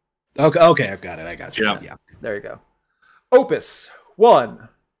 Okay, I've got it. I got you. Yeah. There you go. Opus. 1,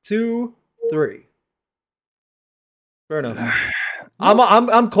 2, 3. Fair enough.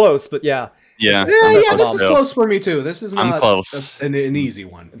 I'm close, but yeah. Yeah. This is close for me too. This is not I'm close. an easy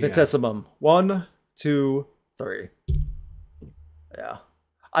one. Infinitesimum. 1, 2, 3. Yeah.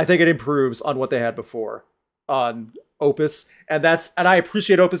 I think it improves on what they had before on Opus, and I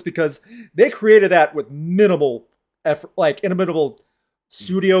appreciate Opus because they created that with minimal effort, like in a minimal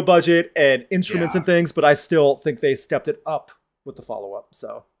studio budget and instruments and things, but I still think they stepped it up with the follow-up.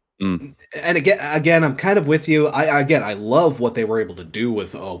 So And again, I'm kind of with you. I love what they were able to do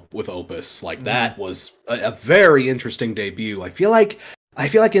with Opus. Like that was a very interesting debut. I feel like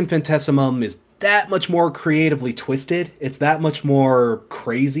Infinitesimum is that much more creatively twisted. It's that much more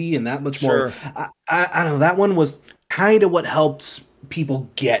crazy and that much more. I don't know. That one was kind of what helped people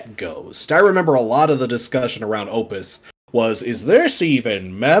get Ghost. I remember a lot of the discussion around Opus was, is this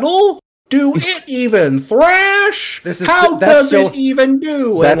even metal? Do it even thrash? How does it even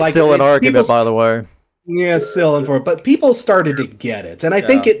do? That's still an argument, by the way. Yeah, still and for, but people started to get it, and I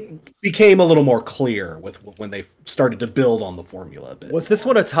think it became a little more clear when they started to build on the formula a bit. Was this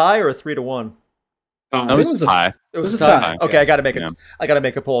one a tie or a 3-1? It was a tie. It was a tie. Okay, I gotta make it. I gotta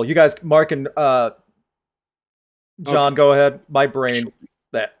make a poll. You guys, Mark and John, go ahead. My brain.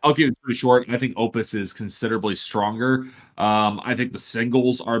 I'll keep it pretty short. I think Opus is considerably stronger. I think the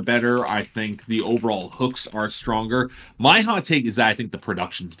singles are better. I think the overall hooks are stronger. My hot take is that I think the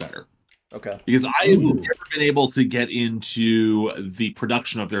production's better. Okay. Because I have never been able to get into the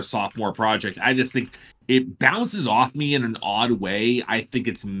production of their sophomore project. I just think it bounces off me in an odd way. I think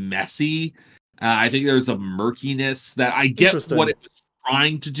it's messy. I think there's a murkiness that I get what it was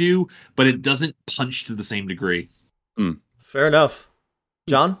trying to do, but it doesn't punch to the same degree. Fair enough.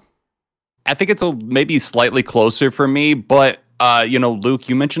 John? I think it's maybe slightly closer for me, but Luke,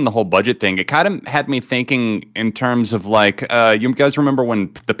 you mentioned the whole budget thing. It kind of had me thinking in terms of like, you guys remember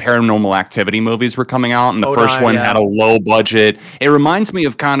when the Paranormal Activity movies were coming out and the first one had a low budget? It reminds me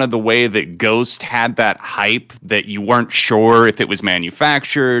of kind of the way that Ghost had that hype that you weren't sure if it was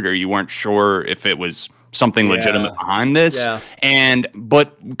manufactured or you weren't sure if it was something legitimate behind this. Yeah.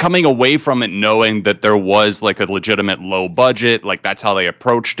 But coming away from it knowing that there was like a legitimate low budget, like that's how they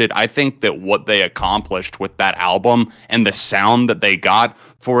approached it. I think that what they accomplished with that album and the sound that they got,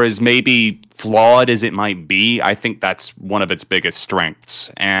 for as maybe flawed as it might be, I think that's one of its biggest strengths.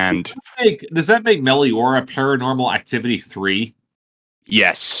 And does that make Meliora Paranormal Activity 3?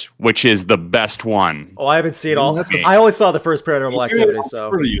 Yes, which is the best one. Oh, I haven't seen all. I only saw the first Paranormal Activity,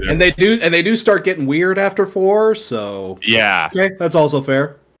 so and they do start getting weird after 4. So yeah, okay, that's also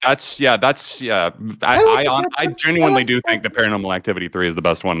fair. That's I genuinely do think the Paranormal Activity 3 is the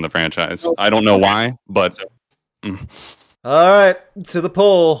best one in the franchise. I don't know why, but all right, to the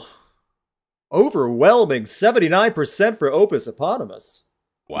poll. Overwhelming 79% for Opus Eponymous.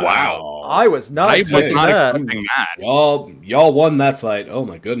 Wow. I was not expecting that. Y'all won that fight. Oh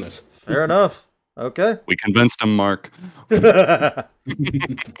my goodness. Fair enough. Okay. We convinced him, Mark. Thank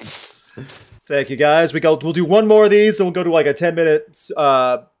you, guys. We'll do one more of these, and we'll go to like a 10-minute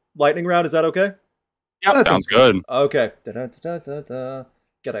lightning round. Is that okay? Yeah, that sounds good. Okay.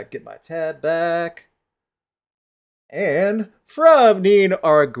 Gotta get my tab back. And from Neen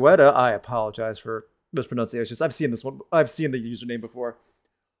Argueta, I apologize for mispronunciations. I've seen this one. I've seen the username before.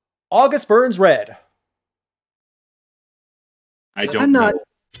 August Burns Red. I'm not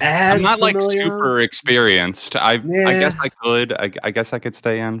like super experienced. I guess I could. I guess I could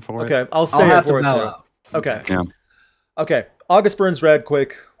stay in for it. Okay, I'll stay in for it too. Okay. Yeah. Okay. August Burns Red.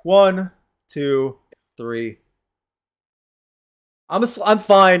 Quick. 1, 2, 3. I'm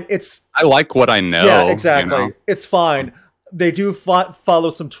fine. I like what I know. Yeah, exactly. You know? It's fine. They do follow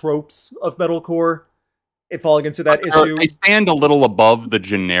some tropes of metalcore. Falling into that issue. They stand a little above the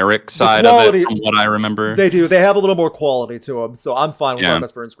generic side of it, from what I remember. They do. They have a little more quality to them, so I'm fine with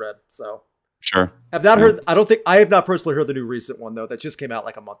August Burns Red. So sure. Have not heard. I have not personally heard the new recent one though. That just came out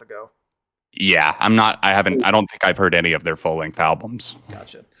like a month ago. Yeah, I'm not. I haven't. I don't think I've heard any of their full length albums.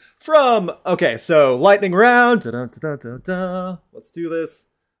 Gotcha. So lightning round. Let's do this.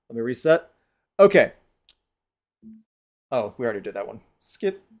 Let me reset. Okay. Oh, we already did that one.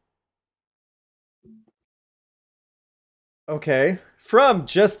 Skip. Okay. From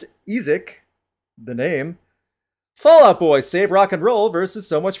Just Ezek, the name. Fall Out Boy, Save Rock and Roll versus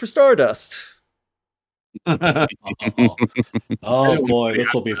So Much for Stardust. Oh boy,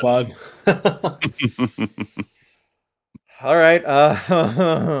 this will be fun. All right.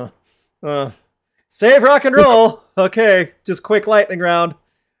 Save Rock and Roll. Okay, just quick lightning round.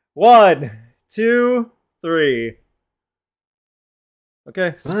 1, 2, 3.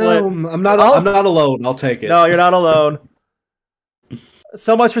 Okay, split. I'm not alone. I'll take it. No, you're not alone.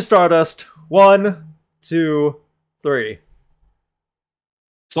 So Much for Stardust. 1, 2, 3.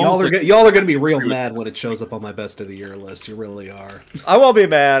 Y'all are gonna be real mad when it shows up on my best of the year list. You really are. I won't be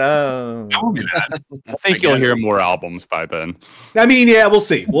mad. I won't be mad. I think you'll hear more albums by then. I mean, yeah, we'll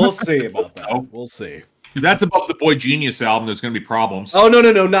see. We'll see about that. We'll see. That's above the Boy Genius album. There's going to be problems. Oh no,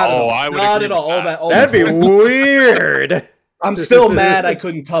 not at all. That'd be weird. I'm still mad I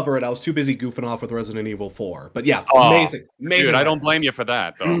couldn't cover it. I was too busy goofing off with Resident Evil 4. But yeah, amazing. Dude, I don't blame you for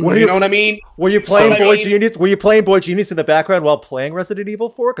that, though. You know what I mean? Were you playing Boy Genius? Were you playing Boy Genius in the background while playing Resident Evil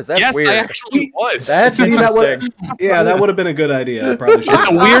 4? Because that's weird. Yes, I actually was. That's interesting. That would have been a good idea. I probably should. It's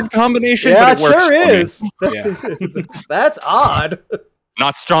a weird combination, but it works sure is. Yeah. That's odd.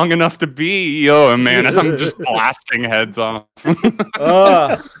 Not strong enough to be. Oh, man, as I'm just blasting heads off.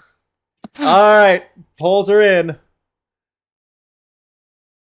 All right. Polls are in.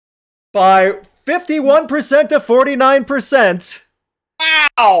 By 51% to 49%.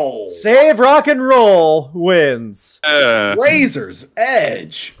 Wow! Save Rock and Roll wins. Razor's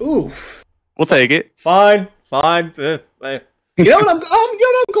Edge. Oof. We'll take it. Fine. You know what? I'm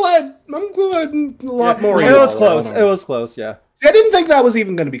glad. I'm glad a lot more. It was close. It was close. Yeah. I didn't think that was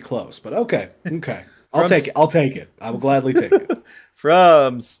even going to be close, but okay. I'll take it. I will gladly take it.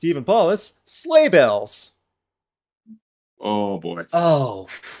 From Stephen Paulus, Sleigh Bells. Oh boy. Oh.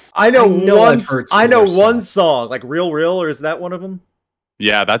 I know one song, like Real, or is that one of them?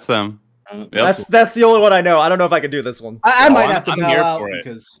 Yeah, that's them. That's the only one I know. I don't know if I can do this one. I might have to bow out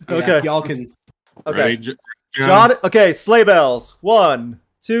because y'all can. Okay, Ready, John. Okay, Sleigh Bells. 1,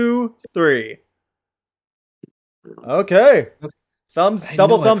 2, 3. Okay.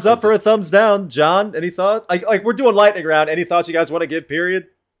 Double thumbs up for a thumbs down. John, any thought? Like we're doing lightning round. Any thoughts you guys want to give? Period.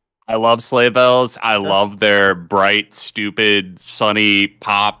 I love Sleigh Bells. I love their bright, stupid, sunny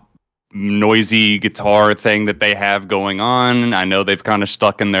pop, noisy guitar thing that they have going on. I know they've kind of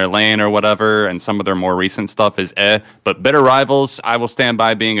stuck in their lane or whatever, and some of their more recent stuff is But Bitter Rivals, I will stand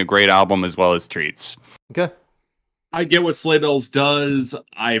by being a great album as well as Treats. Okay. I get what Sleigh Bells does.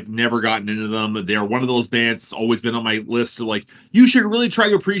 I've never gotten into them. They're one of those bands that's always been on my list of like, you should really try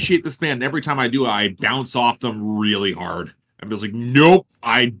to appreciate this band. And every time I do, I bounce off them really hard. I'm just like, nope,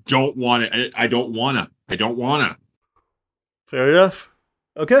 I don't want it. I don't wanna. I don't wanna. Fair enough.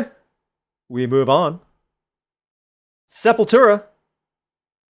 Okay. We move on. Sepultura.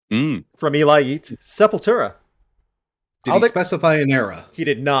 From Eli Eat. Sepultura. Did he specify an era? He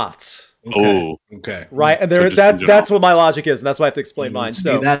did not. Okay. Okay. Right, and there that's what my logic is, and that's why I have to explain mine. See,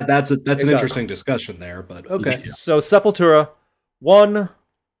 So that's an interesting discussion there, but okay. So Sepultura, 1,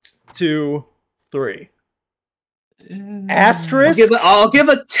 2, 3. Asterisk. I'll give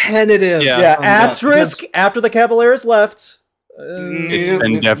a tentative. Yeah, asterisk after the Cavaliers left. It's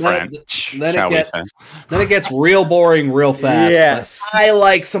been different. Then it gets real boring real fast. Yes. I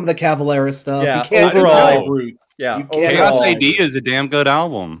like some of the Cavalera stuff. Yeah, you can't overall. roots. Yeah, Chaos AD is a damn good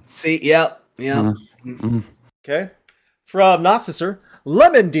album. See, yep. Okay. From Noxuser,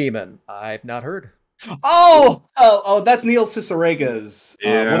 Lemon Demon. I've not heard. Oh, that's Neil Cicerega's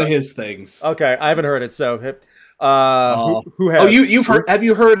one of his things. Okay, I haven't heard it. So, who has? Oh, you've heard? Have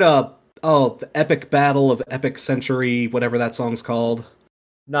you heard? The Epic Battle of Epic Century, whatever that song's called.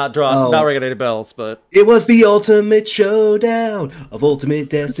 Not ringing any bells, but it was the ultimate showdown of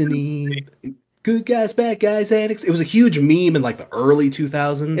ultimate destiny. Good guys, bad guys, antics. It was a huge meme in like the early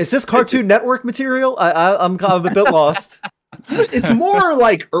 2000s. Is this Cartoon Network material? I'm a bit lost. It's more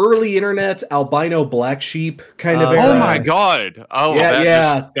like early internet albino black sheep kind of era. Oh my god! Oh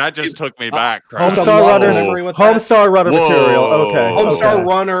yeah, that just took me back. Homestar Runner material. Okay, Homestar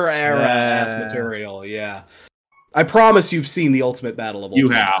Runner era ass material. Yeah. I promise you've seen the Ultimate Battle of Ultimate.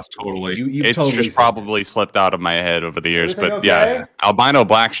 You have, totally. It's totally just probably slipped out of my head over the years. Everything but okay? yeah, albino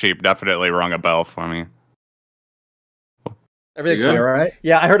black sheep definitely rung a bell for me. Everything's Yeah. fine, right?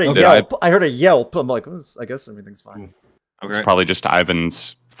 Yeah, I heard a yelp. I heard a yelp. I'm like, I guess everything's fine. It's probably just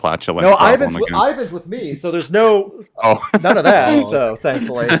Ivan's flatulence. No, Ivan's with me, so there's none of that. So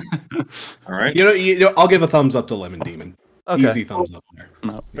thankfully, all right. You know, I'll give a thumbs up to Lemon Demon. Okay. Easy thumbs up there.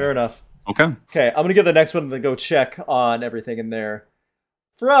 No. Fair enough. Okay. Okay, I'm gonna give the next one and then go check on everything in there.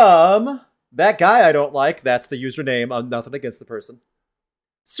 From that guy I don't like. That's the username. I'm nothing against the person.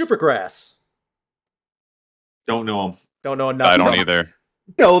 Supergrass. Don't know him. Don't know enough. I don't either.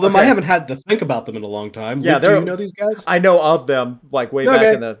 Know them. Okay. I haven't had to think about them in a long time. Yeah, do you know these guys? I know of them, like way back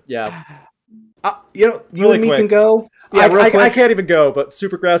in the you really and me quick. can go. Yeah, I can't even go, but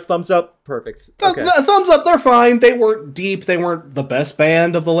Supergrass, thumbs up, perfect. Okay. Thumbs up, they're fine. They weren't deep. They weren't the best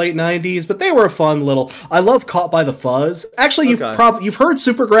band of the late 90s, but they were a fun little... I love Caught by the Fuzz. Actually, you've heard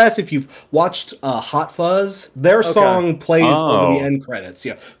Supergrass if you've watched Hot Fuzz. Their song plays over the end credits.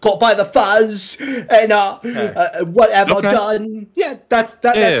 Yeah, Caught by the Fuzz, and what have I done? Yeah, that's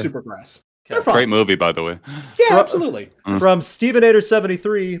Supergrass. They're fun. Great movie, by the way. Yeah, absolutely. From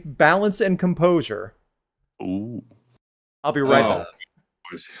Stevenator73, Balance and Composure. Ooh. I'll be right back.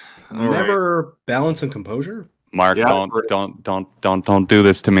 Never Balance and Composure? Mark, don't do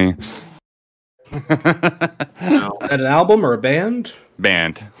this to me. Is that an album or a band?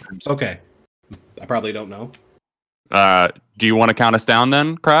 Band. Okay. I probably don't know. Do you want to count us down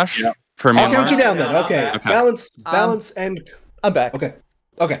then, Crash? Yep. For me, I'll count you down then. Okay. Balance and... I'm back. Okay.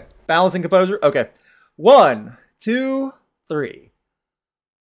 Balance and Composure? Okay. 1, 2, 3.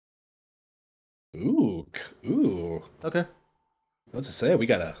 Ooh. Okay. What's to say? We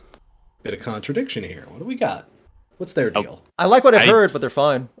got a bit of contradiction here. What do we got? What's their deal? I like what I've heard, but they're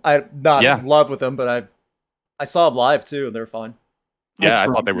fine. I'm not in love with them, but I saw them live too, and they're fine. Yeah, I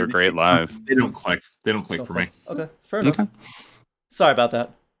thought they were great live. They don't click. They don't click for me. Okay, fair enough. Sorry about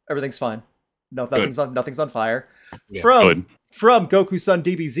that. Everything's fine. No, nothing's on fire. Yeah. From Goku-san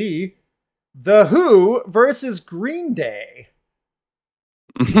DBZ, The Who versus Green Day.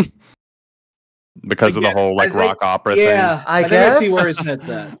 Because of the whole rock opera thing. Yeah, I think guess I see where his head's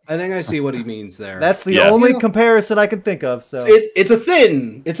at. I think I see what he means there. That's the only comparison I can think of. So it's a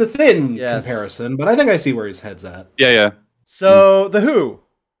thin comparison, but I think I see where his head's at. Yeah. So The Who,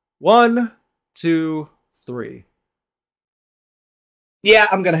 1, 2, 3. Yeah,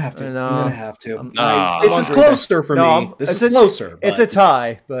 I'm gonna have to. I'm gonna have to. This is closer for me. This is closer. It's a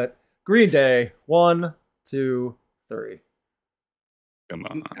tie, but Green Day, 1, 2, 3. Come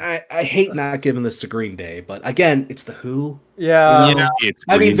on. I hate not giving this to Green Day, but again, it's the Who. Yeah.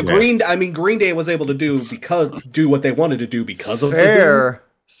 Green Day was able to do what they wanted to do because of fair.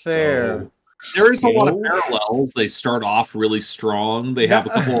 So, there is a lot of parallels. They start off really strong. They have a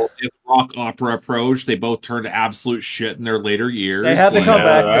couple of rock opera approach. They both turn to absolute shit in their later years. They had the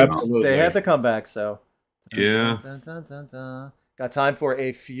comeback. Absolutely. They had the comeback. So yeah. Got time for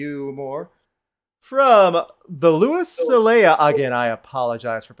a few more. From the Luis Celea, again, I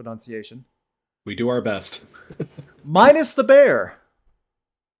apologize for pronunciation. We do our best. Minus the Bear.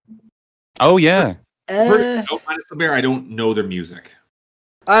 Oh yeah. Minus the Bear, I don't know their music.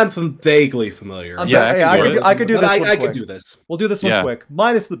 I'm vaguely familiar. I could do this. I could do this. We'll do this one quick.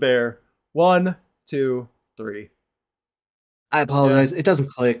 Minus the Bear. 1, 2, 3. I apologize. It doesn't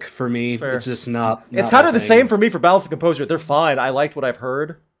click for me. Fair. It's just not. It's kind of the same for me for Balance and Composure. They're fine. I liked what I've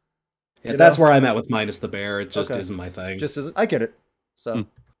heard. Yeah, that's where I'm at with Minus the Bear. It just isn't my thing. Just isn't. I get it. So,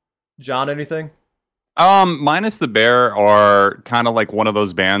 John, anything? Minus the Bear are kind of like one of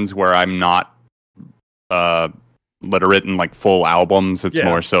those bands where I'm not literate in like full albums. It's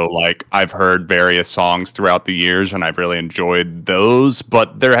more so like I've heard various songs throughout the years and I've really enjoyed those,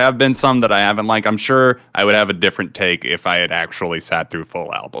 but there have been some that I haven't liked. I'm sure I would have a different take if I had actually sat through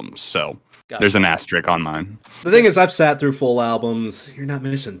full albums. So there's an asterisk on mine. The thing is, I've sat through full albums. You're not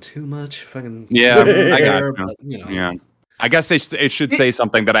missing too much. Fucking I got but, you know. Yeah. I guess it should say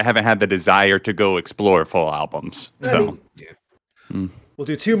something that I haven't had the desire to go explore full albums. So We'll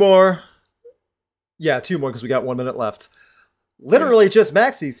do 2 more. Yeah, 2 more because we got 1 minute left. Literally, just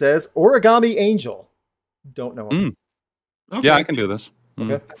Maxie says Origami Angel. Don't know him. Okay. Yeah, I can do this.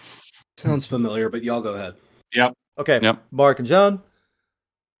 Okay. Sounds familiar, but y'all go ahead. Yep. Okay. Yep. Mark and John.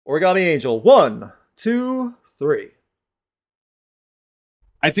 Origami Angel. 1, 2, 3.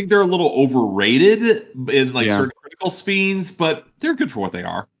 I think they're a little overrated in like certain critical spins, but they're good for what they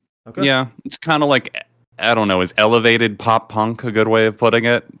are. Okay. Yeah, it's kind of like, I don't know, is elevated pop punk a good way of putting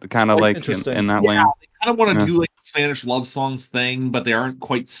it? Kind of like in that lane. They kind of want to do like the Spanish love songs thing, but they aren't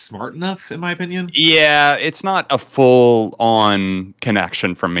quite smart enough, in my opinion. Yeah, it's not a full-on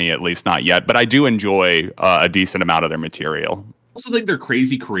connection for me, at least not yet. But I do enjoy a decent amount of their material. I also think they're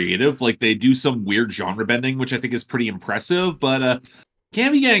crazy creative. Like they do some weird genre bending, which I think is pretty impressive. But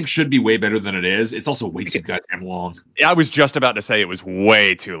Cammy Gang should be way better than it is. It's also way too goddamn long. I was just about to say it was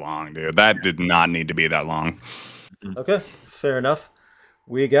way too long, dude. That did not need to be that long. Okay, fair enough.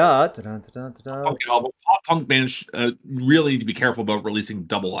 We got... Pop punk bands really need to be careful about releasing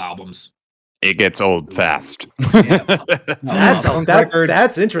double albums. It gets old fast.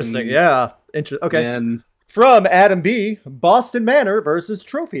 That's interesting. Yeah. Okay. And from Adam B, Boston Manor versus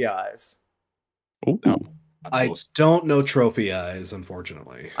Trophy Eyes. Ooh. I don't know Trophy Eyes,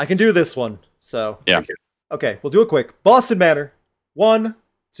 unfortunately. I can do this one. So yeah. Okay, we'll do it quick. Boston Manor. 1,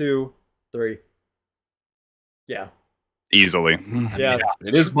 2, 3. Yeah. Easily. Yeah.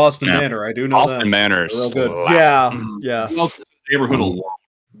 It is Boston Manor. I do know Boston Manor is real good. Yeah. Neighborhood alone.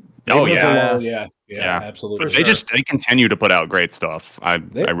 Oh yeah. Yeah, absolutely. But they continue to put out great stuff. I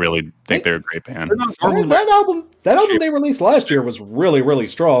really think they're a great band. That album they released last year was really, really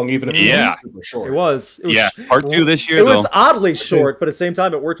strong, even if it was super short. It was part 2 this year. It was oddly short, but at the same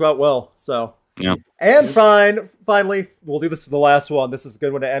time it worked out well. So yeah. And finally, we'll do this as the last one. This is a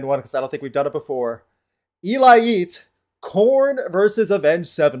good one to end one because I don't think we've done it before. Eli Eat, Korn versus Avenged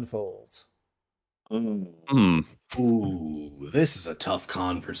Sevenfold. Ooh, this is a tough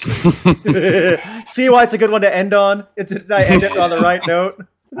conversation. See why it's a good one to end on? Did I end it on the right note?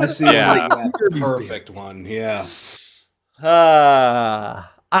 I see. Yeah, perfect one. Yeah. I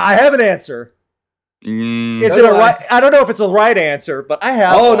have an answer. Is it a right? I don't know if it's a right answer, but I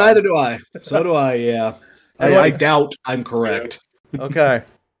have. Oh, one. neither do I. So do I. Yeah. I doubt I'm correct. Okay.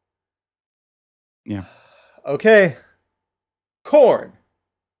 Yeah. Okay. Korn.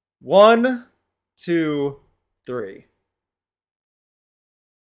 1, 2, 3.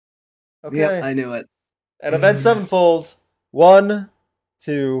 Okay. Yep, I knew it. And Avenged Sevenfold. 1,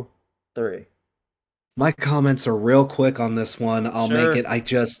 2, 3. My comments are real quick on this one. I'll make it. I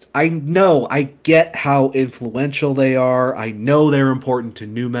get how influential they are. I know they're important to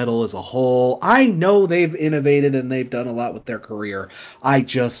nu metal as a whole. I know they've innovated and they've done a lot with their career. I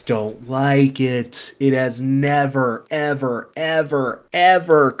just don't like it. It has never, ever, ever,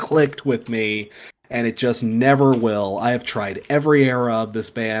 ever clicked with me. And it just never will. I have tried every era of this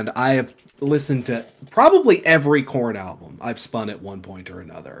band. I have listened to probably every Korn album I've spun at one point or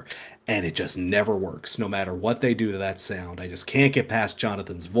another. And it just never works, no matter what they do to that sound. I just can't get past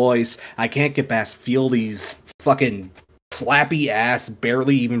Jonathan's voice. I can't get past Fieldy's fucking slappy ass,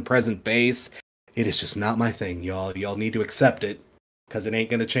 barely even present bass. It is just not my thing, y'all. Y'all need to accept it, because it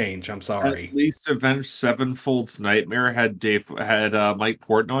ain't gonna change. I'm sorry. At least Avenged Sevenfold's Nightmare had Mike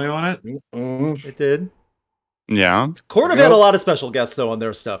Portnoy on it. Mm-hmm. It did. Yeah. Korn have had a lot of special guests though on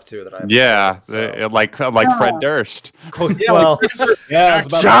their stuff too. Like Fred Durst. Well,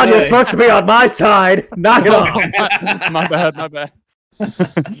 John, you're supposed to be on my side. Knock it off. My bad.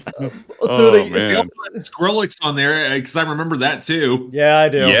 Oh, man. Skrillex on there because I remember that too. Yeah, I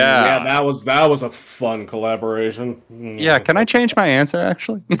do. Yeah. that was a fun collaboration. Yeah, can I change my answer,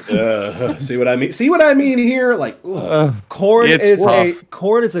 actually? See what I mean? See what I mean here? Like, Korn It's is rough.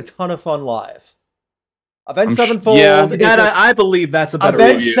 Korn is a ton of fun live. Avenged I'm sh- Sevenfold. yeah. is that, a- I believe that's a better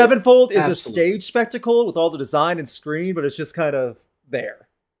Avenged review. Sevenfold is a Absolutely. stage spectacle with all the design and screen, but it's just kind of there.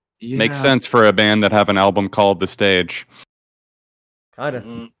 Makes sense for a band that have an album called The Stage. Kind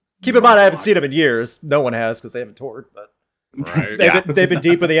of. Keep in mind, I haven't seen them in years. No one has because they haven't toured. But Right. they've been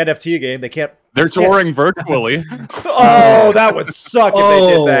deep in the NFT game. They can't. They're touring virtually. Oh, that would suck if they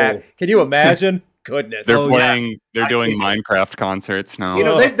did Oh. that. Can you imagine? Goodness. They're Oh, playing. They're I doing think- Minecraft concerts now. You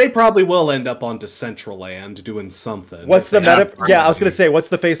know, they probably will end up on Decentraland doing something. What's the Yeah. meta? Yeah, I was gonna say, what's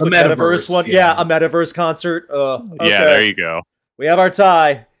the Facebook Metaverse, metaverse one? yeah. Yeah, a metaverse concert. Okay. Yeah, there you go. We have our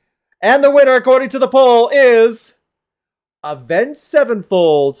tie. And the winner, according to the poll, is Avenged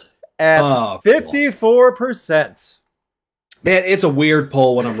Sevenfold at Oh, cool. 54%. Man, it's a weird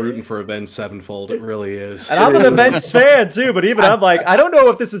poll when I'm rooting for Avenged Sevenfold. It really is. And I'm an Avenged fan too, but even I'm like, I don't know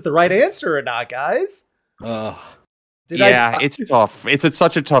if this is the right answer or not, guys. It's tough. It's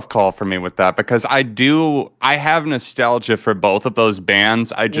such a tough call for me with that because I have nostalgia for both of those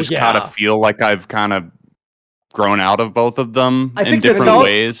bands. I just yeah. kind of feel like I've kind of grown out of both of them I in think different nostalgia,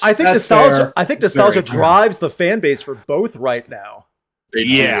 ways. I think That's nostalgia. fair. I think nostalgia Very fair. drives the fan base for both right now.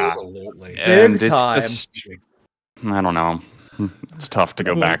 Yeah. Absolutely. And Big time. I don't know. It's tough to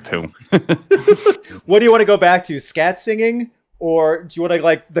go back to. What do you want to go back to? Scat singing, or do you want to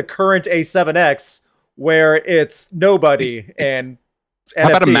like the current A7X where it's nobody and How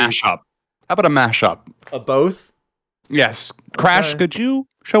about a NFTs? mashup? How about a mashup? Of both? Yes. Crash, Okay. could you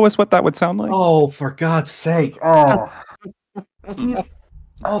show us what that would sound like? Oh, for God's sake. Oh.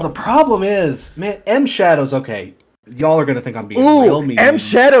 The problem is, man, M Shadow's okay. Y'all are gonna think I'm being real Ooh, mean. M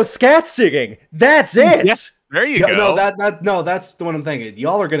Shadow scat singing. That's it. Yeah. There you Yeah, go. no, that's the one I'm thinking.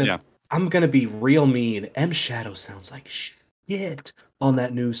 Y'all are gonna. Yeah. I'm gonna be real mean. M Shadow sounds like shit on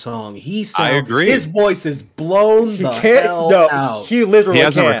that new song. I agree. His voice is blown He the can't. hell No, out. he literally He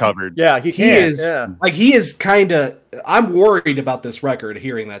hasn't can't. recovered. Yeah, he He can't. is Yeah. like he is kind of. I'm worried about this record.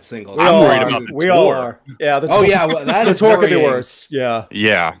 Hearing that single, We I'm all worried are. about the We all tour. are. Yeah. The Oh tour, yeah, well, that the is tour could be worrying. worse. Yeah.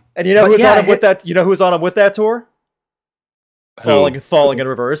 Yeah. And you know But who's yeah, on him with that? You know who's on him with that tour? Who? Falling in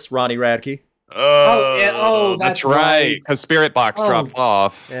reverse. Ronnie Radke. Oh, that's that's right. right. Because Spiritbox Oh. dropped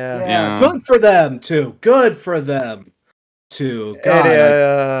off. Yeah. Yeah. Good for them too. Good for them too.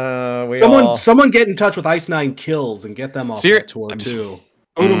 God, We someone all. someone get in touch with Ice Nine Kills and get them off Ser- that tour too.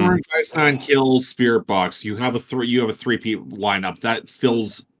 Ice Nine Kills, Spiritbox. You have a three-peat lineup that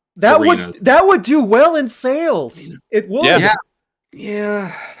fills That arenas. would do well in sales. It would. Yeah.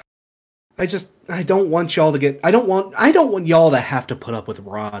 Yeah. I don't want y'all to get I don't want y'all to have to put up with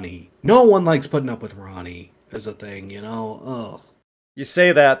Ronnie. No one likes putting up with Ronnie as a thing, you know? Ugh. You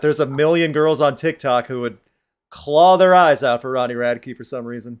say that. There's a million girls on TikTok who would claw their eyes out for Ronnie Radke for some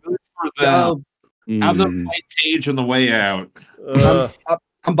reason. For them. Have them fight Page on the way out.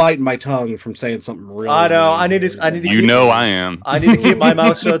 I'm biting my tongue from saying something really I know. mean I need here. to You know I am. I need to keep my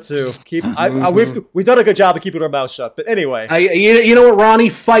mouth shut too. We've done a good job of keeping our mouth shut. But anyway, You know what, Ronnie?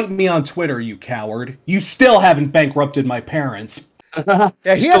 Fight me on Twitter, you coward. You still haven't bankrupted my parents. yeah,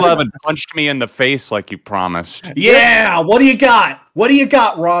 You he still hasn't- haven't punched me in the face like you promised. Yeah, what do you got? What do you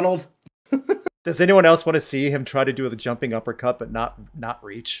got, Ronald? Does anyone else want to see him try to do the jumping uppercut but not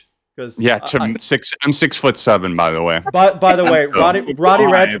reach? Because Yeah, I'm 6'7", by the way. By the way, Ronnie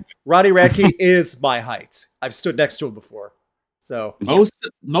Five. Radke is my height. I've stood next to him before. So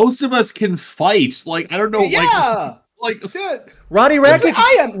Most of us can fight. Like I don't know. Yeah. Like Shit. Ronnie Listen, Radke,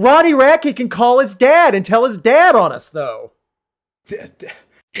 I am- Ronnie Radke can call his dad and tell his dad on us though. and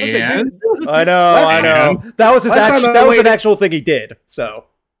I know. That was his Last time I that was an waited- actual thing he did. So.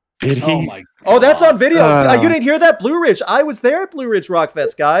 Did he? Oh my Oh, that's on video. Uh. You didn't hear that? Blue Ridge. I was there at Blue Ridge Rock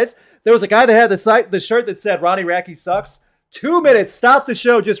Fest, guys. There was a guy that had the shirt that said Ronnie Radke sucks. 2 minutes, stop the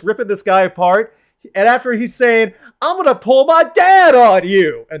show, just ripping this guy apart. And after he's saying, I'm gonna pull my dad on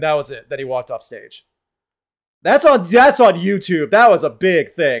you. And that was it. Then he walked off stage. That's on YouTube. That was a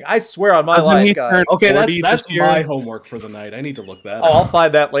big thing. I swear on my Doesn't he life, guys. turn- Okay, 40 that's this year? my homework for the night. I need to look that Oh, I'll up.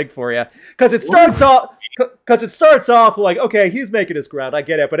 find that link for you. Because it starts off like, okay, he's making his ground. I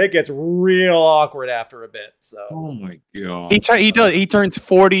get it, but it gets real awkward after a bit. So oh my god, He turns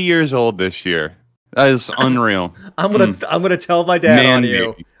 40 years old this year. That is unreal. I'm gonna tell my dad Man on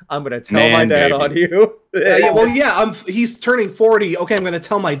you. baby. I'm gonna tell my dad on you. He's turning 40. Okay, I'm gonna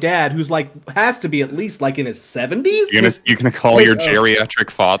tell my dad, who's like has to be at least like in his 70s. You're gonna call your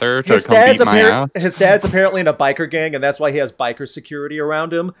geriatric father to come beat my ass? His dad's apparently in a biker gang, and that's why he has biker security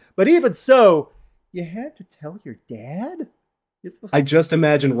around him. But even so, you had to tell your dad? I just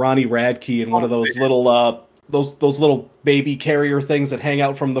imagine Ronnie Radke in one of those little those little baby carrier things that hang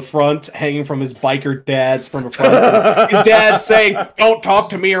out from the front, hanging from his biker dad's from the front. His dad's saying, "Don't talk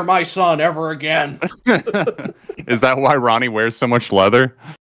to me or my son ever again." Is that why Ronnie wears so much leather?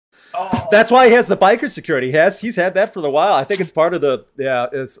 Oh. That's why he has the biker security. He's had that for a while. I think it's part of the it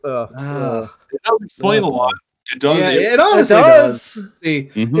does explain a lot. It does. Yeah, it honestly does.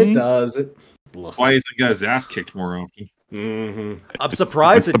 See, it does. Why is the guy's ass kicked more often? I'm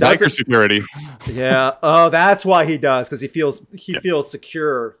surprised it doesn't. Biker security. Yeah. Oh, that's why he does, because he feels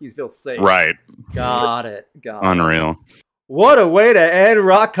secure. He feels safe. Right. Got it. Unreal. What a way to end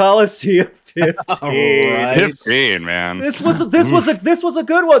Rock Coliseum 15. Right. 15, man. This was a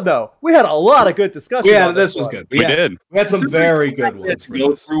good one though. We had a lot of good discussion. Yeah, this was good. We did. We had some very good ones. To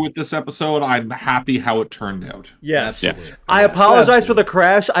go through with this episode, I'm happy how it turned out. Yes. Yeah. I apologize for the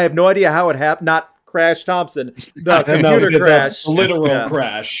crash. I have no idea how it happened. Not Crash Thompson, the computer crash. Literal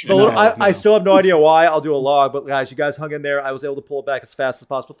crash. I still have no idea why. I'll do a log, but guys, you guys hung in there. I was able to pull it back as fast as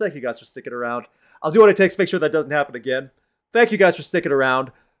possible. Thank you guys for sticking around. I'll do what it takes to make sure that doesn't happen again. Thank you guys for sticking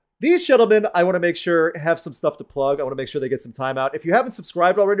around. These gentlemen, I want to make sure have some stuff to plug. I want to make sure they get some time out. If you haven't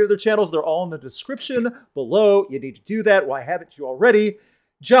subscribed already to their channels, they're all in the description below. You need to do that. Why haven't you already?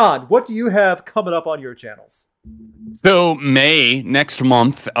 John, what do you have coming up on your channels? So May next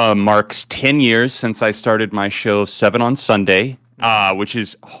month marks 10 years since I started my show 7 on Sunday, which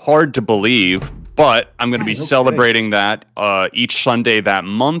is hard to believe, but I'm going to be celebrating that each Sunday that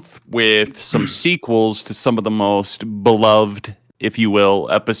month with some sequels to some of the most beloved, if you will,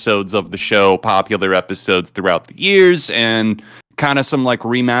 episodes of the show, popular episodes throughout the years, and kind of some like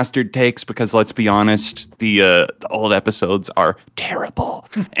remastered takes, because let's be honest, the old episodes are terrible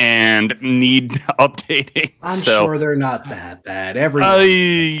and need updating. I'm sure they're not that bad.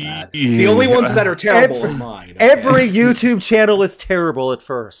 The only ones that are terrible are mine. Okay? Every YouTube channel is terrible at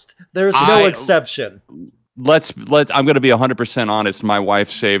first. There's no exception. I'm going to be 100% honest. My wife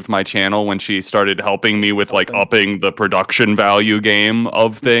saved my channel when she started helping me with like upping the production value game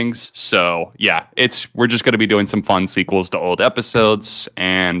of things. So yeah, we're just going to be doing some fun sequels to old episodes,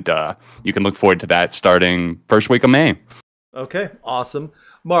 and you can look forward to that starting first week of May. Okay, awesome.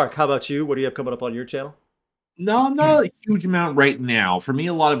 Mark, how about you? What do you have coming up on your channel? No, not a huge amount right now. For me,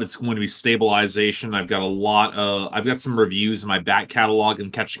 a lot of it's going to be stabilization. I've got some reviews in my back catalog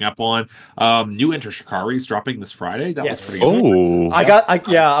and catching up on. New Enter Shikari is dropping this Friday. That was pretty good. Oh,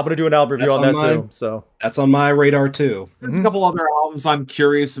 I'm gonna do an album review on that too. So that's on my radar too. There's a couple other albums I'm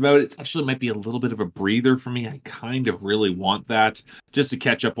curious about. It actually might be a little bit of a breather for me. I kind of really want that just to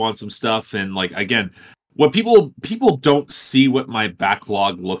catch up on some stuff. And like again, what people don't see what my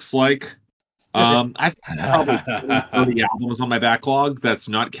backlog looks like. I've probably 30 albums on my backlog. That's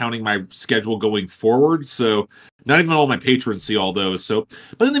not counting my schedule going forward. So not even all my patrons see all those. So,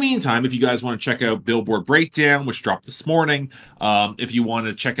 but in the meantime, if you guys want to check out Billboard Breakdown, which dropped this morning, if you want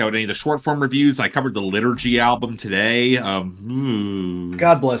to check out any of the short form reviews, I covered the Liturgy album today.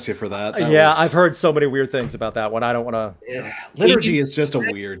 God bless you for that. I've heard so many weird things about that one. I don't want to. Yeah. Liturgy is just a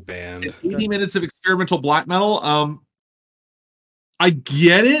weird band. 80 minutes of experimental black metal. I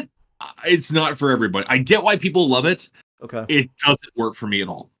get it. It's not for everybody. I get why people love it. Okay. It doesn't work for me at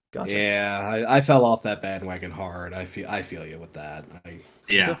all. Gotcha. Yeah, I fell off that bandwagon hard. I feel you with that.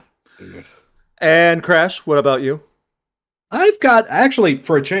 Yeah. And Crash, what about you? I've got, actually,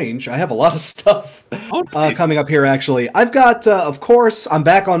 for a change, I have a lot of stuff coming up here, actually. I've got, of course, I'm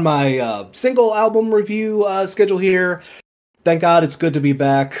back on my single album review schedule here. Thank God, it's good to be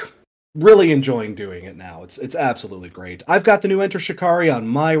back. Really enjoying doing it now. It's absolutely great. I've got the new Enter Shikari on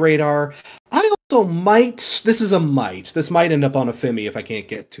my radar. I also might, this might end up on a Fimi if I can't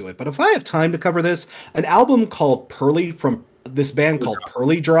get to it, but if I have time to cover this, an album called Pearly from this band called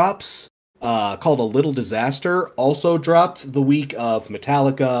Pearly Drops, called A Little Disaster, also dropped the week of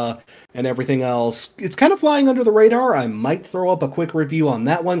Metallica and everything else. It's kind of flying under the radar. I might throw up a quick review on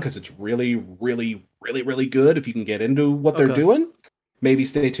that one because it's really, really, really, really good if you can get into what they're doing. Maybe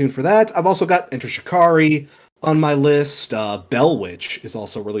stay tuned for that. I've also got Enter Shikari on my list. Bellwitch is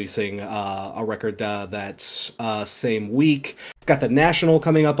also releasing a record that same week. Got the National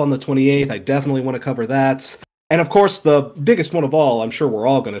coming up on the 28th. I definitely want to cover that. And of course, the biggest one of all, I'm sure we're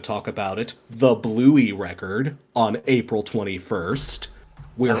all going to talk about it, the Bluey record on April 21st.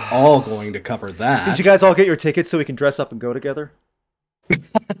 We're all going to cover that. Did you guys all get your tickets so we can dress up and go together?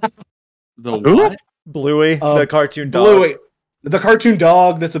 The what? Bluey, the cartoon dog. Bluey, the cartoon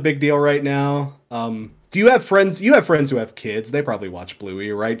dog. That's a big deal right now. Do you have friends? You have friends who have kids. They probably watch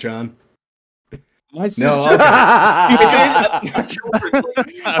Bluey, right, John? My sister. No,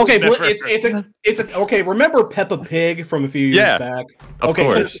 it's okay. Remember Peppa Pig from a few years back? Of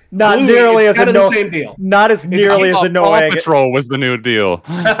course. Not Bluey nearly is as the same deal. Not as nearly as annoying. Paw Patrol was the new deal.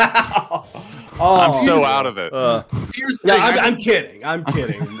 I'm so out of it. I'm kidding. I'm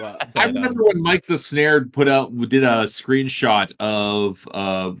kidding. I remember when Mike the Snare did a screenshot of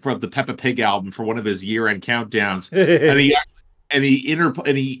from the Peppa Pig album for one of his year-end countdowns, and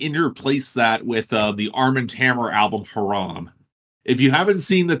he interplaced that with the Arm & Hammer album Haram. If you haven't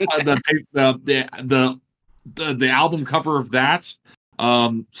seen the album cover of that,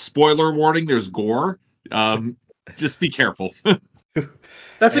 spoiler warning: there's gore. Just be careful.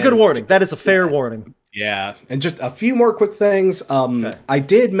 That's a good warning. That is a fair warning. Yeah, and just a few more quick things. I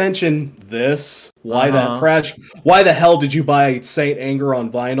did mention this. Why the hell did you buy Saint Anger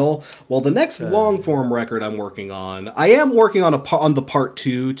on vinyl? Well, the next long form record I'm working on, I am working on the part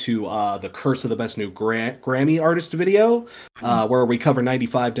 2 to the Curse of the Best New Grammy Artist video, where we cover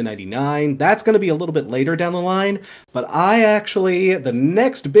 95 to 99. That's going to be a little bit later down the line, but the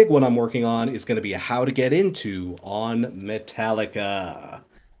next big one I'm working on is going to be a How to Get Into on Metallica.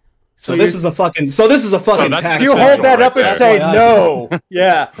 So this is a fucking tax. You hold that up and say no.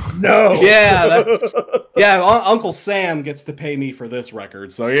 Yeah, no. Yeah, Uncle Sam gets to pay me for this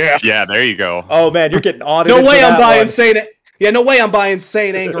record. So yeah. Yeah, there you go. Oh man, you're getting audited. No way I'm buying Saint. Yeah, no way I'm buying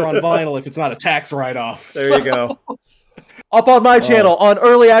Saint Anger on vinyl if it's not a tax write-off. There you go. Up on my channel on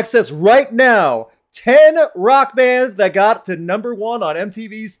early access right now, 10 rock bands that got to #1 on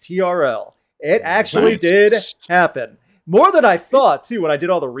MTV's TRL. It actually did happen. More than I thought, too, when I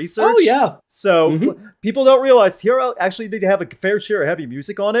did all the research. Oh, yeah. So people don't realize TRL actually did have a fair share of heavy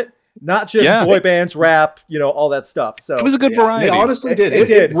music on it. Not just boy bands, rap, all that stuff. So it was a good variety. It honestly did.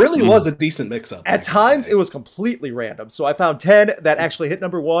 It really was a decent mix-up. At times, it was completely random. So I found 10 that actually hit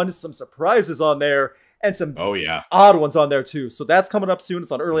 #1, some surprises on there, and some odd ones on there, too. So that's coming up soon.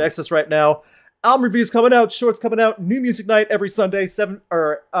 It's on early access right now. Album reviews coming out, shorts coming out, new music night every Sunday, 7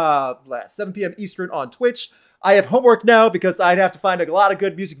 p.m. Eastern on Twitch. I have homework now because I'd have to find a lot of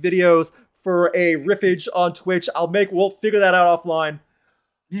good music videos for a riffage on Twitch. We'll figure that out offline.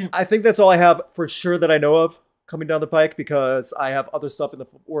 Yeah. I think that's all I have for sure that I know of coming down the pike because I have other stuff in the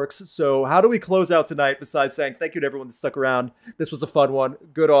works. So how do we close out tonight besides saying thank you to everyone that stuck around? This was a fun one.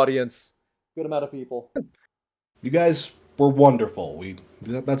 Good audience. Good amount of people. You guys were wonderful.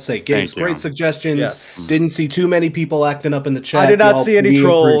 Let's say gave us great suggestions. Yes. Didn't see too many people acting up in the chat. I did not see any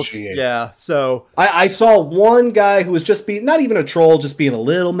trolls. Yeah, so I saw one guy who was just being not even a troll, just being a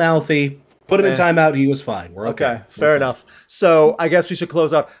little mouthy. Put him in timeout. He was fine. We're okay. Fair enough. So I guess we should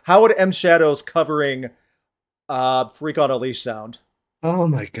close out. How would M Shadows covering Freak on a Leash sound? Oh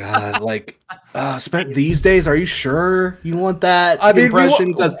my god! These days, are you sure you want that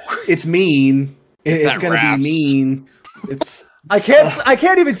impression? Because it's mean. It's gonna be mean. It's. I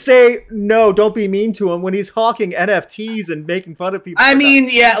can't even say no. Don't be mean to him when he's hawking NFTs and making fun of people. I mean,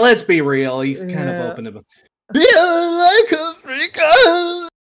 let's be real. He's kind of open to. Be like a freak.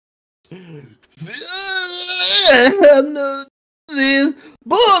 I'm not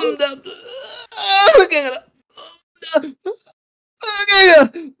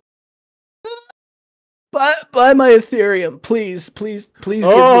Buy my Ethereum, please give me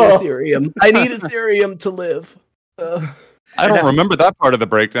Ethereum. I need Ethereum to live. I don't remember that part of the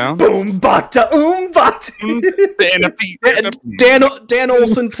breakdown. Boom bata bata. Dan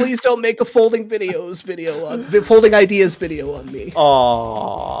Olson, please don't make a folding ideas video on me.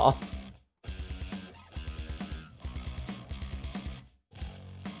 Aww.